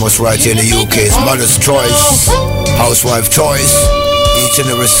so famous right here in the UK. It's Mother's Choice, Housewife Choice. Each and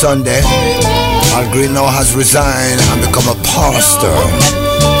every Sunday, Al Green now has resigned and become a pastor.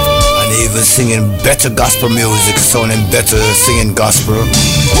 And even singing better gospel music, sounding better singing gospel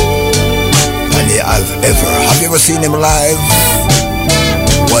than they have ever. Have you ever seen him live?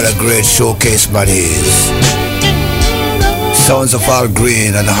 What a great showcase man he is. Sounds of Al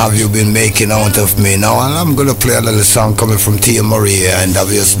Green and Have You Been Making Out of Me. Now I'm going to play a little song coming from Tia Maria. And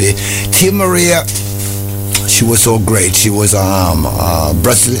obviously Tia Maria, she was so great. She was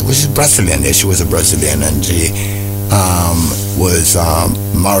Brazilian. Was she Brazilian? Yeah, she was a Brazilian. And she was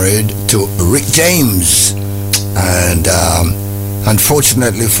married to Rick James. And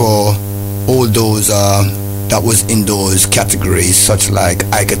unfortunately for all those that was in those categories, such like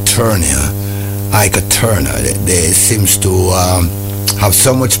Ike Turner, they seems to have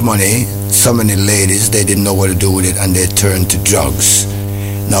so much money, so many ladies, they didn't know what to do with it and they turned to drugs.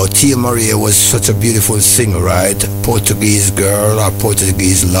 Now Tia Maria was such a beautiful singer, right? Portuguese girl or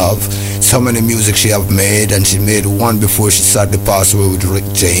Portuguese love. So many music she have made, and she made one before she sadly passed away with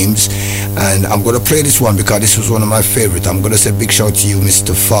Rick James. And I'm going to play this one because this was one of my favorite. I'm going to say big shout to you,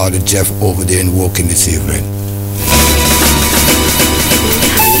 Mr. Father Jeff, over there in Woking this evening.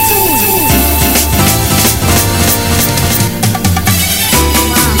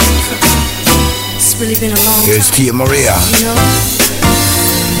 It's really been a long Here's time. Tia Maria. You know?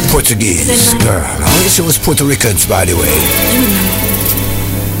 Portuguese girl. I wish it was Puerto Ricans, by the way.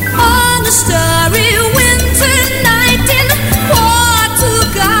 a starry winter night in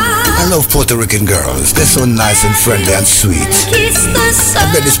Portugal. I love Puerto Rican girls. They're so nice and friendly and sweet. Kiss the sun.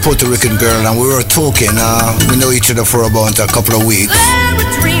 I met this Puerto Rican girl and we were talking. We know each other for about a couple of weeks.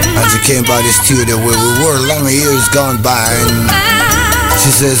 And she came by the studio where we were long years gone by. And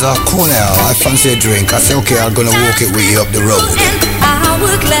she says, Cornell, I fancy a drink. I said, okay, I'm gonna walk it with you up the road.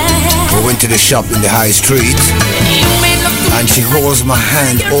 We went to the shop in the high street. And she holds my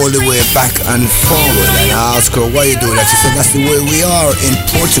hand all the way back and forward. And I asked her, why you do that? She said, that's the way we are in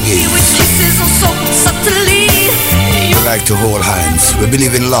Portuguese. We like to hold hands. We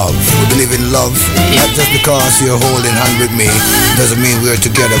believe in love. We believe in love. Not just because you're holding hand with me doesn't mean we're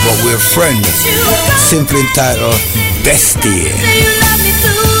together, but we're friends. Simply entitled Bestie.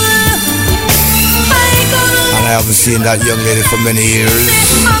 And I haven't seen that young lady for many years.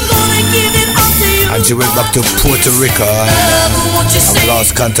 And she went back to Puerto Rico and I've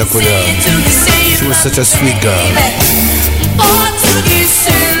lost contact with her. She was such a sweet girl. 9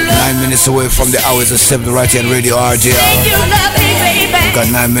 minutes away from the hours of 7 right here on Radio RJR. I've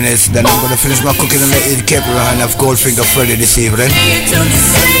got 9 minutes, then I'm going to finish my cooking and let it Campbell and have Goldfinger Freddy this evening.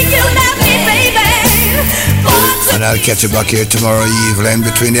 And I'll catch you back here tomorrow evening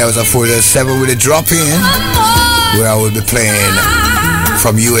between the hours of 4 and 7 with a drop in, where I will be playing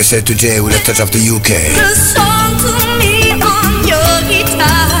from USA to J with a touch of the UK. The song to me on your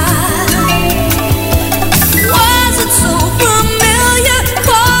guitar. Was it so familiar,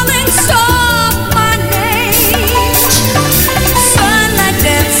 calling soft my name? Sunlight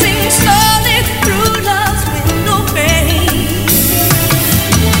dancing slowly through love's window pane.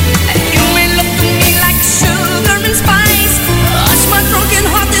 And you may look to me like sugar and spice. Hush my broken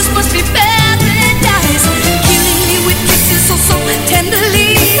heart, this must be paradise. Killing me with kisses so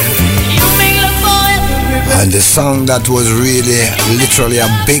tenderly. And the song that was really, literally a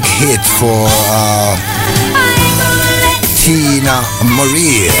big hit for Tina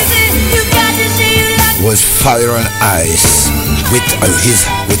Marie was Fire and Ice with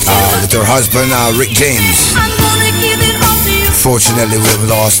her husband Rick James. Fortunately, we've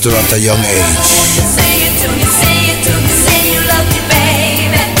lost her at a young age. Say it to me, say you love me,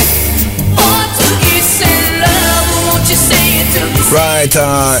 baby. Portuguese in love, won't you say it to me? Right,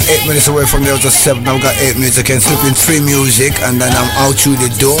 8 minutes away from the other 7. I've got 8 minutes. I can slip in 3 music and then I'm out through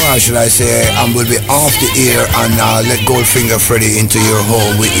the door, or should I say I will be off the air and let Goldfinger Freddy into your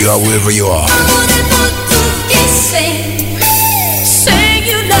home with you or wherever you are. Say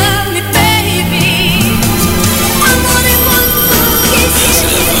you love me, baby.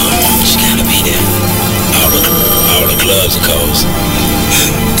 Just gotta be there. All the clubs are closed.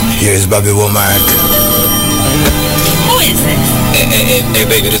 Here's Bobby Womack. Who is this? Hey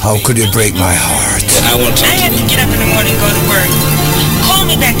baby, how could you break my heart? I have to get up in the morning and go to work. Call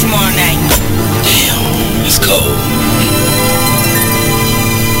me back tomorrow night. Damn, it's cold.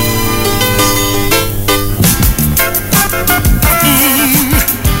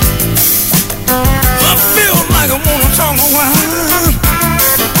 I feel like I wanna talk a while.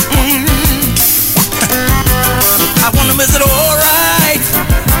 I wonder is it alright?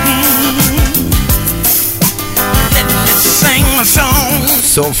 Let's sing a song.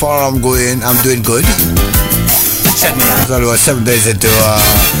 So far I'm doing good. Check me out. So 7 days into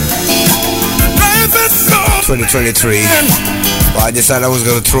 2023. But I decided I was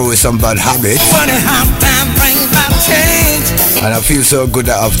gonna throw away some bad habits. Funny how time brings about change. And I feel so good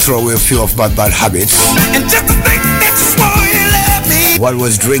that I've thrown away a few of my bad habits. And just to think that you swore you loved me. One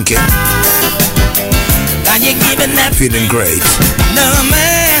was drinking. Now you're giving that feeling great. Another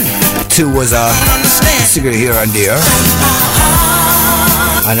man. 2 was a cigarette here and there.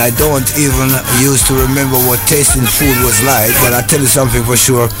 And I don't even used to remember what tasting food was like, but I tell you something for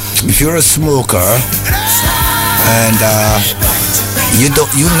sure. If you're a smoker and you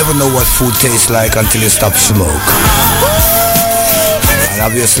never know what food tastes like until you stop smoke. And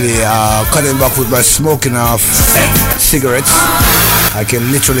obviously cutting back with my smoking off cigarettes, I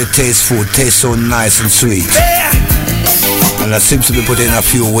can literally taste food, taste so nice and sweet. And I seem to be putting a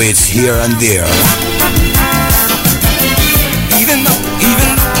few weights here and there.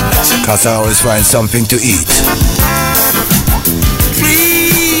 Because I always find something to eat.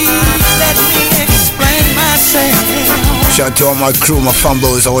 Please let me explain myself. Shout out to all my crew, my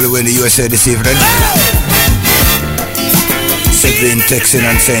fanboys all the way in the USA this evening. Simply in texting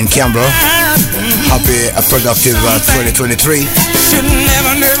and saying, Campbell, happy a productive 2023.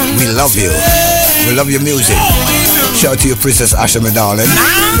 We love you. We love your music. Shout out to your princess Asha, my darling.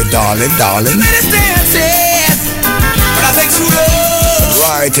 My darling. But I think true love.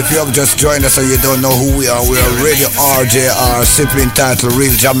 Alright, if you have just joined us and you don't know who we are Radio RJR, simply entitled Real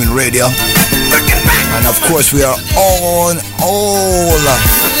Jamming Radio. And of course we are on all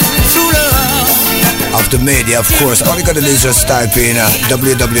of the media, of course. All you gotta do is just type in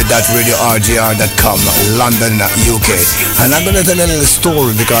www.radiorgr.com, London, UK. And I'm gonna tell a little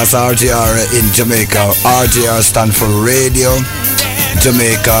story because RJR in Jamaica, RJR stands for Radio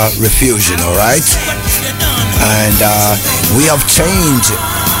Jamaica Refusion, alright? And we have changed.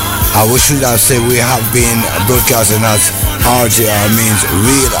 We should have said we have been broadcasting as RJR, means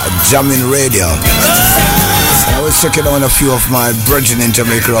Real Jamming Radio. I was checking on a few of my brethren in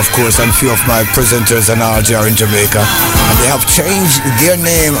Jamaica, of course, and a few of my presenters in RJR in Jamaica. And they have changed their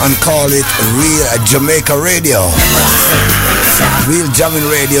name and call it Real Jamaica Radio. Real Jamming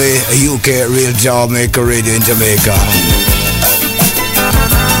Radio UK, Real Jamaica Radio in Jamaica.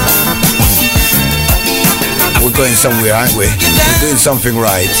 We're going somewhere, aren't we? We're doing something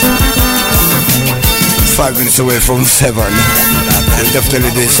right. 5 minutes away from 7. We're definitely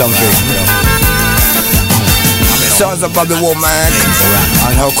doing something. Sounds about the woman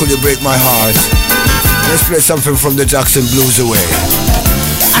and How Could You Break My Heart. Let's play something from the Jackson Blues Away.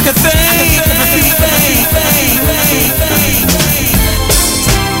 I can think.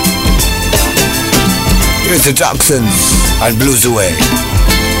 Here's the Jacksons and Blues Away.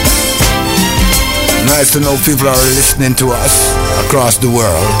 Nice to know people are listening to us across the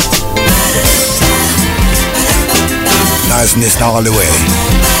world. Niceness now all the way.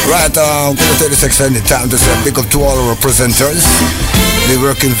 Right, I'm going to take this extended time to say big up to all our presenters. They're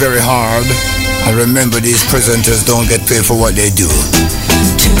working very hard. And remember, these presenters don't get paid for what they do.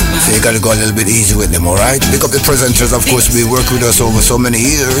 So you got to go a little bit easy with them, alright? Big up the presenters, of course, we work with us over so many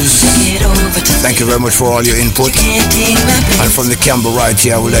years. Thank you very much for all your input. And from the Campbell right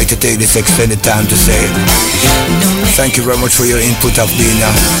here, I would like to take this extended time to say thank you very much for your input of being a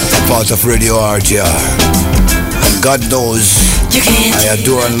part of Radio RJR. God knows I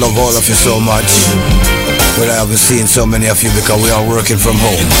adore and love all of you so much, but I haven't seen so many of you because we are working from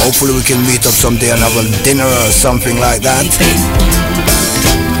home. Hopefully we can meet up someday and have a dinner or something like that,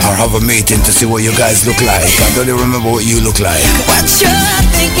 or have a meeting to see what you guys look like. I don't even remember what you look like.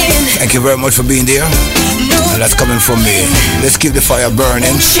 Thank you very much for being there, and that's coming from me. Let's keep the fire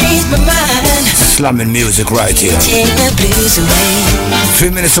burning. Slamming music right here. 3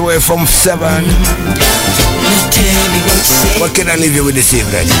 minutes away from 7. What can I leave you with this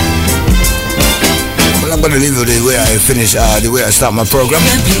evening? Well, I'm going to leave you the way I finish, the way I start my program.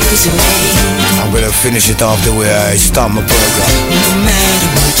 I'm going to finish it off the way I start my program.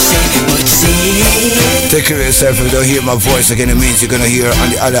 Take care of yourself. If you don't hear my voice again, it means you're going to hear on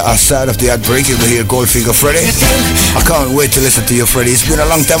the other side of the ad break, you're going to hear Goldfinger Freddy. I can't wait to listen to you, Freddy. It's been a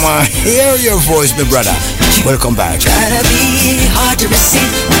long time I hear your voice, my brother. Welcome back. Gotta be hard to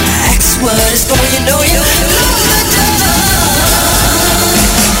receive. Ask what is going, you know you close the door.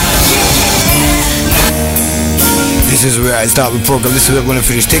 This is where I start the program. This is where I'm going to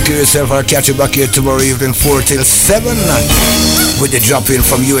finish. Take care of yourself. I'll catch you back here tomorrow evening 4 till 7 with the drop in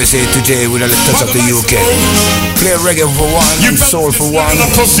from USA Today with a little touch of the UK. Play reggae for one and soul for one.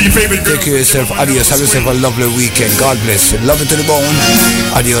 Take care of yourself. Adios. Have yourself a lovely weekend. God bless. Love it to the bone.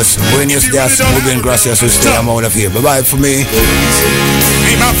 Adios. Buenos dias. Muy bien. Gracias. Stay. I'm out of here. Bye bye for me.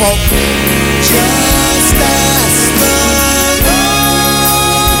 Ain't my fault.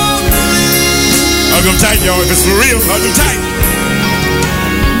 Hug them tight, y'all. If it's for real, hug them tight.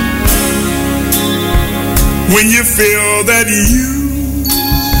 When you feel that you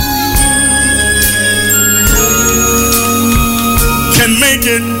can make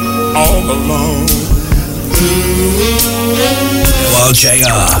it all alone. Well,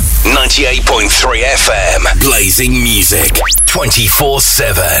 JR 98.3 FM, blazing music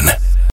 24/7.